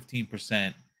think it's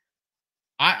 15%.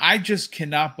 I just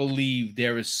cannot believe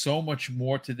there is so much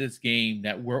more to this game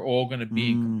that we're all going to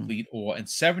be in complete awe. In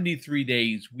 73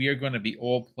 days, we are going to be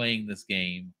all playing this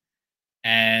game.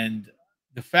 And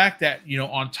the fact that,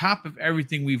 on top of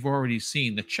everything we've already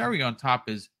seen, the cherry on top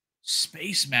is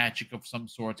space magic of some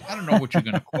sorts. I don't know what you're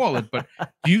going to call it, but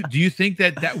do you think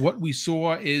that what we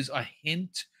saw is a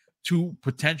hint to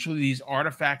potentially these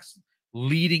artifacts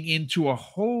leading into a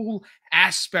whole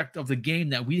aspect of the game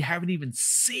that we haven't even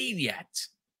seen yet?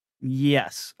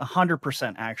 Yes,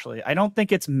 100% actually. I don't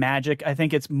think it's magic. I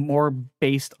think it's more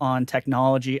based on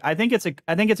technology. I think it's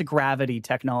a gravity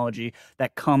technology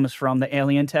that comes from the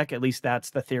alien tech. At least that's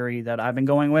the theory that I've been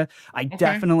going with. I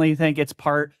definitely think it's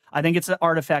I think it's an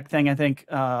artifact thing. I think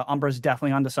Umbra's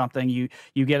definitely onto something. You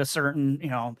get a certain,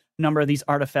 number of these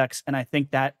artifacts, and I think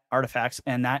that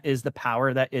is the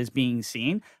power that is being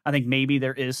seen. I think maybe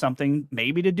there is something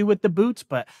maybe to do with the boots,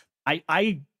 but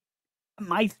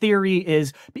my theory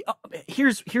is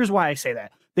here's why I say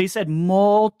that. They said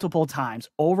multiple times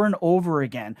over and over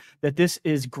again that this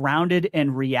is grounded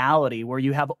in reality, where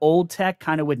you have old tech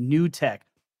kind of with new tech.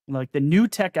 Like the new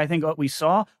tech, I think what we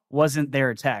saw wasn't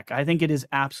their tech. I think it is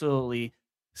absolutely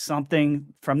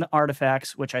something from the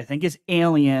artifacts, which I think is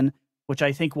alien, which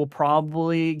I think will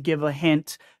probably give a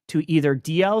hint to either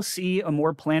DLC or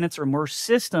more planets or more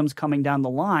systems coming down the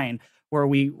line, where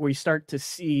we start to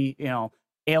see,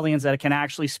 aliens that can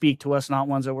actually speak to us, not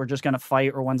ones that we're just going to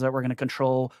fight or ones that we're going to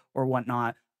control or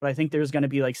whatnot. But I think there's going to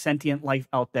be like sentient life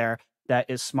out there that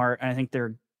is smart. And I think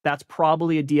that's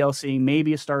probably a DLC,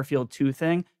 maybe a Starfield 2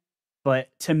 thing. But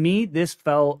to me, this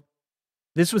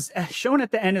was shown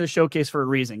at the end of the showcase for a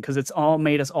reason, because it's all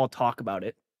made us all talk about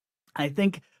it. I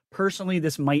think personally,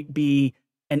 this might be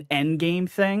an end game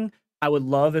thing. I would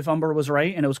love if Umber was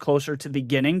right and it was closer to the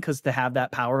beginning, because to have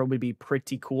that power would be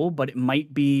pretty cool, but it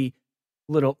might be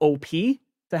little OP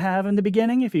to have in the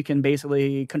beginning if you can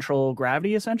basically control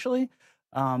gravity essentially.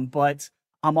 But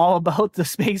I'm all about the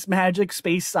space magic,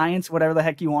 space science, whatever the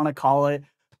heck you want to call it.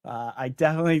 I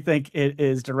definitely think it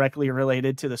is directly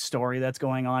related to the story that's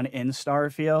going on in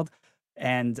Starfield,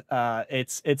 and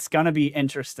it's gonna be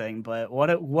interesting. But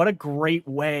what a great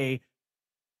way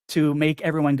to make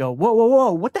everyone go, whoa, whoa,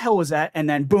 whoa, what the hell was that? And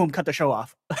then boom, cut the show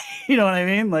off. You know what I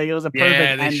mean? Like, it was a perfect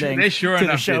ending to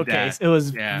the showcase. It was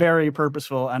very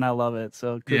purposeful, and I love it.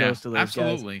 So kudos to those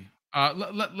absolutely. guys.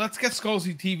 Let's get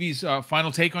Skullsy TV's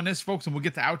final take on this, folks, and we'll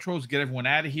get the outros, get everyone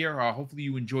out of here. Hopefully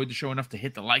you enjoyed the show enough to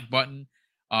hit the like button.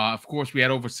 Of course, we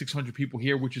had over 600 people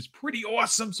here, which is pretty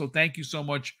awesome. So thank you so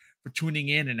much for tuning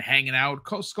in and hanging out.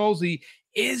 Skullsy,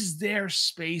 is there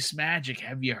space magic?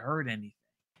 Have you heard anything?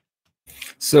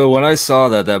 So when I saw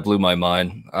that blew my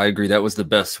mind. I agree that was the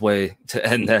best way to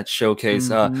end that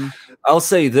showcase. I'll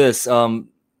say this: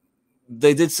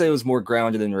 they did say it was more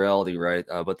grounded in reality, right?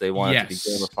 But they wanted to be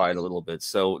gamified a little bit.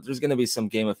 So there's going to be some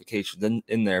gamification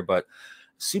in there. But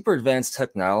super advanced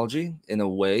technology, in a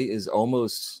way, is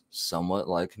almost somewhat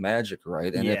like magic,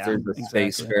 right? And if there's a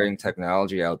spacefaring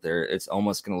technology out there, it's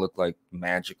almost going to look like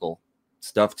magical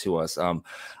stuff to us.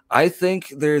 I think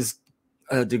there's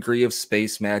a degree of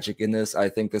space magic in this. I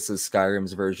think this is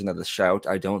Skyrim's version of the shout.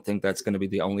 I don't think that's going to be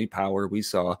the only power we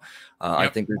saw. I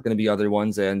think there's going to be other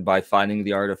ones, and by finding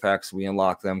the artifacts, we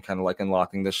unlock them, kind of like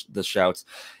unlocking the shouts.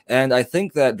 And I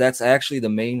think that's actually the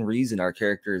main reason our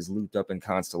character is looped up in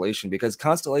Constellation, because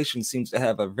Constellation seems to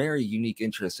have a very unique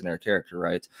interest in our character,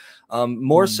 right?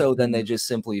 More so than they just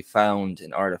simply found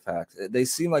an artifact. They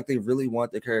seem like they really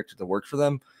want the character to work for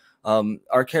them.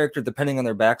 Our character, depending on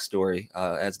their backstory,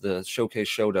 as the showcase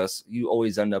showed us, you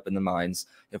always end up in the mines.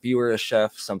 If you were a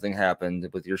chef, something happened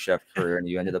with your chef career and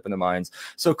you ended up in the mines.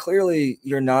 So clearly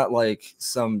you're not like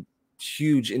some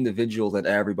huge individual that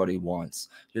everybody wants.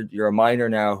 You're a miner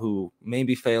now who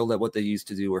maybe failed at what they used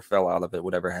to do or fell out of it,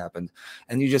 whatever happened,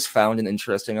 and you just found an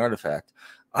interesting artifact.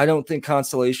 I don't think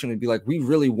Constellation would be like, we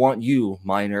really want you,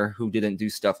 miner, who didn't do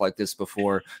stuff like this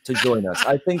before, to join us.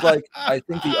 I think the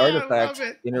artifact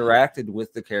interacted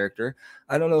with the character.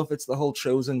 I don't know if it's the whole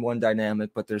chosen one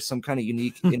dynamic, but there's some kind of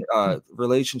unique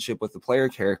relationship with the player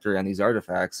character and these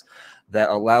artifacts that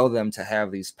allow them to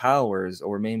have these powers,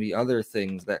 or maybe other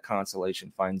things that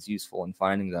Constellation finds useful in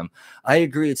finding them. I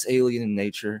agree it's alien in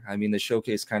nature. I mean, the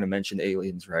showcase kind of mentioned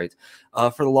aliens, right?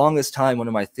 For the longest time, one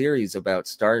of my theories about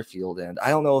Starfield, and I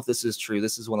don't know if this is true,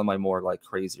 this is one of my more like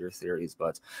crazier theories,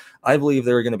 but I believe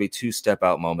there are going to be 2 step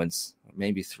out moments,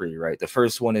 maybe 3, right? The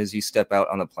first one is you step out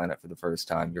on the planet for the first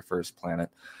time, your first planet.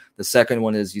 The second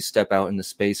one is you step out into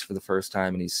space for the first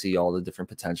time and you see all the different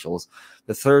potentials.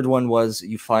 The third one was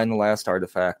you find the last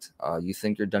artifact. You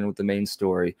think you're done with the main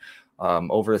story.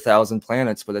 Over 1,000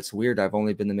 planets, but it's weird. I've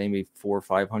only been to maybe 400 or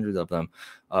 500 of them.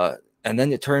 And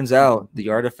then it turns out the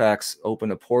artifacts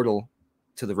open a portal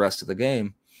to the rest of the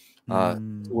game.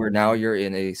 where now you're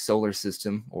in a solar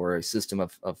system or a system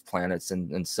of planets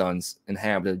and suns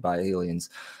inhabited by aliens,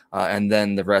 and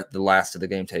then the last of the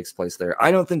game takes place there.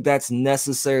 I don't think that's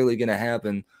necessarily going to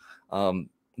happen,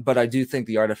 but I do think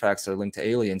the artifacts are linked to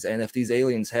aliens, and if these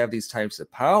aliens have these types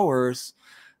of powers,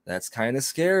 that's kind of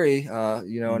scary.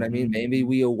 You know what I mean? Maybe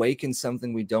we awaken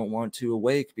something we don't want to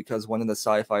awake, because one of the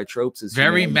sci-fi tropes is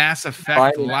very Mass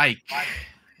Effect like.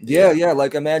 Yeah.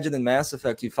 Like imagine in Mass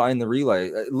Effect, you find the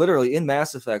relay. Literally in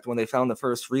Mass Effect, when they found the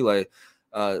first relay,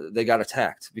 they got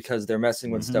attacked because they're messing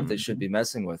with stuff they should be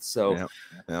messing with. So,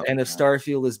 and if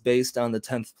Starfield is based on the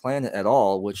 10th planet at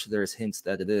all, which there's hints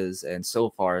that it is, and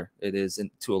so far it is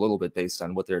to a little bit based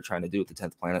on what they're trying to do with the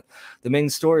 10th planet, the main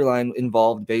storyline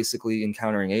involved basically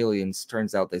encountering aliens.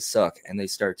 Turns out they suck and they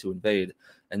start to invade,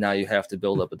 and now you have to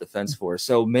build up a defense force.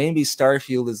 So maybe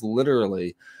Starfield is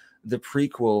literally the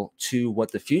prequel to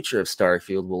what the future of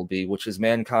Starfield will be, which is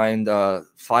mankind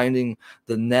finding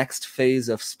the next phase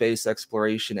of space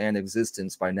exploration and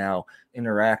existence by now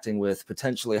interacting with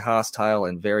potentially hostile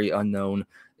and very unknown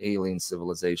alien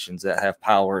civilizations that have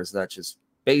powers that just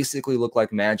basically look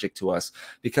like magic to us,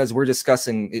 because we're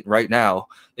discussing it right now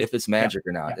if it's magic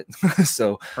or not.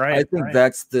 So I think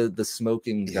that's the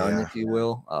smoking gun, if you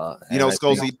will. You know,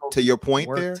 Scozy, to your point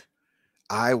there,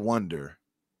 I wonder,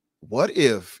 what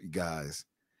if, guys,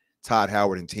 Todd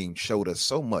Howard and team showed us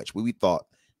so much? We thought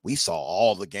we saw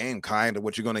all the game, kind of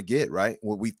what you're going to get, right?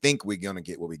 What we think we're going to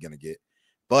get, what we're going to get.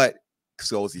 But,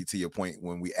 Scozy, to your point,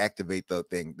 when we activate that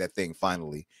thing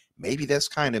finally, maybe that's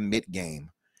kind of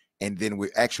mid-game. And then we're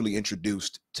actually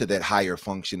introduced to that higher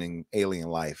functioning alien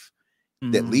life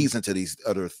that leads into these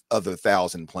other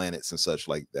 1,000 planets and such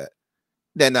like that.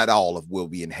 Then not all of will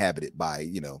be inhabited by,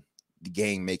 you know, the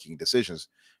game making decisions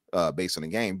based on the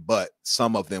game, but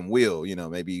some of them will, you know,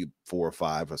 maybe 4 or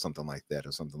 5 or something like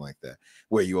that,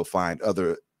 where you will find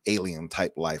other alien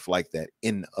type life like that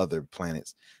in other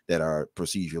planets that are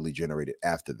procedurally generated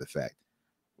after the fact.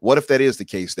 What if that is the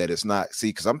case, that it's not? See,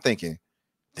 because I'm thinking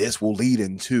this will lead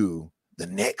into the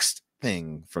next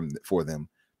thing for them.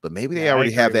 But maybe they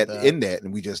already have that in that,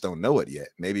 and we just don't know it yet.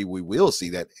 Maybe we will see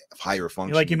that higher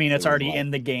function. Like, you mean it's already in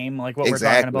the game? Like what we're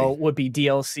talking about would be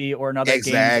DLC or another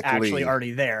game actually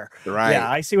already there. Right.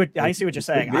 Yeah, I see what you're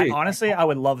saying. Honestly, I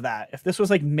would love that. If this was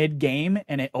like mid-game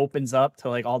and it opens up to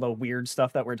like all the weird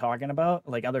stuff that we're talking about,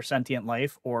 like other sentient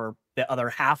life or the other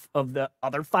half of the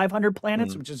other 500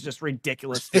 planets, which is just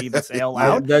ridiculous to even say out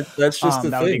loud. That's just the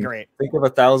that thing. would be great. Think of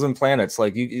 1,000 planets.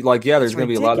 Like there's going to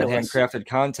be a lot of handcrafted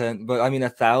content, but I mean,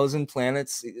 1,000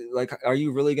 planets. Like, are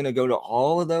you really going to go to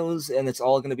all of those? And it's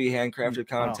all going to be handcrafted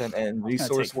content and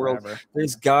resource world.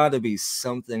 There's got to be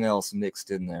something else mixed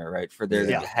in there, right? For there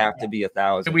to have to be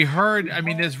 1,000. And we heard. I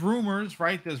mean, there's rumors,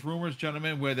 right? There's rumors,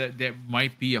 gentlemen, where there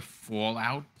might be a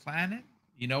Fallout planet.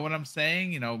 You know what I'm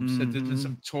saying? You know, there's been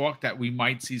some talk that we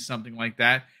might see something like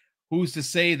that. Who's to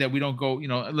say that we don't go? You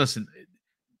know, listen.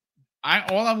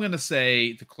 All I'm going to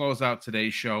say to close out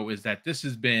today's show is that this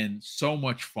has been so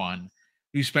much fun.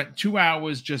 We spent 2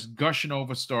 hours just gushing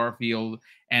over Starfield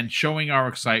and showing our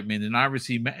excitement, and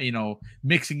obviously, you know,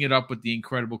 mixing it up with the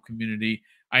incredible community.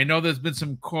 I know there's been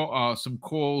some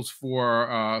calls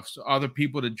for other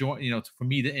people to join. You know, for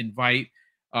me to invite.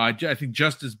 I think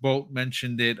Justice Bolt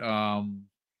mentioned it.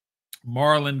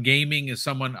 Marlin Gaming is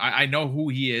someone I know who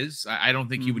he is. I don't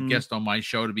think he would guest on my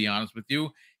show, to be honest with you.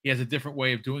 He has a different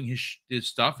way of doing his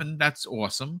stuff, and that's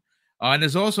awesome. And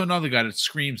there's also another guy that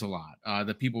screams a lot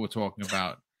that people were talking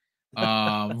about.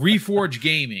 Reforge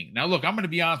Gaming. Now, look, I'm going to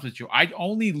be honest with you. I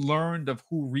only learned of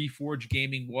who Reforge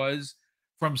Gaming was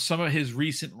from some of his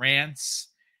recent rants.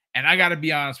 And I got to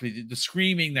be honest with you, the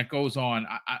screaming that goes on,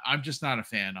 I'm just not a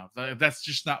fan of. That's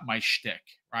just not my shtick,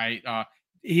 right?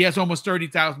 He has almost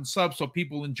 30,000 subs, so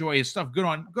people enjoy his stuff. Good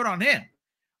on him.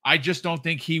 I just don't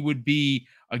think he would be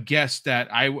a guest that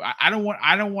I don't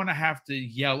want to have to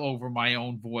yell over my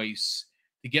own voice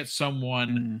to get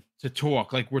someone to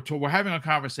talk. Like we're having a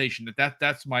conversation.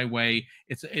 That's my way.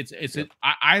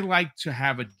 I like to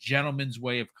have a gentleman's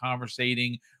way of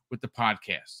conversating with the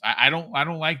podcast. I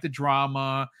don't like the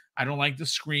drama. I don't like the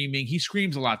screaming. He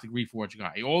screams a lot, the Reforge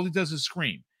guy. All he does is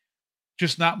scream.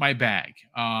 Just not my bag.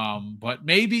 But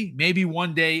maybe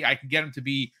one day I can get him to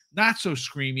be not so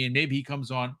screamy, and maybe he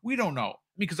comes on. We don't know,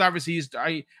 because obviously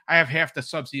I have half the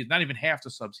subs. He's not even half the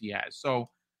subs he has. So,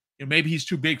 you know, maybe he's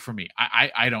too big for me.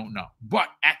 I don't know. But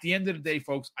at the end of the day,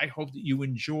 folks, I hope that you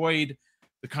enjoyed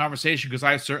the conversation, because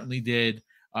I certainly did.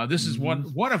 This is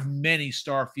one of many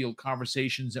Starfield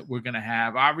conversations that we're going to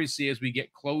have. Obviously, as we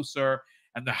get closer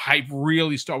and the hype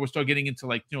really we'll start getting into,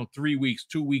 like, 3 weeks,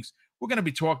 2 weeks. We're going to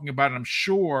be talking about it. I'm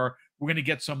sure we're going to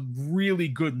get some really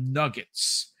good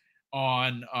nuggets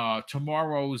on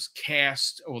tomorrow's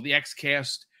cast, or the X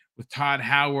cast with Todd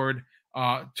Howard.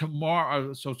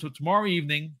 Tomorrow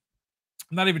evening,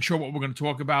 I'm not even sure what we're going to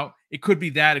talk about. It could be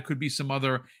that. It could be some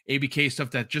other ABK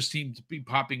stuff that just seems to be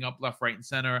popping up left, right, and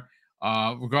center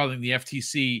regarding the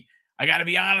FTC. I got to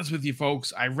be honest with you,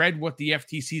 folks. I read what the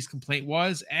FTC's complaint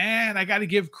was, and I got to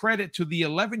give credit to the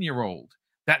 11-year-old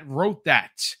that wrote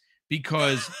that,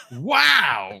 because,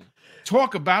 wow,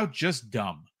 talk about just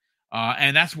dumb.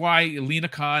 And that's why Lena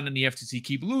Khan and the FTC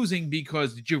keep losing,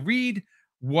 because did you read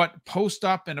what Post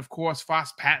Up and, of course,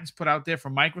 Fox Patents put out there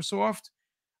from Microsoft?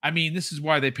 I mean, this is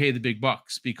why they pay the big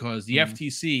bucks, because the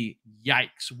FTC,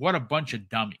 yikes, what a bunch of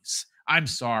dummies. I'm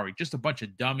sorry, just a bunch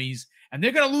of dummies. And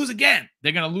they're going to lose again.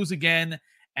 They're going to lose again.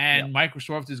 And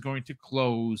Microsoft is going to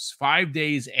close 5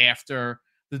 days after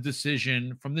the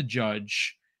decision from the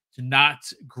judge to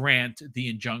not grant the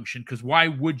injunction. Because why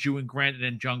would you grant an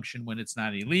injunction when it's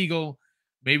not illegal?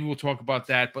 Maybe we'll talk about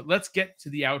that. But let's get to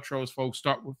the outros, folks.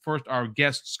 Start with first our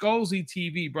guest, Skullsy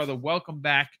TV. Brother, welcome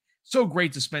back. So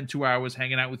great to spend 2 hours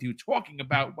hanging out with you, talking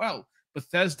about, well,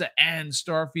 Bethesda and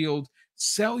Starfield.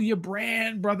 Sell your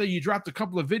brand, brother. You dropped a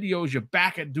couple of videos. You're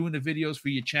back at doing the videos for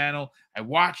your channel. I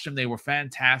watched them. They were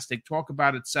fantastic. Talk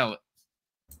about it. Sell it.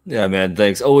 Yeah, man.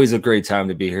 Thanks. Always a great time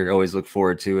to be here. Always look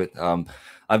forward to it.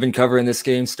 I've been covering this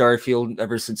game, Starfield,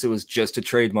 ever since it was just a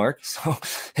trademark. So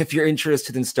if you're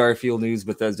interested in Starfield news,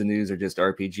 Bethesda news, or just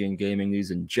RPG and gaming news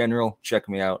in general, check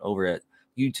me out over at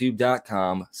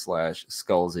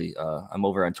youtube.com/Skullsy. I'm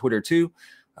over on Twitter too,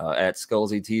 at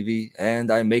Skullsy TV, and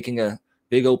I'm making a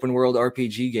big open world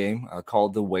RPG game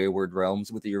called The Wayward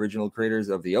Realms with the original creators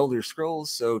of the Elder Scrolls,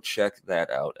 so check that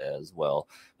out as well.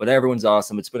 But everyone's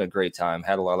awesome. It's been a great time.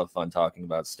 Had a lot of fun talking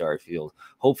about Starfield.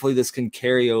 Hopefully this can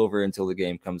carry over until the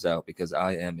game comes out, because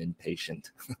I am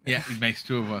impatient. Yeah, it makes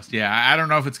two of us. Yeah, I don't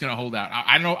know if it's going to hold out.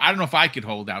 I don't know if I could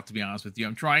hold out, to be honest with you.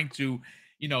 I'm trying to,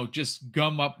 just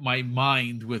gum up my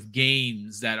mind with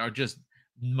games that are just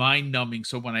mind-numbing,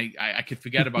 so when I could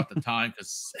forget about the time,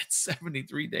 because it's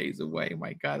 73 days away.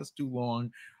 My God, it's too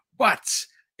long. But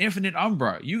Infinite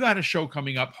Umbra, you got a show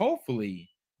coming up.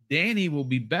 Hopefully Danny will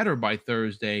be better by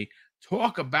Thursday.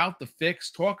 Talk about the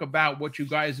fix. Talk about what you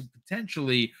guys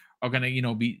potentially are going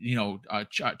to be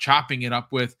chopping it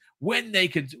up with, when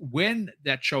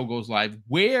that show goes live,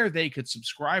 where they could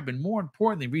subscribe, and more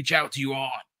importantly, reach out to you on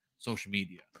social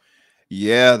media.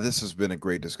 Yeah, this has been a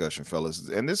great discussion, fellas.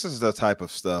 And this is the type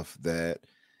of stuff that,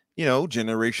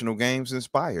 generational games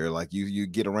inspire. Like you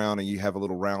get around and you have a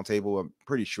little round table. I'm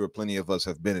pretty sure plenty of us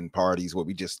have been in parties where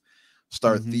we just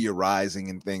start theorizing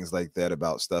and things like that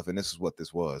about stuff. And this is what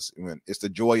this was. It's the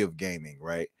joy of gaming,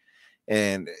 right?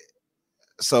 And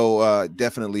so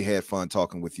definitely had fun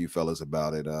talking with you fellas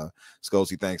about it.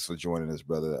 Scozy, thanks for joining us,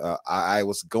 brother. I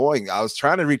was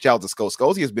trying to reach out to Scozy.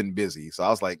 Scozy has been busy, so I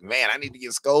was like, man, I need to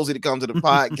get Scozy to come to the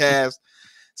podcast.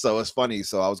 So it's funny.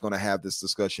 So I was going to have this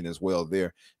discussion as well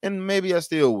there, and maybe I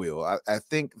still will. I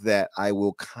think that I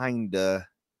will kind of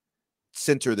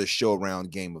center the show around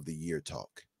Game of the Year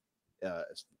talk,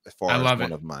 as far as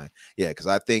one of mine. Yeah, because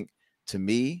I think, to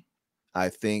me, I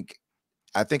think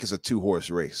it's a 2-horse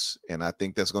race, and I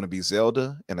think that's going to be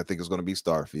Zelda, and I think it's going to be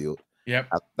Starfield. Yep.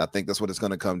 I think that's what it's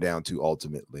going to come down to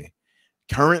ultimately.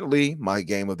 Currently, my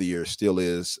Game of the Year still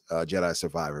is Jedi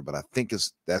Survivor, but I think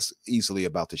that's easily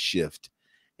about to shift,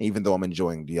 even though I'm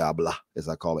enjoying Diablo, as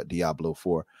I call it, Diablo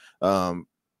 4.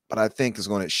 But I think it's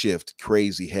going to shift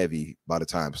crazy heavy by the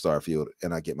time Starfield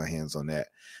and I get my hands on that.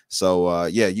 So,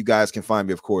 yeah, you guys can find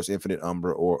me, of course, Infinite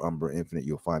Umbra or Umbra Infinite.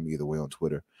 You'll find me either way on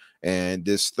Twitter. And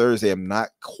this Thursday, I'm not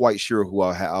quite sure who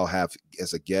I'll have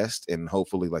as a guest. And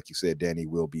hopefully, like you said, Danny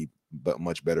will be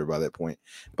much better by that point.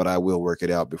 But I will work it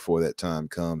out before that time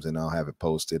comes, and I'll have it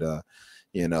posted. But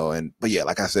yeah,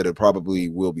 like I said, it probably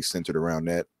will be centered around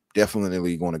that.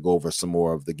 Definitely going to go over some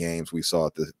more of the games we saw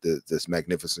at this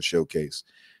magnificent showcase.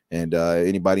 And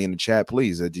anybody in the chat,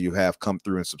 please, do you have come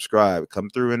through and subscribe?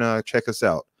 Come through and check us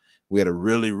out. We had a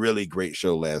really, really great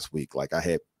show last week. Like, I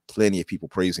had plenty of people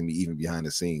praising me even behind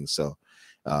the scenes. So,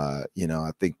 I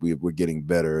think we're getting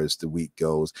better as the week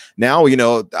goes. Now,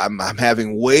 I'm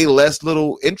having way less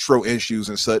little intro issues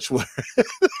and such. You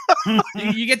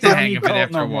get the hang of it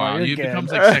after a while. It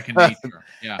becomes like second nature.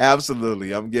 Yeah,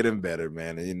 absolutely. I'm getting better,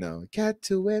 man. And, got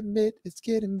to admit it's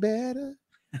getting better.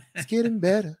 It's getting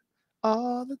better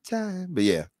all the time. But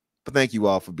yeah, thank you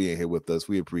all for being here with us.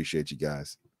 We appreciate you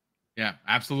guys. Yeah,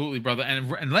 absolutely, brother.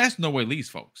 And last no way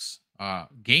least, folks,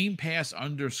 Game Pass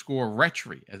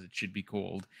 _Retry, as it should be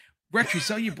called. Retry,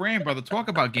 sell your brand, brother. Talk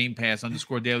about Game Pass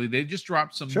 _daily. They just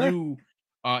dropped some new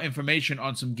information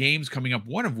on some games coming up,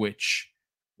 one of which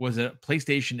was a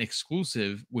PlayStation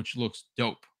exclusive, which looks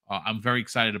dope. I'm very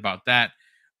excited about that.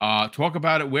 Talk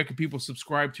about it. Where can people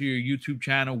subscribe to your YouTube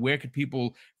channel? Where can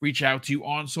people reach out to you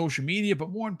on social media? But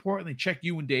more importantly, check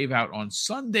you and Dave out on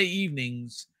Sunday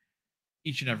evenings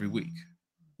each and every week.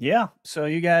 Yeah, so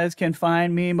you guys can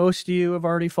find me. Most of you have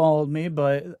already followed me,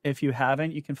 but if you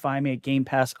haven't, you can find me at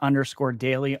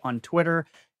GamePass_daily on Twitter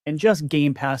and just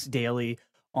Game Pass Daily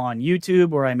on YouTube,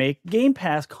 where I make Game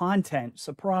Pass content.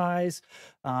 Surprise.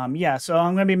 Yeah, so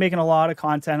I'm going to be making a lot of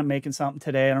content. I'm making something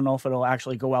today. I don't know if it'll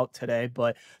actually go out today,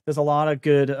 but there's a lot of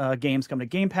good games coming to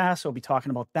Game Pass, so we'll be talking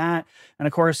about that. And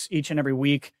of course, each and every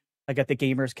week, I got the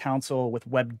Gamers Council with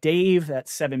Web Dave at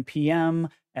 7 p.m.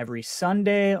 every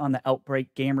Sunday on the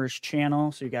Outbreak Gamers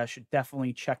channel. So you guys should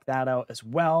definitely check that out as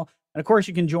well. And of course,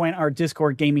 you can join our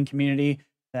Discord gaming community.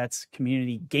 That's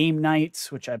Community Game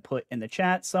Nights, which I put in the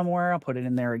chat somewhere. I'll put it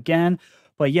in there again.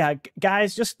 But yeah,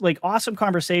 guys, just like awesome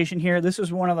conversation here. This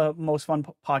is one of the most fun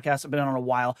podcasts I've been on in a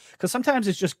while, because sometimes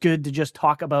it's just good to just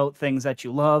talk about things that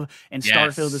you love. And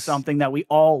Starfield is something that we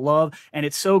all love. And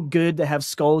it's so good to have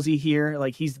Skullsy here.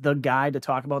 Like, he's the guy to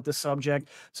talk about this subject.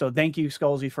 So thank you,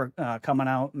 Skullsy, for coming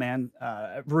out, man.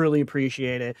 I really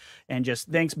appreciate it. And just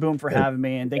thanks, Boom, for having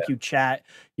me. And thank you, chat.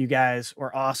 You guys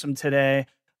were awesome today.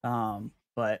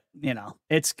 But you know,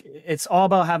 it's all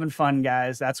about having fun,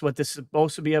 guys. That's what this is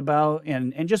supposed to be about.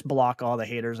 And just block all the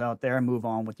haters out there and move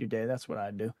on with your day. That's what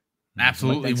I'd do.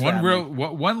 Absolutely.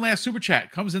 One last super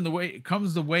chat comes the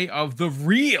way of the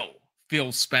real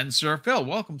Phil Spencer. Phil,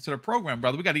 welcome to the program,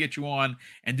 brother. We got to get you on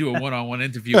and do a one-on-one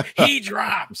interview. He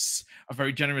drops a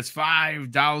very generous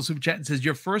 $5 super chat and says,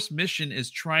 your first mission is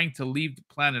trying to leave the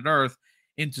planet Earth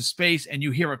into space, and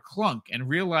you hear a clunk and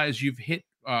realize you've hit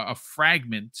a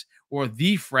fragment, or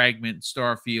the fragment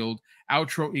Starfield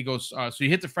outro. He goes, so you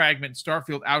hit the fragment,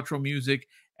 Starfield outro music,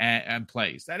 and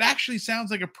plays. That actually sounds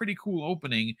like a pretty cool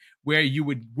opening, where you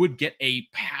would get a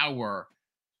power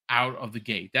out of the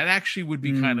gate. That actually would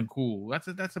be kind of cool. That's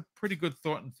a pretty good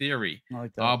thought and theory. I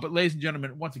like that. But ladies and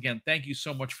gentlemen, once again, thank you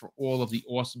so much for all of the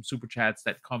awesome super chats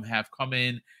that have come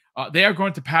in. They are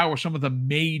going to power some of the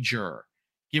major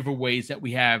giveaways that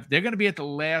we have. They're going to be at the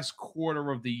last quarter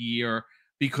of the year,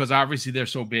 because obviously they're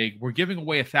so big. We're giving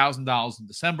away $1,000 in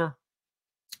December.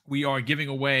 We are giving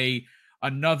away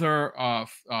another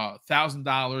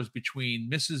 $1,000 between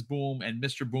Mrs. Boom and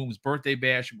Mr. Boom's birthday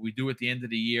bash. We do at the end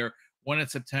of the year. One in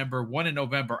September, one in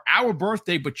November. Our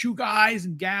birthday, but you guys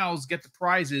and gals get the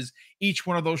prizes. Each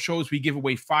one of those shows, we give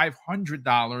away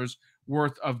 $500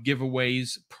 worth of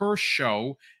giveaways per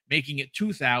show, making it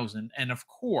 $2,000. And of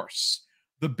course,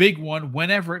 the big one,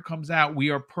 whenever it comes out,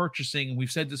 we are purchasing, and we've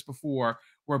said this before,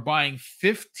 we're buying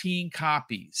 15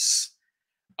 copies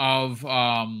of,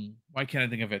 why can't I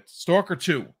think of it? Stalker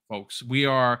 2, folks. We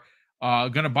are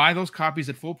going to buy those copies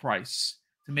at full price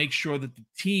to make sure that the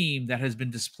team that has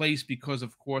been displaced because,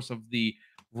 of course, of the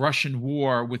Russian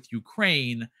war with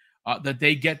Ukraine, that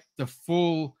they get the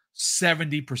full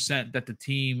 70% that the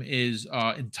team is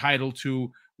entitled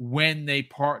to when they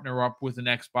partner up with an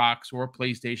Xbox or a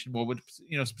PlayStation. Well,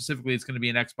 specifically, it's going to be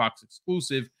an Xbox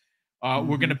exclusive.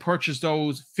 We're going to purchase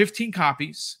those 15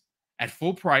 copies at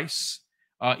full price,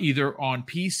 either on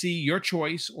PC, your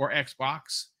choice, or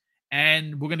Xbox,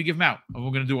 and we're going to give them out. And we're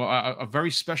going to do a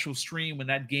very special stream when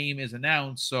that game is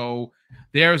announced. So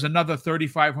there's another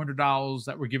 $3,500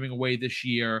 that we're giving away this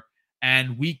year,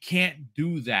 and we can't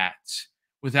do that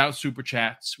without super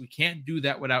chats. We can't do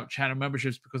that without channel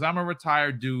memberships, because I'm a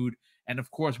retired dude. And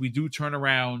of course, we do turn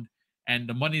around, and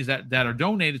the monies that are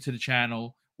donated to the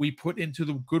channel, we put into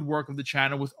the good work of the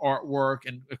channel with artwork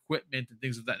and equipment and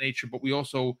things of that nature. But we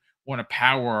also want to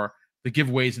power the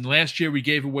giveaways. And last year we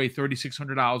gave away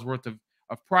 $3,600 worth of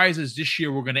prizes. This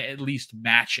year we're going to at least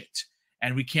match it.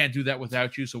 And we can't do that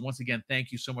without you. So once again,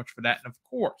 thank you so much for that. And of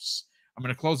course, I'm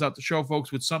going to close out the show,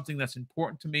 folks, with something that's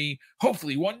important to me.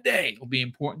 Hopefully one day it'll be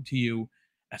important to you.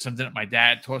 That's something that my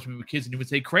dad taught me with kids. And he would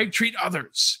say, Craig, treat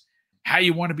others how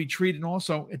you want to be treated. And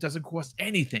also, it doesn't cost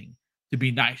anything to be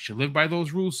nice. You live by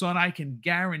those rules, son. I can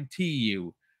guarantee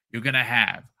you're going to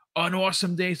have an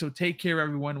awesome day. So take care,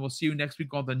 everyone. We'll see you next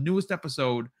week on the newest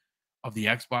episode of the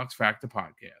Xbox Factor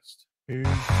Podcast.